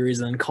World Series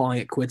and then calling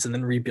it quits and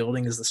then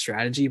rebuilding is the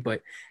strategy.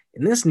 But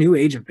in this new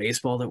age of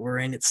baseball that we're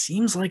in, it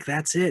seems like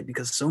that's it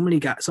because so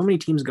many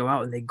teams go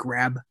out and they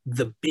grab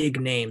the big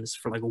names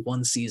for like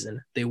one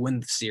season. They win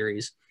the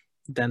series,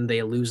 then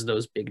they lose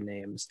those big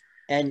names.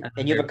 And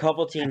you have a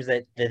couple teams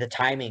that the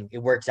timing it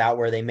works out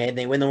where they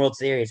win the World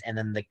Series and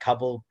then the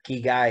couple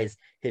key guys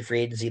hit free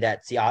agency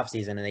that's the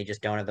offseason and they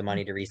just don't have the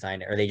money to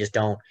re-sign it or they just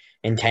don't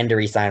intend to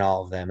re-sign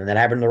all of them. And that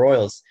happened to the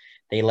Royals.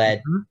 They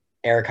let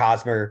Eric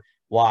Hosmer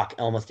walk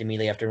almost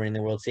immediately after winning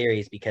the World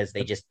Series because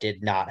they just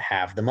did not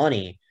have the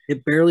money.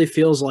 It barely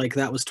feels like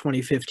that was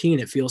 2015.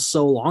 It feels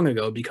so long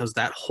ago because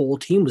that whole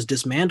team was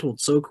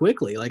dismantled so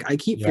quickly. Like I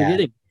keep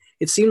forgetting.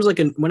 It seems like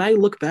when I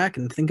look back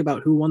and think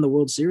about who won the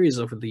World Series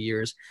over the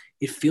years,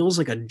 it feels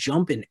like a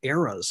jump in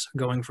eras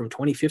going from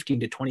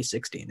 2015 to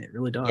 2016. It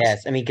really does.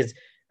 Yes,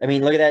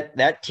 look at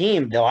that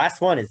team. The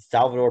last one is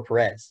Salvador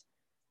Perez.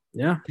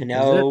 Yeah.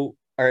 Cano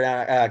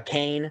or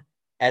Kane,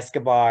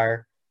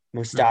 Escobar,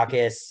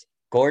 Moustakas,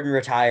 Gordon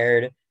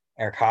retired.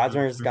 Eric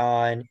Hosmer is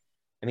gone.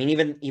 I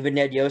mean, even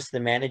Ned Yost, the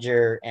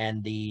manager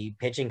and the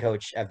pitching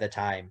coach of the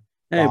time.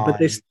 Hey, gone. but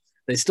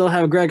they still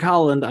have Greg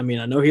Holland. I mean,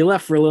 I know he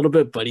left for a little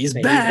bit, but he's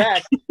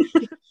back.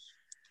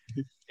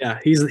 Yeah,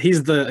 he's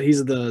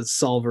the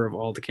solver of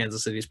all the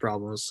Kansas City's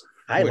problems.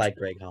 I like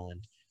Greg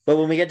Holland, but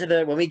when we get to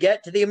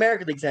the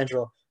American League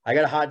Central, I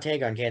got a hot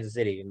take on Kansas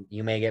City, and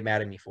you may get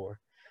mad at me for.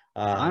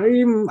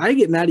 I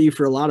get mad at you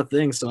for a lot of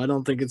things, so I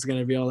don't think it's going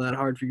to be all that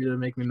hard for you to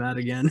make me mad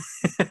again.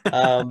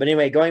 But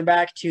anyway, going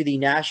back to the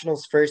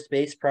Nationals' first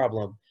base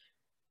problem.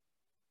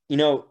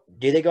 Do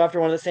they go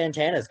after one of the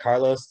Santanas?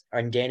 Carlos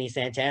and Danny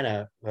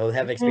Santana both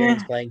have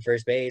experience playing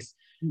first base.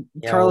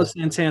 Carlos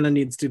Santana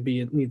needs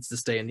to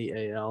stay in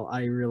the AL.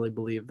 I really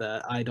believe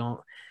that. I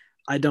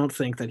don't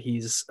think that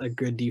he's a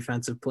good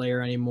defensive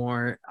player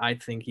anymore. I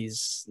think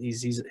his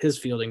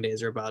fielding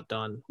days are about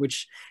done,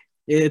 which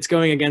it's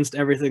going against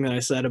everything that I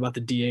said about the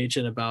DH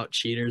and about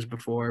cheaters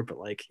before, but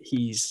like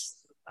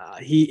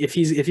if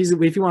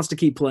he wants to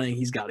keep playing,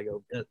 he's got to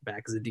go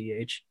back as a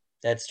DH.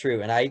 That's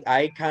true. And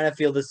I kind of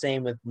feel the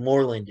same with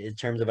Moreland in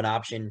terms of an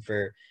option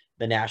for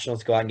the Nationals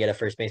to go out and get a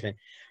first baseman.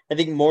 I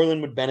think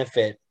Moreland would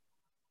benefit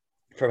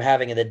from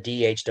having the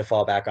DH to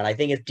fall back on. I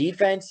think his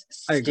defense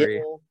I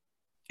agree.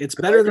 It's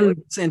better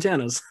than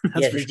Santana's.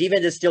 Yes, his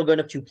defense is still good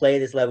enough to play at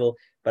this level,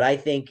 but I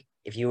think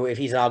if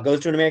he's goes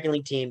to an American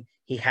League team,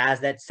 he has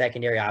that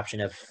secondary option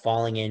of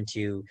falling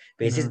into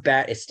because his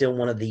bat is still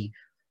one of the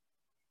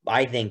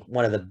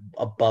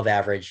above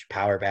average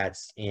power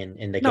bats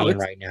in the game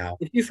right now.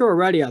 If you throw a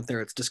righty out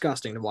there, it's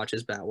disgusting to watch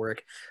his bat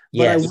work.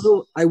 But yes.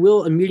 I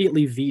will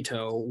immediately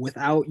veto,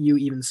 without you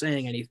even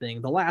saying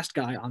anything, the last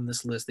guy on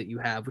this list that you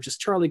have, which is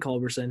Charlie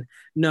Culberson.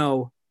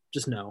 No,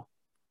 just no.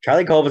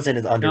 Charlie Culberson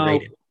is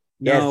underrated.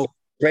 No, yes,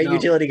 great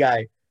utility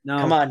guy. No.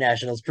 Come on,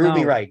 Nationals, prove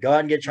me right. Go out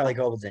and get Charlie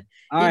Culberson.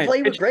 He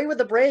played great with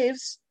the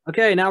Braves.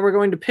 Okay, now we're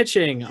going to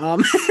pitching.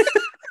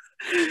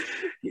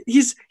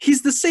 He's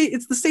the same.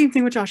 It's the same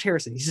thing with Josh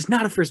Harrison. He's just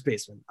not a first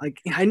baseman.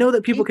 Like I know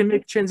that people can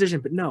make the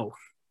transition, but no.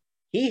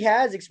 He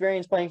has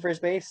experience playing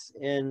first base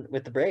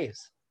with the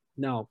Braves.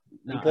 No,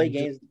 he played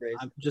games with the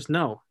Braves. Just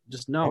no.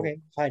 Okay,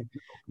 fine.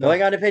 No.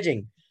 Going on to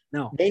pitching.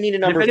 No, they need a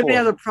number. If anybody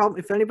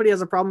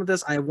has a problem with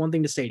this, I have one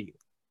thing to say to you.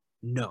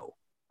 No.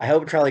 I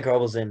hope Charlie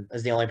Culberson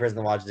is the only person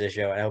that watches this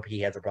show. I hope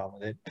he has a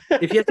problem with it.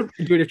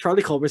 If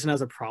Charlie Culberson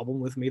has a problem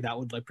with me, that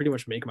would pretty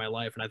much make my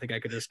life, and I think I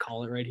could just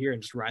call it right here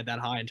and just ride that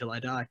high until I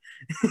die.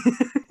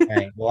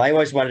 Right. Well, I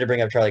always wanted to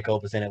bring up Charlie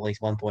Culberson at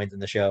least one point in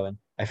the show, and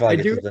I feel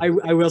like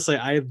I will say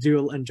I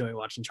do enjoy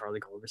watching Charlie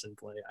Culberson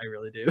play. I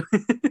really do.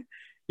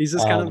 He's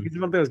just he's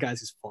one of those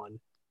guys who's fun.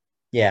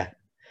 Yeah.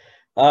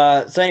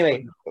 So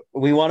anyway,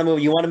 we want to move.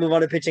 You want to move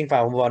on to pitching?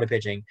 Fine, we'll move on to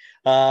pitching.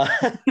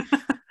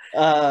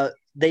 Uh,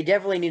 they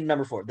definitely need a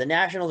number 4. The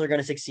Nationals are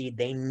going to succeed.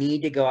 They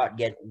need to go out and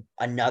get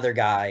another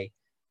guy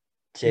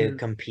to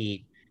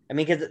compete. I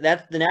mean, because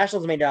that's the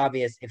Nationals made it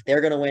obvious. If they're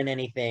going to win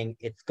anything,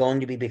 it's going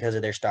to be because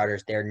of their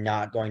starters. They're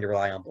not going to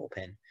rely on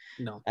bullpen.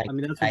 No, I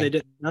mean that's what they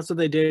did. That's what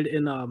they did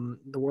in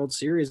the World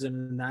Series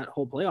and in that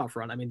whole playoff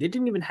run. I mean, they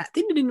didn't even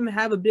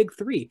have a big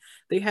 3.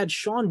 They had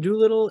Sean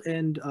Doolittle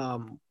and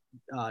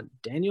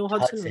Daniel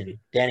Hudson.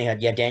 Daniel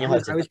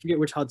Hudson. I always forget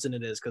which Hudson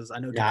it is because I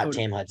know not Dakota,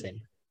 Tim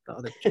Hudson. The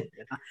other,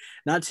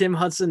 not Tim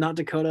Hudson, not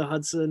Dakota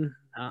Hudson,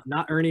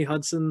 not Ernie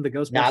Hudson, the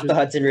Ghostbusters. Not the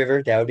Hudson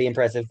River. That would be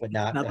impressive, but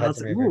not the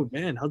Hudson River. Ooh,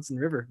 man, Hudson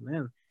River,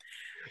 man.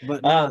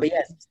 But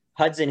yes,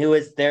 Hudson, who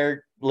is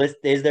their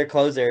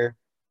closer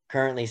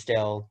currently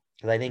still.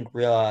 Because I think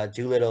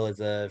Doolittle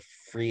is a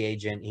free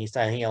agent. He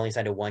only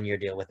signed a 1-year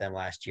deal with them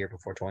last year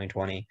before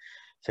 2020,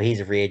 so he's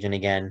a free agent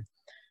again.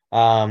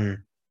 But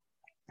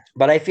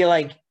I feel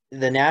like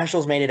the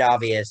Nationals made it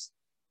obvious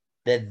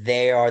that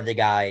they are the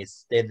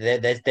guys. They're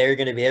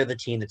the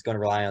team that's going to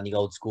rely on the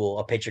old school.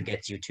 A pitcher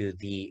gets you to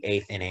the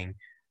 8th inning,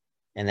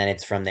 and then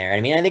it's from there. I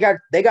mean, and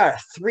they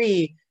got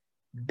 3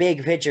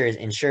 big pitchers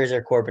in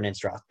Scherzer, Corbin, and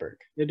Strasburg.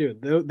 They do.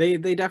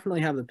 They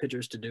definitely have the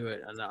pitchers to do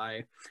it, and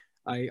I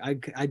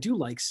do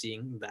like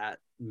seeing that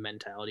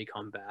mentality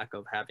come back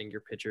of having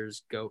your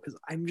pitchers go because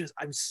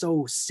I'm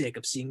so sick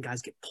of seeing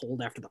guys get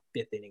pulled after the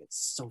 5th inning.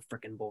 It's so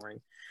freaking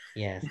boring.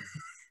 Yeah.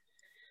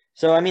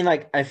 So I mean,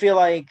 like, I feel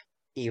like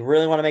you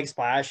really want to make a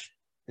splash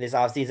this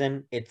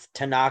offseason, it's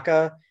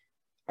Tanaka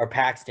or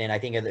Paxton. I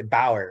think of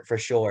Bauer for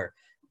sure,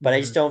 but I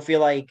just don't feel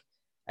like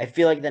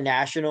the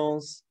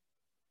Nationals,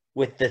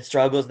 with the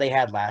struggles they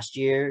had last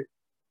year,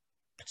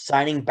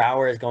 signing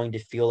Bauer is going to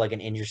feel like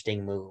an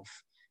interesting move.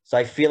 So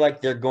I feel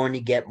like they're going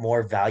to get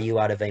more value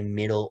out of a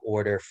middle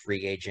order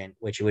free agent,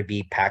 which would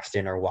be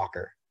Paxton or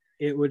Walker.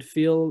 It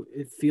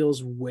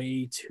feels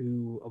way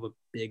too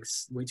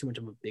much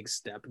of a big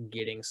step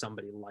getting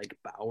somebody like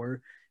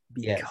Bauer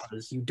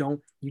because you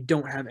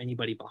don't have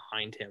anybody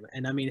behind him.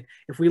 And I mean,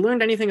 if we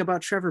learned anything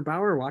about Trevor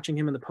Bauer watching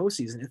him in the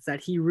postseason, it's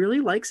that he really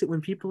likes it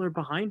when people are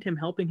behind him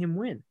helping him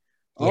win.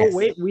 Yes. Oh,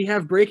 wait, we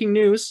have breaking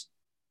news.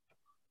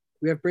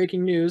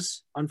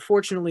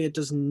 Unfortunately, it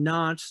does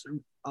not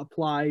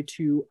apply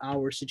to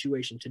our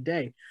situation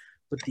today,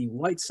 but the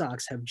White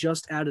Sox have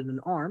just added an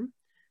arm,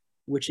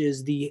 which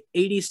is the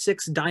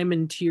 86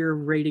 diamond tier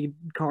rated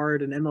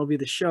card in MLB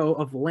The Show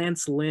of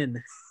Lance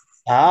Lynn.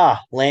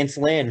 Lance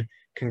Lynn.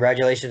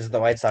 Congratulations to the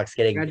White Sox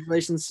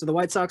Congratulations to the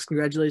White Sox.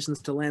 Congratulations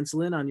to Lance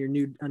Lynn on your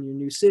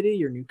new city,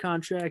 your new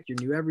contract, your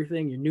new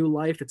everything, your new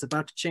life. It's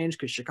about to change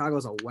because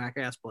Chicago's a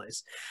whack-ass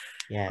place.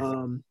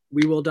 Yeah.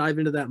 We will dive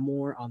into that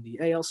more on the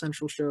AL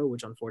Central show,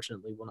 which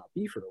unfortunately will not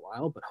be for a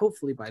while, but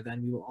hopefully by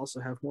then we will also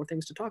have more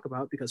things to talk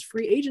about because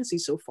free agency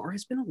so far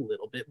has been a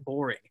little bit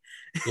boring.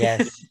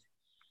 Yes.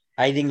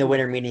 I think the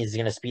winter meeting is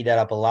going to speed that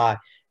up a lot.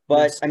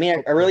 But, I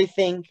mean, I really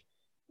think,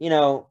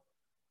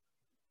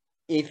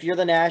 if you're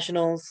the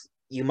Nationals,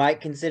 you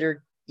might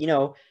consider,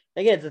 again,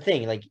 it's the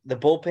thing, like the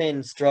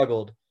bullpen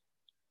struggled.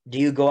 Do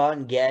you go out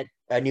and get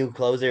a new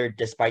closer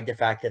despite the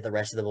fact that the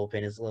rest of the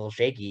bullpen is a little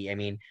shaky? I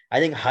mean,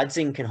 I think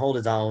Hudson can hold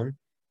his own.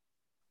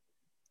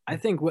 I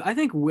think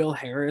Will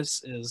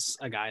Harris is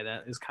a guy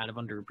that is kind of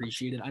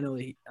underappreciated. I know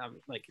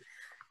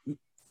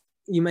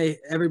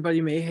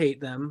everybody may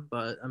hate them,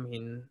 but I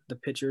mean, the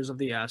pitchers of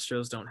the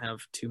Astros don't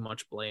have too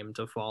much blame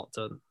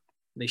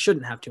they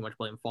shouldn't have too much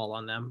blame fall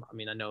on them. I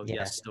mean, I know,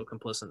 yes, still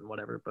complicit and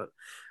whatever, but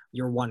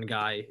you're one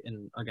guy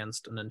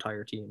against an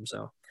entire team.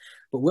 So,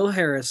 but Will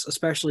Harris,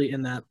 especially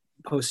in that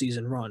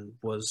postseason run,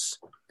 was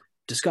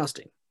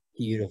disgusting.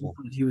 Beautiful.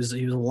 He was a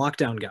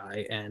lockdown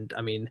guy. And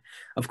I mean,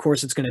 of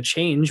course it's going to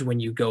change when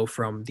you go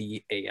from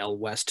the AL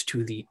West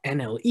to the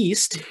NL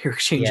East. You're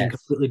changing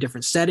completely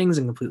different settings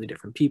and completely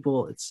different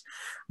people.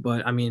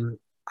 But I mean,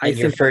 I think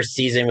your first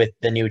season with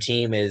the new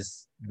team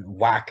is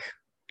whack,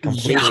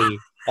 completely,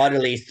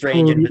 utterly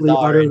strange and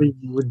bizarre, utterly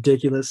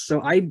ridiculous.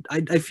 So I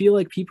feel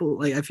like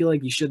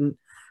you shouldn't.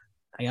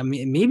 I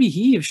mean, maybe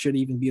he should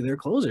even be their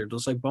closer.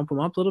 Just like bump him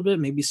up a little bit,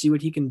 maybe see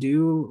what he can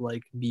do,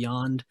 like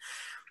beyond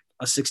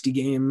a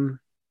 60-game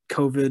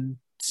COVID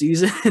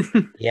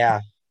season.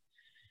 Yeah.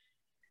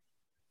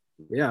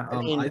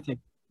 I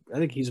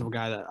think he's a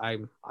guy that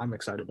I'm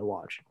excited to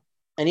watch.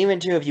 And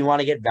even too, if you want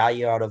to get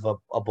value out of a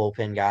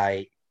bullpen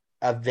guy,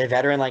 a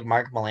veteran like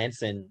Mark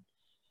Melancon,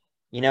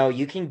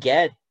 you can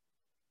get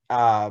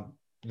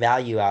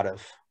value out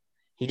of.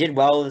 He did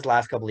well his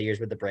last couple of years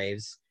with the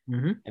Braves.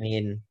 Mm-hmm. I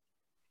mean,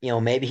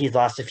 maybe he's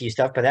lost a few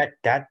stuff, but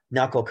that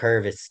knuckle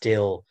curve is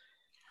still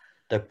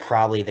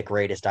probably the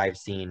greatest I've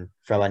seen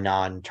from a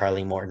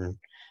non-Charlie Morton.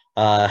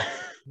 The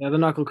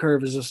knuckle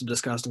curve is just a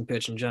disgusting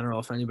pitch in general.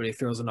 If anybody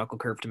throws a knuckle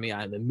curve to me,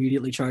 I'm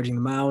immediately charging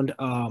the mound.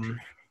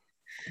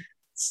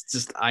 It's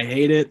just, I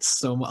hate it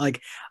so much.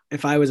 Like,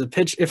 if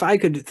I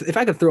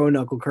could throw a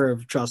knuckle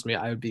curve, trust me,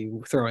 I would be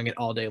throwing it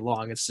all day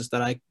long. It's just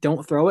that I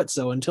don't throw it.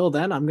 So until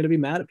then, I'm going to be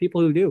mad at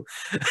people who do.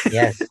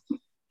 Yes.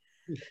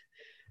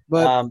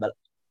 But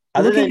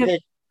other than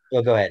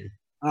Oh, go ahead.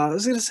 I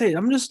was gonna say,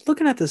 I'm just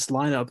looking at this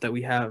lineup that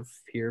we have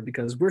here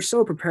because we're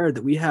so prepared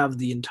that we have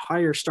the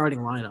entire starting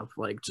lineup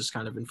like just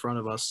kind of in front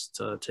of us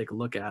to take a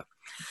look at.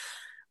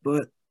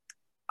 But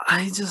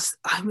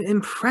I'm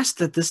impressed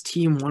that this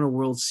team won a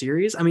World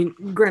Series. I mean,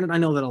 granted, I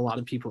know that a lot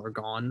of people are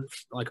gone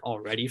like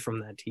already from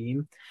that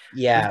team. But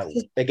Yeah,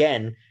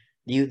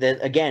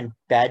 again,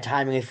 bad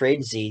timing with free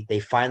agency. They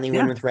finally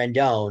win yeah, with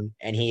Rendon,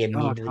 and he oh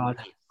immediately god,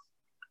 leaves.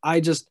 I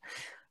just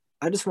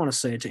I just want to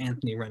say to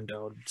Anthony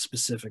Rendon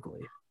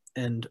specifically,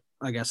 and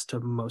I guess to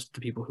most of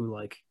the people who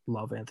like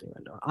love Anthony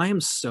Rendon, I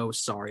am so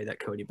sorry that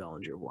Cody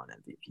Bellinger won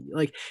MVP.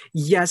 Like,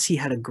 yes, he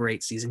had a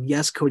great season.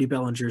 Yes, Cody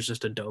Bellinger is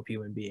just a dope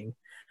human being,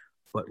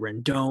 but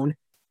Rendon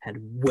had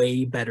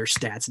way better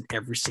stats in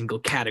every single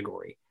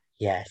category.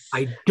 Yes.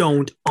 I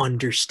don't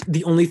understand.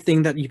 The only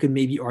thing that you could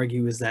maybe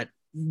argue is that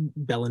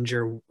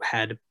Bellinger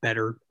had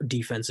better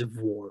defensive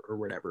war or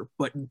whatever,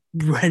 but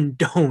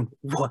Rendon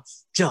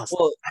was just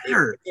Well,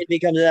 better. it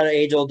becomes that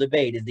age-old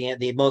debate: is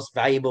the most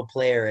valuable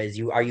player is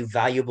you? Are you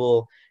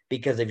valuable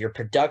because of your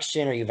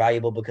production? Are you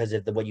valuable because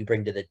of what you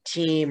bring to the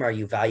team? Are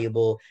you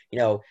valuable?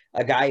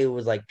 A guy who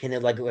was like, can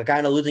it, like a guy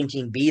on a losing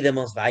team be the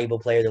most valuable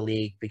player of the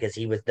league because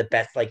he was the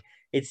best? Like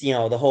it's the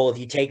whole, if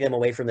you take them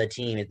away from the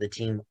team, is the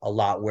team a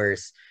lot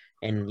worse?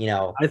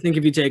 I think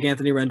if you take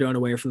Anthony Rendon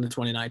away from the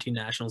 2019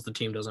 Nationals, the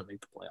team doesn't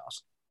make the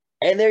playoffs.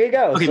 and there you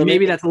go. Okay, So maybe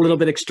maybe, that's a little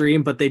bit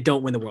extreme, but they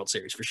don't win the World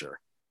Series for sure.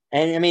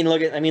 and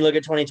look at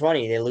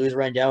 2020. They lose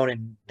Rendon,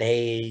 and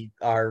they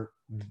are,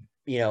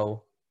 you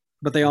know,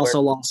 But they where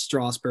also lost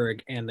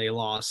Strasburg and they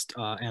lost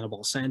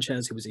Anibal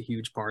Sanchez, who was a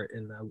huge part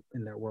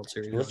in their World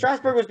Series well, run.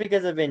 Strasburg was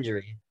because of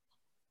injury.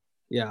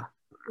 Yeah,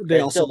 they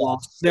But also still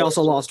lost. lost. They Still,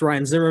 also lost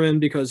Ryan Zimmerman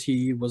because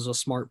he was a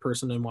smart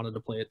person and wanted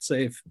to play it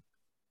safe.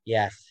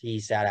 yes, he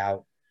sat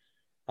out.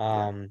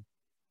 Yeah, Um,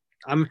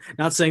 I'm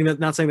not saying that.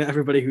 Not saying that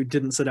everybody who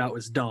didn't sit out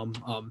was dumb.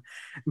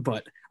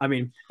 But I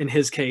mean, in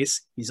his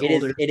case, he's it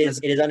is older. it is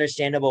it is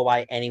understandable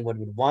why anyone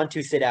would want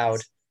to sit out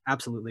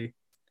Absolutely,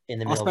 in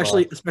the middle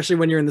of especially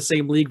when you're in the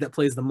same league that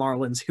plays the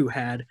Marlins, who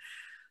had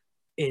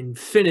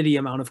infinity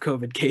amount of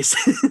COVID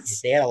cases.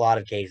 they had a lot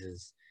of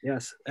cases.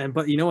 Yes, and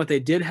but you know what they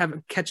did have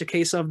catch a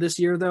case of this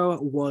year though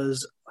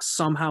was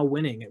somehow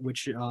winning,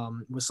 which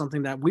was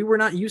something that we were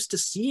not used to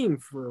seeing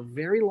for a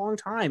very long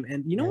time.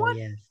 And you know Oh what?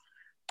 yes.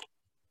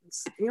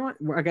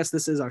 I guess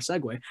this is our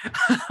segue.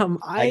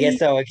 I guess I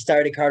so. I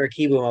started Carter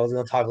Kieboom. I was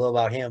going to talk a little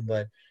about him,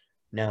 but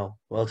no.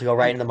 Well, to go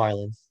right into the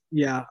Marlins.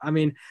 yeah, I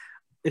mean,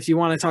 if you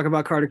want to talk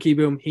about Carter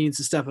Kieboom, he needs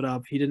to step it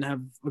up. He didn't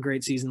have a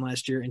great season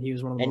last year, and he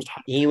was one of the And most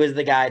he was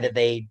the guy that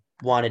they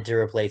wanted to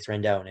replace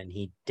Rendon, and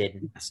he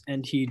didn't. yes,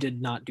 and he did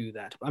not do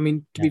that. I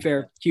mean, to be No.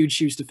 fair, huge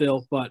shoes to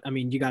fill, but I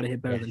mean, you got to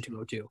hit better Yes. than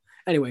 202.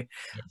 Anyway,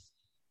 Yes.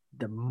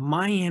 the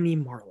Miami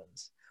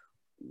Marlins.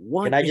 Can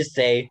What I in just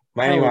say, the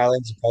Miami hell,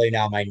 Marlins are probably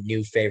now my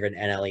new favorite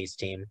NL East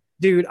team.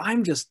 dude?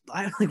 I'm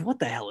like, what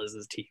the hell is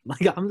this team?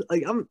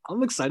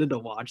 I'm excited to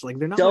watch. Like,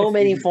 they're not my So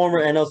many favorite. former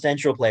NL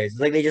Central players.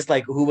 It's like they just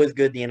like who was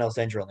good in the NL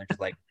Central, and they're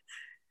just like,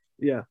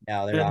 Yeah,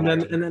 no, they're not and our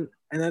then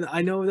team.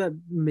 I know that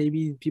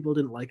maybe people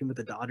didn't like him with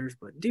the Dodgers,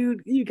 but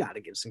dude, you got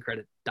to give some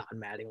credit to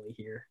Don Mattingly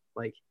here.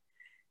 Like,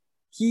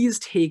 he is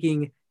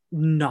taking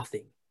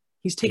nothing.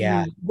 He's Yeah,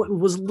 taking what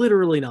was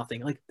literally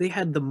nothing. Like they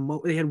had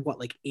what,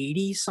 like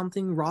 80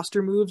 something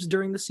roster moves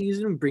during the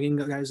season, bringing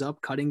guys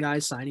up, cutting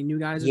guys, signing new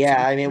guys. It's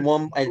yeah. I mean, at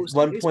one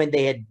baseball. point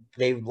they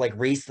like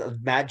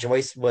Matt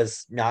Joyce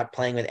was not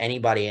playing with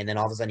anybody, and then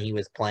all of a sudden he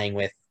was playing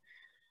with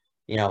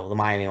the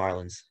Miami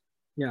Marlins.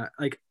 Yeah,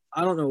 like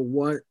I don't know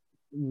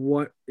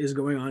what is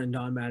going on in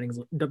Don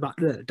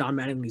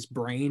Mattingly's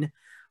brain,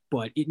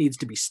 but it needs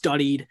to be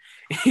studied.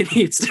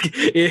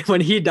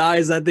 When he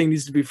dies, that thing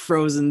needs to be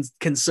frozen,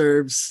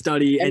 conserved,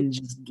 study, And and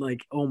just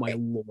like, oh my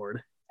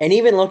lord. and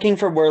even looking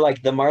for where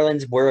like the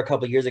Marlins were a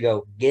couple years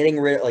ago, getting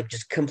rid, like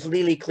just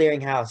completely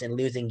clearing house and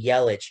losing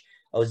Yelich,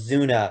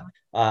 Ozuna,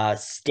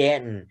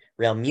 Stanton,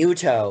 Real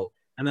Muto.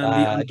 And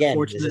then Again,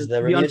 this is the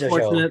the Remuto show.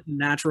 unfortunate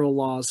natural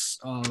loss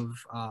of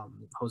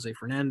Jose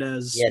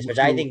Fernandez, Yes, which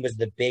I think was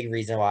the big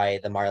reason why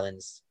the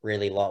Marlins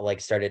really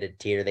started to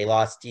teeter. They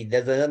lost.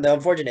 The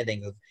unfortunate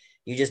thing is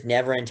you just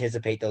never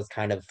anticipate those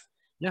kind of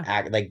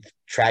yeah, like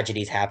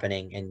tragedies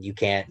happening, and you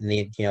can't.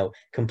 And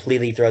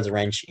completely throws a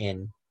wrench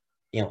in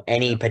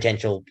any yeah,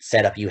 potential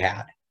setup you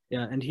had.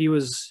 yeah. And he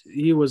was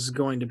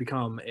going to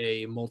become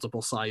a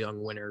multiple Cy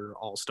Young winner,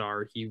 All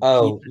Star.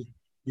 Oh,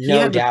 He no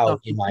had the doubt stuff.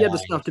 in He my had the mind.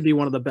 stuff to be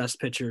one of the best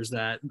pitchers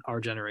that our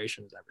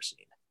generation has ever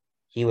seen.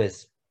 He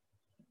was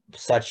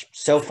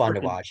so fun to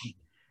Freaking, watch,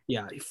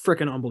 yeah,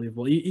 freaking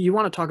unbelievable. You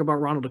want to talk about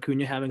Ronald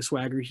Acuna having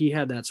swagger? He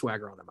had that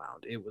swagger on the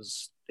mound. It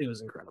was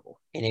incredible.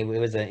 and it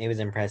was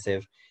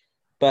impressive.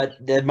 But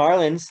the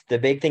Marlins, the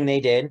big thing they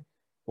did,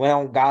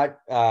 got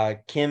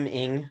Kim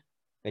Ing,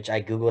 which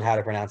I googled how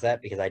to pronounce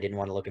that because I didn't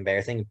want to look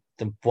embarrassing.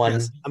 The one,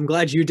 Yes, I'm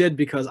glad you did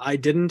because I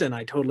didn't, and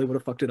I totally would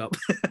have fucked it up.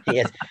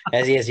 yes,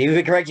 as he is, he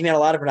was correcting me on a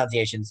lot of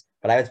pronunciations,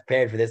 but I was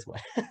prepared for this one.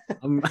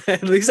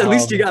 At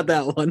least you got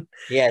that one.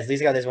 Yes, at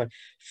least I got this one.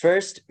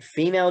 First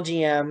female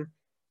GM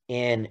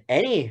in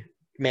any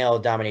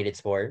male-dominated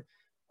sport.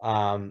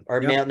 or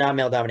Yep. male, not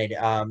male dominated,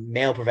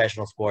 male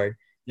professional sport.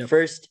 Yep.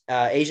 First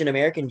Asian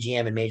American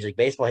GM in Major League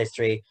Baseball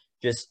history.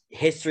 Just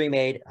history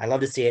made. I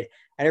love to see it.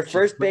 And her She's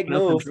first big whipping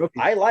up them move,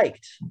 trophies. I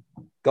liked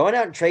going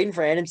out and trading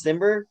for Adam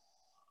Simber.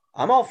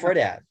 I'm all for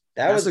that.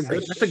 That That's a was a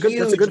good. That's a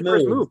huge good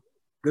first move. move.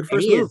 Good And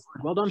first move.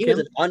 Well done, he was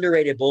Kim. an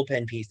underrated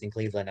bullpen piece in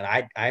Cleveland,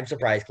 and I'm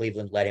surprised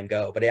Cleveland let him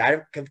go. But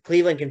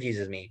Cleveland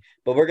confuses me.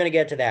 But we're gonna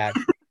get to that.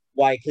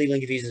 Why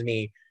Cleveland confuses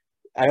me.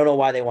 I don't know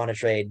why they want to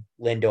trade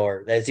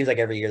Lindor. It seems like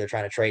every year they're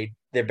trying to trade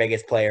their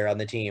biggest player on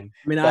the team.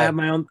 I mean, But I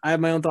have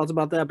my own thoughts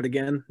about that, but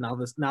again,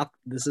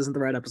 this isn't the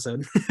right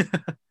episode.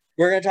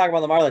 we're gonna talk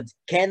about the Marlins.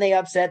 Can they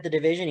upset the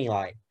division,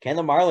 Eli? Can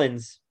the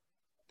Marlins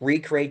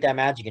recreate that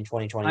magic in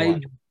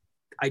 2021?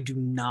 I do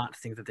not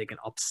think that they can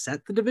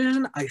upset the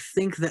division. I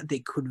think that they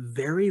could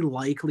very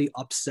likely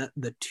upset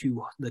the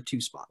two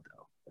spot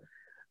though.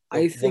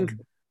 I think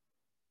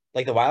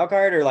Like the wild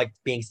card or like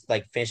being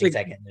like finishing like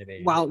second in the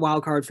division.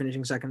 wild card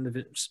finishing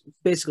second,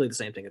 basically the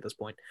same thing at this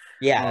point.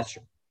 Yeah, that's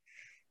true.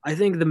 I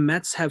think the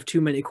Mets have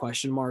too many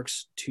question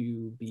marks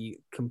to be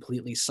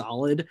completely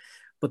solid,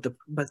 but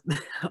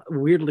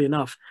weirdly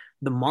enough,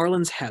 the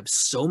Marlins have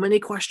so many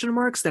question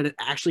marks that it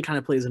actually kind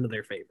of plays into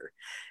their favor.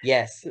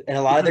 Yes, and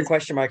a lot of their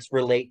question marks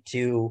relate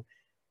to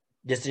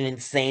just an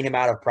insane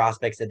amount of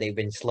prospects that they've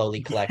been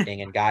slowly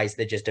collecting and guys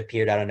that just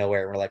appeared out of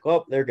nowhere. And we're like,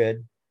 oh, they're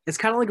good. It's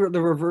kind of like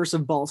the reverse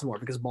of Baltimore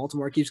because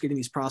Baltimore keeps getting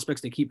these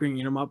prospects. They keep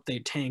bringing them up. They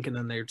tank, and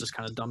then they're just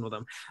kind of done with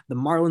them. The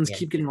Marlins Yeah.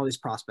 keep getting all these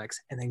prospects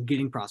and then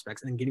getting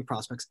prospects and then getting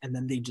prospects, and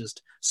then they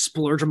just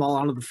splurge them all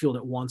onto the field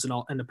at once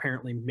and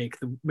apparently make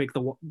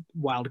the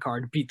wild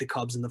card, beat the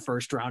Cubs in the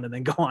first round, and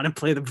then go on and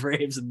play the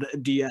Braves and the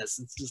DS.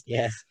 It's just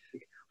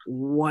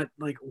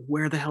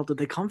where the hell did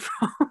they come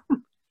from?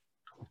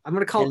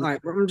 I'm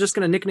just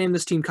gonna nickname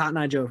this team Cotton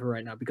Eye Joe for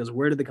right now because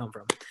where did they come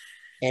from?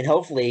 And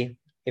hopefully,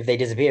 if they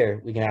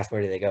disappear, we can ask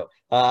where do they go.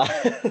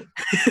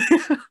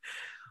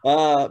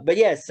 But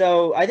yeah,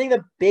 so I think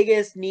the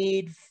biggest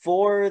need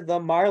for the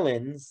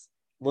Marlins,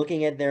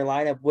 looking at their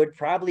lineup, would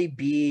probably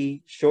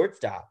be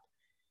shortstop.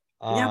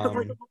 Yeah,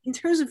 but in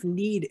terms of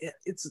need,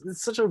 it's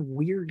such a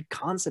weird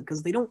concept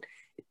because they don't.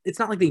 It's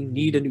not like they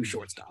need a new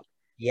shortstop.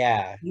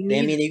 Yeah, I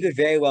mean, you could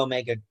very well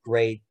make a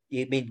great.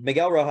 I mean,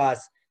 Miguel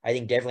Rojas, I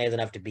think definitely has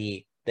enough to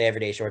be the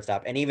everyday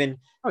shortstop, and even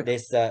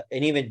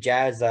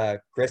Jazz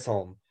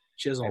Grisholm, I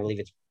Chisholm. believe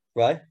it's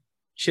what?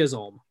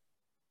 Chisholm.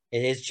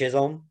 It is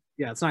Chisholm.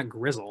 Yeah, it's not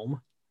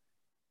Grisholm.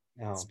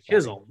 Oh, it's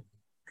Chisholm.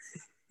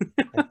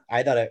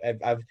 I thought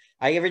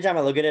I every time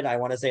I look at it, I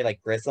want to say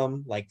like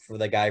Grissom, like for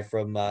the guy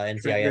from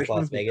NCIS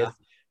Las Vegas.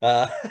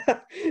 Yeah.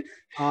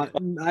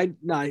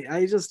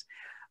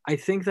 I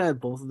think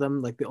that both of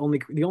them, like the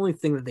only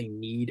thing that they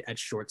need at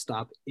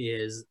shortstop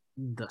is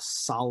the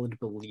solid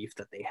belief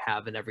that they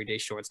have an everyday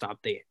shortstop.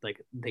 They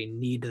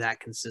need that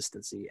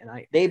consistency,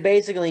 and they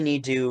basically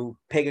need to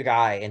pick a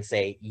guy and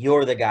say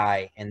you're the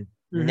guy and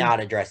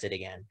not address it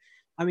again.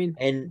 I mean,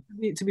 and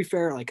to be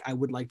fair, like I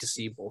would like to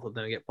see both of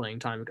them get playing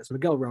time because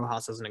Miguel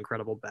Rojas has an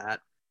incredible bat.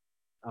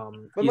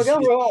 But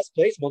Miguel Rojas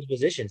plays multiple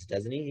positions,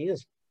 doesn't he? He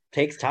just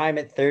takes time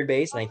at third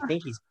base, and I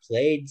think he's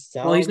played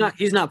some. Well,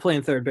 he's not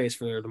playing third base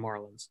for the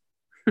Marlins.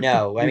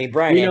 No, I mean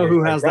Brian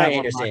Anderson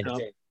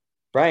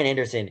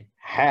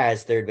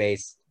has third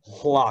base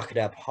locked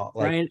up.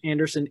 Brian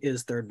Anderson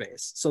is third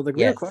base. So the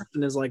real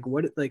question is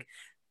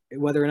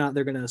whether or not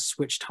they're going to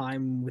switch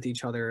time with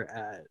each other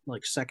at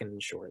like second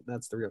and short.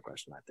 That's the real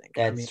question, I think.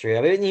 That's true.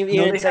 I mean,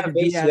 even at second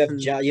base, you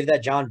have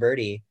that John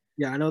Birdie.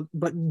 Yeah, I know.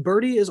 But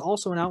Birdie is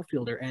also an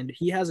outfielder, and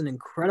he has an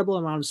incredible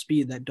amount of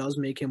speed that does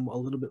make him a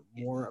little bit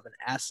more of an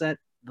asset.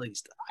 At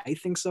least I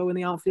think so in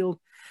the outfield.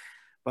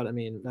 But, I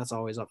mean, that's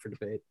always up for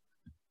debate.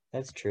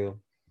 That's true.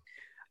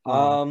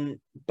 But,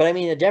 I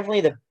mean,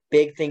 definitely the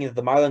big thing is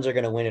the Marlins are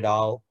going to win it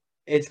all.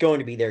 It's going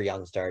to be their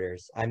young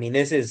starters. I mean,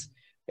 this is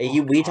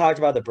we talked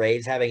about the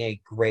Braves having a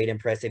great,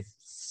 impressive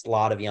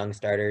slot of young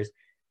starters.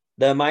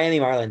 The Miami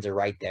Marlins are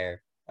right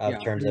there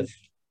in terms of.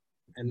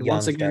 And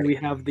once again, we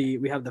have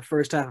the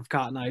first half of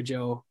Cotton Eye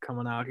Joe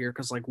coming out here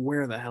because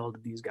where the hell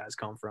did these guys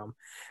come from?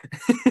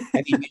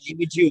 I mean,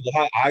 you too.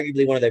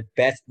 Arguably one of the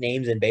best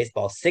names in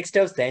baseball,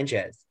 Sixto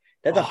Sanchez.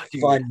 That's a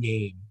fun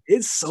name.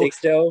 It's so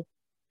Sixto,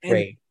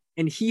 great.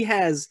 And he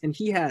has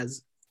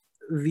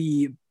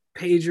the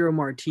Pedro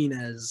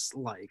Martinez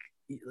like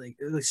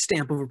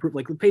stamp of approval.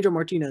 Like Pedro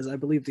Martinez, I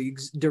believe the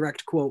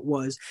direct quote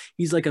was,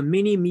 "He's like a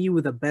mini me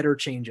with a better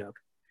changeup,"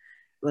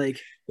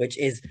 which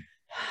is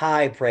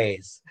high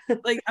praise.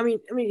 I mean,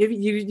 if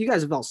you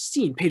guys have all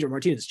seen Pedro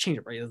Martinez's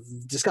changeup, right?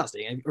 It's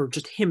disgusting, or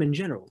just him in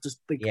general. Just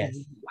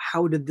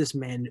how was this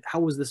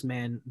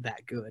man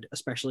that good,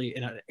 especially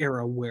in an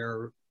era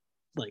where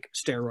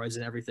steroids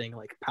and everything,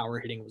 power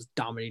hitting was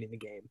dominating the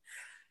game.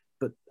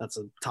 But that's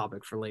a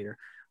topic for later.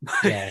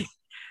 But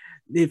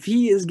if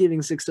he is giving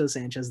Sixto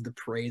Sanchez the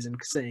praise and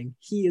saying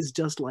he is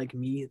just like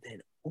me,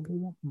 then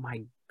oh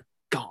my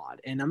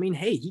God. And I mean,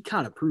 hey, he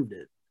kind of proved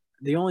it.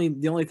 The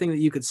only thing that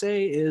you could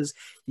say is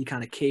he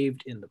kind of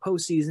caved in the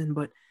postseason,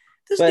 but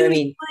I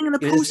mean,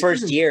 it was his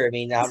first year. I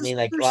mean,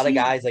 a lot of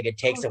guys, it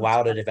takes a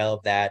while to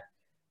develop that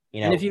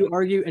You And know, if you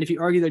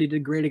argue that he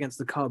did great against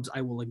the Cubs,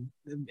 I will,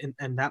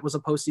 and that was a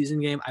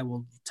postseason game, I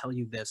will tell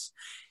you this: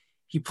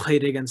 he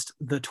played against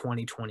the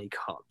 2020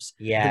 Cubs,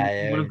 one yeah,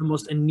 of the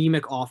most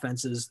anemic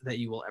offenses that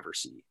you will ever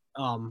see.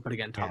 But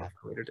again, Tom yeah.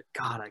 related.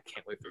 God, I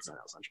can't wait for the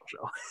NL Central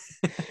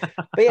show.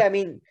 But yeah, I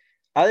mean,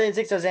 other than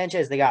Sixto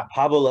Sanchez, they got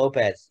Pablo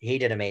Lopez. He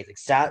did amazing.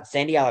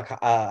 Sandy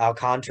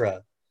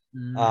Alcantara.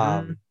 Mm-hmm.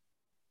 Um,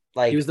 He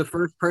like was the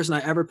first person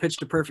I ever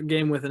pitched a perfect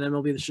game with in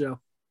MLB The Show.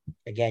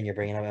 again, you're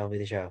bringing up MLB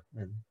The Show.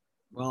 And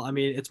Well, I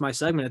mean, it's my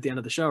segment at the end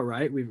of the show,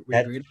 right? We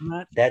that's agreed on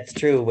that. that's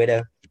true. Way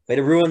to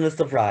ruin the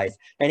surprise.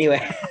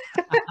 Anyway,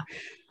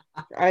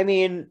 I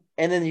mean,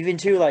 and then even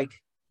too like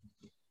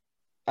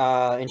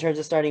in terms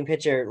of starting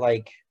pitcher,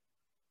 like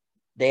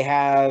they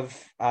have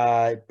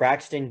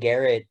Braxton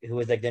Garrett, who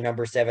is like the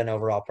number 7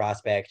 overall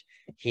prospect.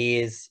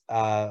 He's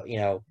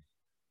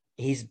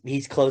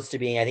he's close to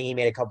being. I think he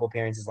made a couple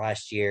appearances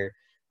last year.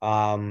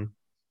 Um,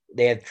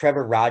 they have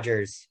Trevor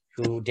Rogers,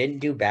 who didn't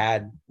do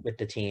bad with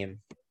the team.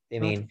 I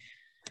Nope. mean,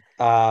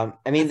 I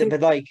think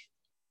but like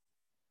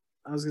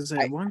I was gonna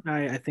say one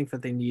guy I think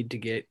that they need to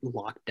get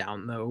locked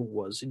down though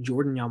was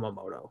Jordan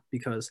Yamamoto,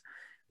 because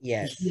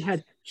yes,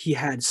 he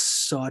had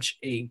such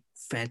a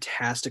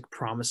fantastic,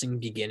 promising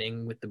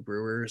beginning with the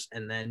Brewers,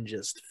 and then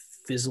just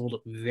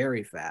fizzled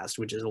very fast,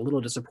 which is a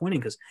little disappointing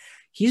because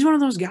he's one of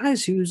those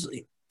guys who's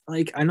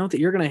like, I know that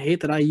you're gonna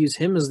hate that I use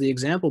him as the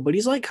example, but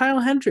he's like Kyle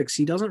Hendricks.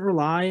 He doesn't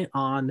rely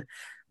on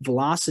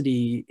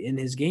velocity in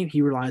his game.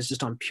 He relies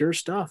just on pure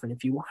stuff. And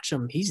if you watch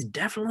him, he's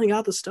definitely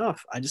got the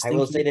stuff. I just I think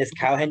will say this: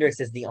 Kyle Hendricks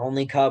is the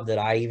only Cub that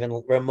I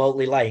even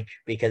remotely like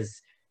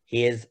because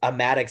he is a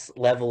Maddox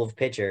level of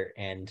pitcher,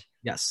 and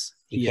yes,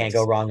 you he can't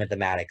go is. wrong with the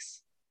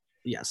Maddox.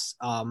 Yes.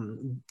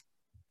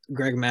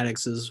 Greg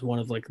Maddux is one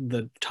of like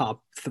the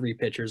top 3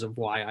 pitchers of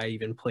why I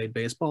even played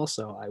baseball.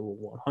 So I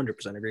will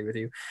 100% agree with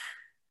you.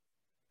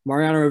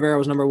 Mariano Rivera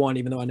was number 1,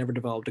 even though I never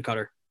developed a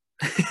cutter.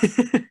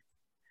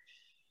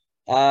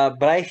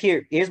 But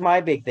here's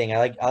my big thing.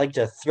 I like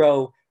to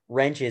throw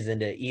wrenches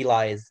into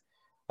Eli's.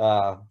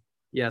 Uh,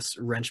 Yes,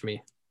 wrench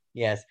me.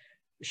 yes.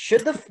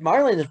 Should the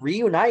Marlins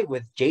reunite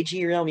with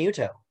JG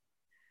Realmuto?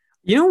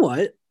 You know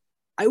what?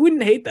 I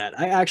wouldn't hate that.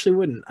 I actually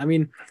wouldn't. I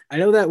mean, I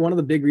know that one of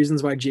the big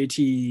reasons why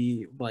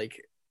JT like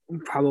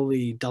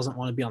probably doesn't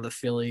want to be on the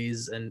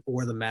Phillies and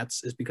or the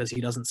Mets is because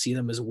he doesn't see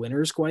them as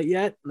winners quite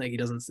yet. Like he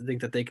doesn't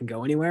think that they can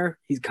go anywhere.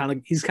 He's kind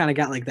of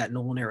got like that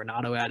Nolan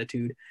Arenado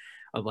attitude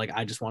of like,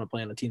 I just want to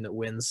play on a team that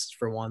wins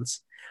for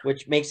once.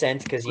 Which makes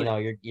sense because But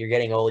you're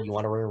getting old. You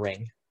want to win a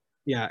ring.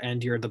 yeah,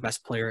 and you're the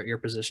best player at your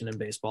position in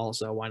baseball,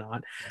 so why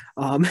not?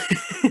 Um,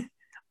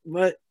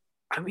 but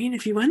I mean,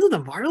 if he went to the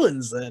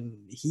Marlins, then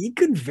he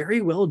could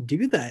very well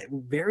do that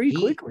very He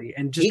quickly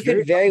and he just could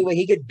very. very well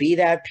he could be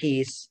that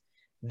piece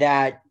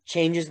that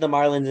changes the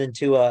Marlins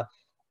into a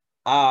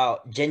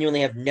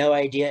genuinely have no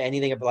idea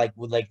anything about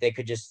like they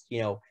could just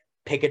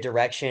pick a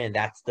direction and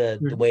that's the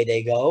Mhm. way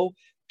they go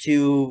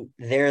to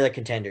they're the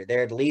contender.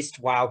 They're at least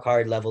wild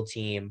card level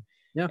team,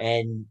 Yeah,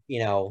 and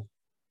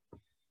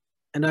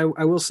and I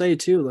will say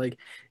too, like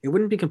it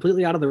wouldn't be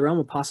completely out of the realm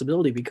of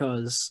possibility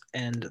because,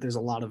 and there's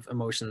a lot of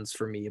emotions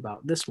for me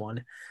about this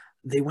one.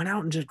 They went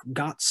out and just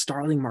got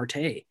Starling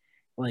Marte,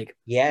 like.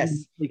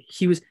 yes,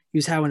 He was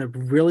having a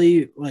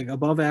really like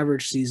above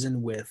average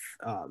season with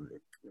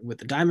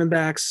the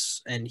Diamondbacks,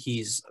 and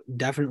he's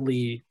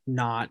definitely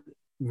not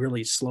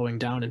really slowing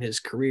down in his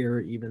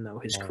career, even though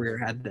his no, career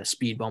had the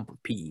speed bump of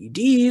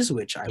PEDs,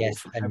 which I will yes,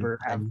 forever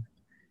have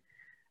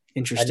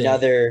interesting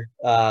another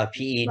about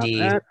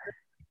PED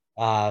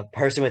that.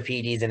 person with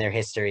PEDs in their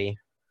history.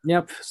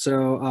 Yep.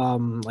 So,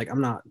 like, I'm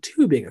not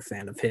too big a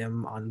fan of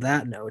him on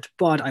that note,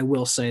 but I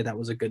will say that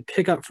was a good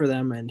pickup for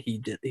them, and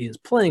he is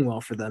playing well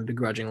for them.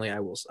 Begrudgingly,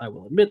 I will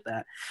admit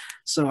that.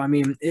 So, I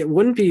mean, it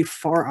wouldn't be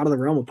far out of the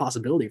realm of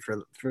possibility for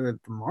the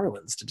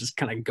Marlins to just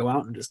kind of go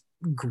out and just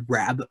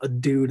grab a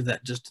dude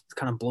that just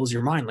kind of blows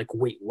your mind. Like,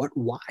 wait, what?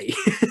 Why?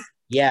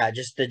 Yeah,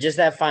 just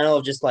that final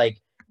of just like,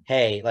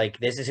 hey, like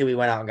this is who we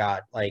went out and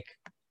got, like,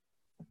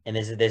 and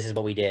this is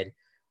what we did.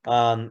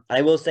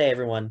 I will say,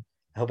 everyone,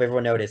 I hope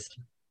everyone noticed.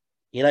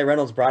 Eli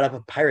Reynolds brought up a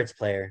Pirates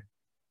player.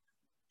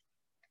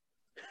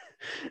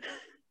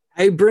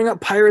 I bring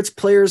up Pirates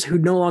players who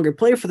no longer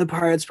play for the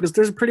Pirates because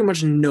there's pretty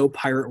much no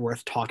Pirate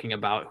worth talking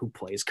about who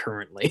plays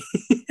currently.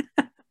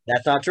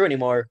 That's not true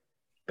anymore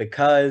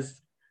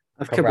because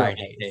Of Cabrine Cabroni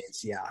Hayes.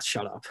 days. Yeah,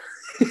 shut up.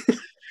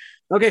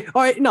 Okay,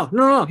 all right, no.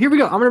 Here we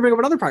go. I'm going to bring up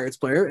another Pirates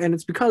player, and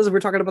it's because we're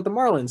talking about the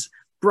Marlins.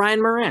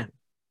 Brian Moran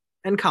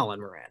and Colin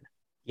Moran.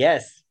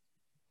 Yes,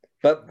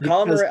 but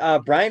Because,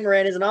 Brian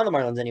Moran isn't on the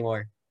Marlins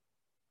anymore.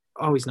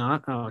 oh, he's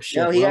not? Oh, No, shit.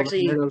 Well, there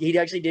goes. he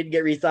actually did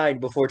get re-signed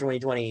before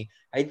 2020.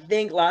 I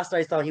think last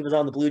I saw he was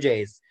on the Blue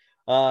Jays.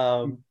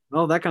 Oh,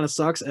 that kind of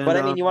sucks. But And,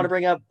 I mean, you want to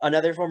bring up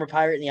another former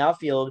Pirate in the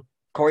outfield,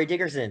 Corey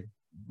Dickerson,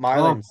 oh,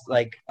 Marlins,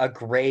 like a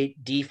great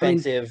I mean,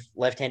 defensive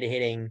left-handed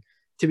hitting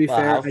to be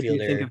fair, I do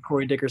think outfielder. of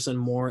Corey Dickerson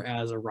more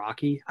as a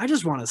Rocky. I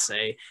just want to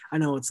say, I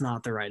know it's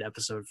not the right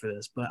episode for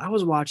this, but I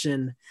was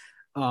watching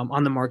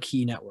on the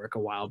Marquee Network a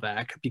while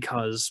back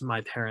because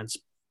my parents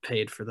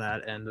paid for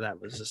that, and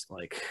that was just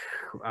like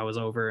I was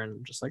over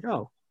and just like,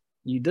 oh,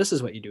 this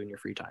is what you do in your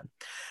free time.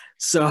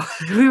 So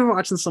we were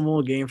watching some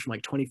old game from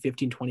like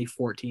 2015,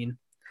 2014.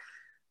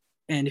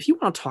 And if you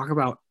want to talk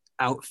about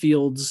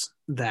outfields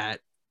that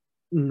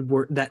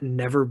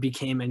never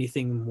became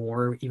anything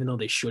more, even though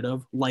they should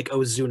have, like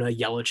Ozuna,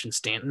 Yelich, and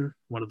Stanton,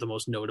 one of the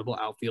most notable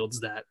outfields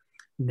that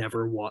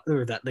never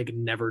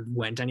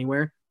went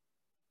anywhere.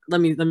 Let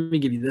me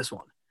give you this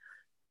one: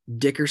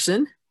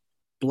 Dickerson,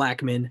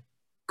 Blackman,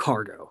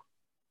 Cargo.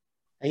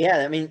 Yeah,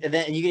 I mean, and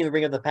then you can even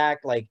bring up the pack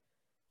like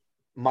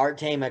Marte,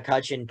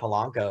 McCutchen,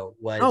 Polanco Oh,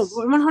 was.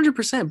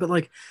 100%. But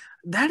like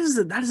that is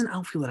an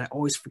outfield that I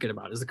always forget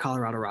about is the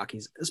Colorado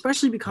Rockies,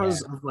 especially Yeah,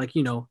 because of like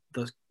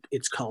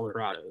it's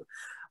Colorado.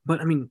 But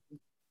I mean,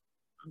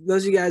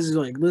 those of you guys are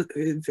like,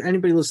 if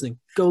anybody listening,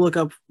 go look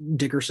up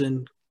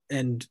Dickerson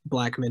and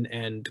Blackman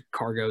and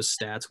Cargo's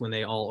stats when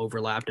they all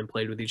overlapped and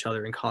played with each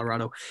other in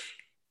Colorado.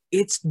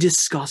 It's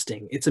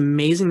disgusting. It's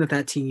amazing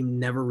that team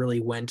never really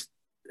went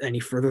any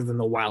further than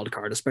the wild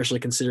card, especially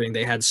considering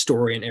they had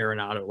Story and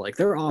Arenado. Like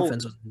their well,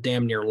 offense was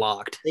damn near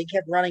locked. they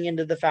kept running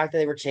into the fact that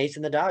they were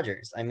chasing the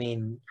Dodgers. I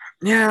mean,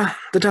 Yeah,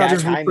 bad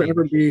timing.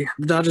 The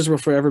Dodgers will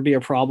forever be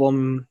a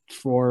problem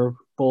for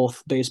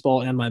both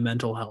baseball and my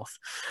mental health.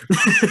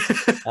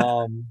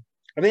 I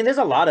mean, there's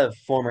a lot of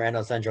former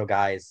NL Central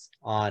guys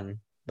on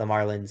the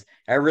Marlins.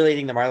 I really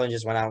think the Marlins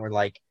just went out and were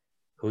like,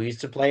 who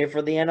used to play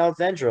for the NL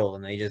Central?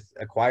 And they just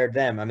acquired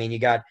them. I mean, you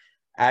got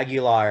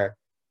Aguilar,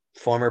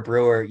 former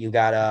Brewer. You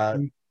got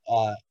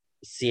uh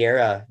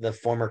Sierra, the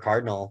former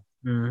Cardinal.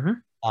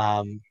 Mm-hmm.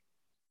 Um,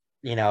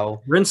 you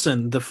know,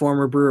 Rinson, the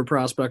former Brewer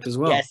prospect as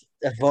well. yes,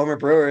 a former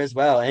Brewer as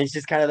well. And it's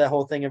just kind of the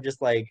whole thing of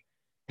just like,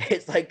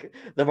 it's like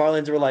the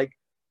Marlins were like,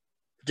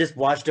 just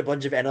watched a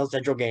bunch of NL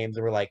Central games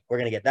and we're like, we're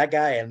gonna get that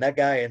guy and that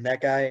guy and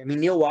that guy. I mean,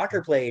 Neil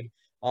Walker played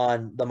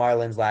on the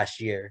Marlins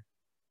last year.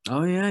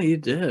 Oh yeah, you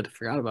did.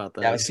 Forgot about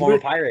That that. was former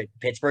Pirate,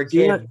 Pittsburgh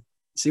kid.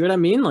 See what I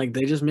mean? Like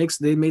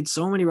they made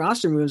so many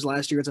roster moves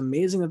last year. It's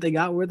amazing that they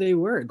got where they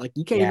were. Like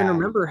you can't even Yeah,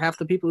 remember half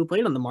the people who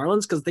played on the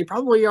Marlins because they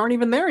probably aren't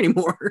even there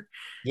anymore.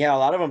 yeah. A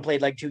lot of them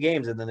played like 2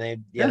 games and then the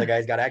other Yeah,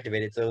 guys got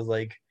activated. So it was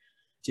like,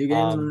 2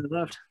 games and um, then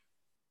left.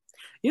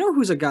 You know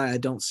who's a guy I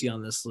don't see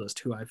on this list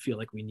who I feel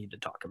like we need to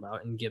talk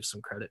about and give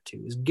some credit to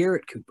is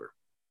Garrett Cooper.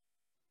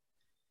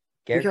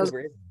 Garrett Because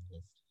Cooper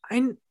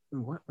is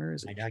where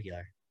is my he?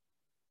 Aguilar.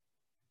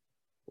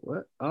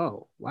 What?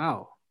 Oh,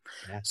 wow.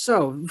 Yeah,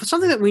 So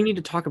something that we need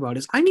to talk about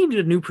is I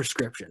needed a new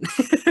prescription.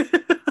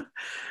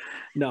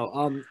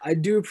 No, I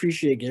do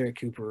appreciate Garrett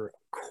Cooper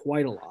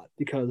quite a lot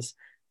because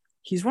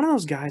he's one of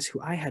those guys who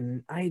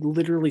I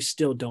literally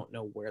still don't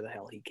know where the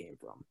hell he came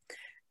from.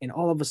 And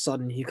all of a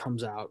sudden he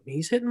comes out.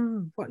 He's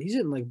hitting what? He's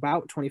hitting like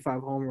about 25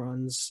 home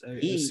runs.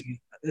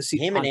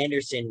 him and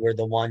Anderson were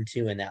the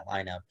 1-2 in that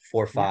lineup.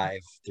 4-5,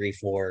 Yeah.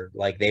 3-4.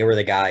 Like they were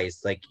the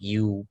guys. Like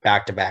you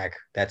back to back.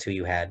 That's who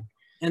you had.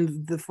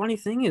 And the funny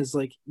thing is,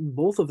 like,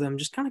 both of them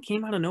just kind of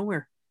came out of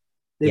nowhere.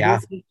 They Yeah,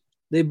 both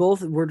they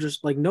both were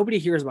just like nobody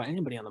hears about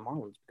anybody on the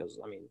Marlins because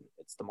I mean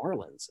it's the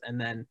Marlins. And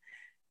then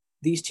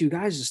these two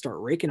guys just start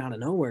raking out of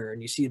nowhere,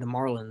 and you see the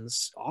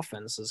Marlins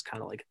offense is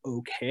kind of like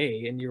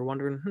okay, and you're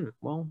wondering,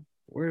 well,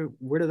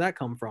 where did that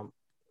come from?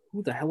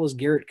 Who the hell is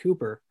Garrett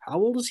Cooper? How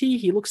old is he?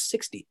 He looks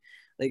 60.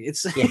 Like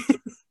it's yeah.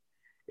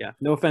 yeah,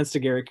 no offense to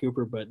Garrett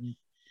Cooper, but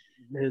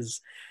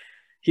his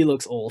he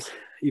looks old,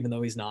 even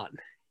though he's not.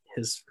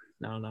 His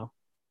I don't know.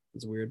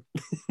 It's weird.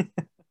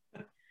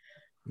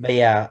 But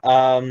yeah,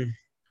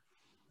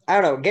 I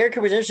don't know. Garrett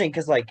Cooper's interesting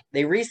because like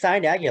they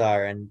re-signed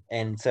Aguilar,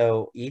 and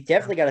so you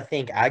definitely got to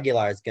think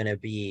Aguilar is going to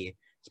be,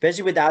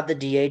 especially without the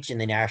DH in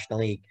the National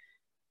League.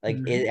 Like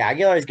Mhm.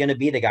 Aguilar is going to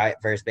be the guy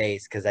at first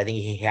base because I think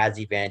he has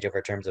the advantage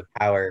over terms of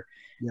power.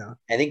 Yeah.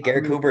 I think I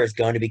Garrett mean, Cooper is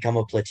going to become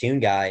a platoon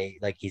guy.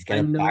 Like he's I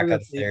going to know back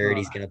up that they've third.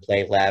 He's going to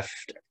play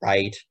left,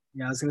 right.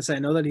 yeah, I was gonna say I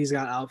know that he's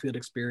got outfield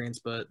experience,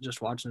 but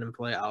just watching him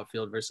play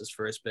outfield versus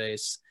first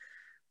base,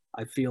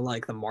 I feel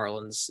like the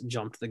Marlins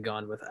jumped the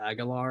gun with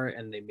Aguilar,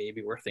 and they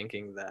maybe were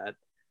thinking that,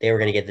 They were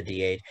going to get the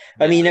DH.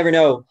 I yeah, mean, you never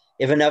know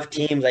if enough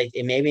teams like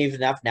maybe if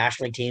enough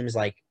National League teams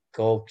like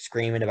go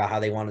screaming about how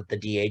they wanted the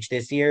DH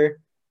this year.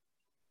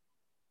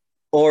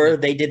 yeah, Or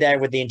they did that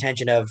with the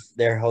intention of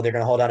they're going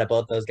to hold on to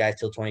both those guys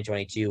till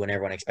 2022 when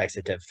everyone expects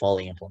it to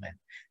fully implement.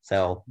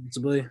 So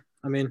possibly.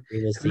 I mean, we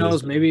will who see.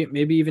 knows? Maybe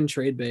even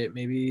trade bait.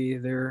 Maybe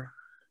they're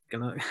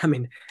gonna. I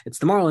mean, it's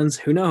the Marlins.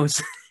 Who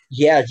knows?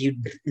 Yeah, you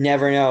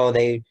never know.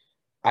 The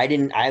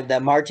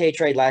Marte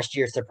trade last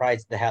year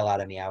surprised the hell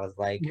out of me. I was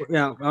like,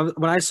 Yeah,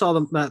 when I saw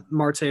that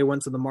Marte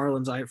went to the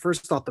Marlins, I at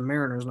first thought the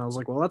Mariners, and I was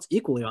like, well, that's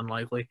equally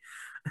unlikely.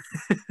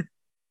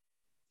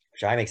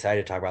 which I'm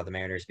excited to talk about the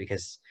Mariners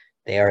because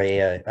they are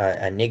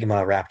a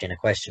enigma wrapped in a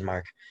question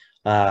mark.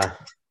 Uh,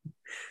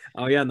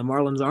 Oh yeah, and the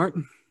Marlins aren't.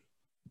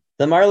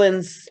 the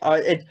Marlins,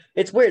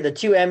 it's weird. The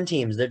two M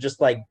teams, they're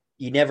just like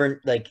you never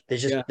like.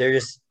 Yeah, They're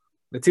just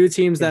the two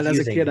teams that as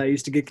a kid confusing. I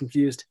used to get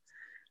confused.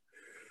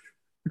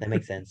 That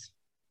makes sense.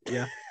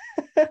 Yeah.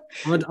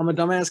 I'm a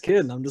dumbass kid.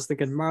 And I'm just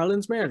thinking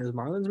Marlins, Mariners,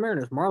 Marlins,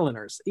 Mariners,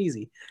 Marliners,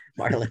 easy.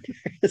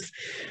 Marlins.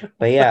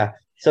 But yeah,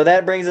 so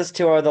that brings us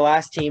to the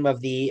last team of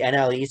the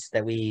NL East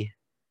that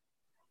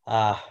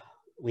uh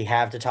we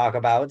have to talk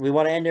about. We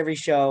want to end every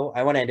show.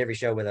 I want to end every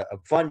show with a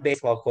fun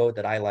baseball quote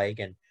that I like,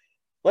 and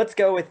let's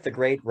go with the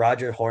great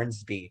Roger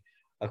Hornsby.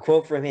 A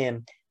quote from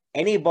him: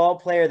 "Any ball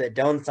player that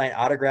don't sign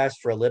autographs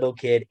for a little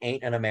kid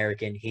ain't an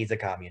American. He's a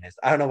communist."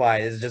 I don't know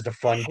why. This is just a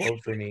fun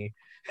quote for me.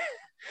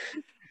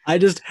 I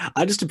just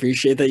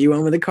appreciate that you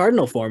went with a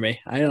Cardinal for me.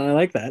 I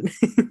like that.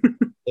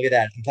 Look at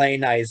that. I'm playing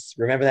nice.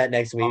 Remember that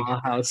next week. Oh,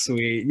 how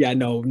sweet. Yeah,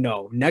 no.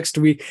 Next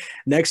week,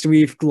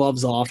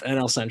 gloves off,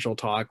 NL Central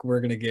talk. We're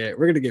gonna get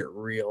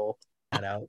real. That out.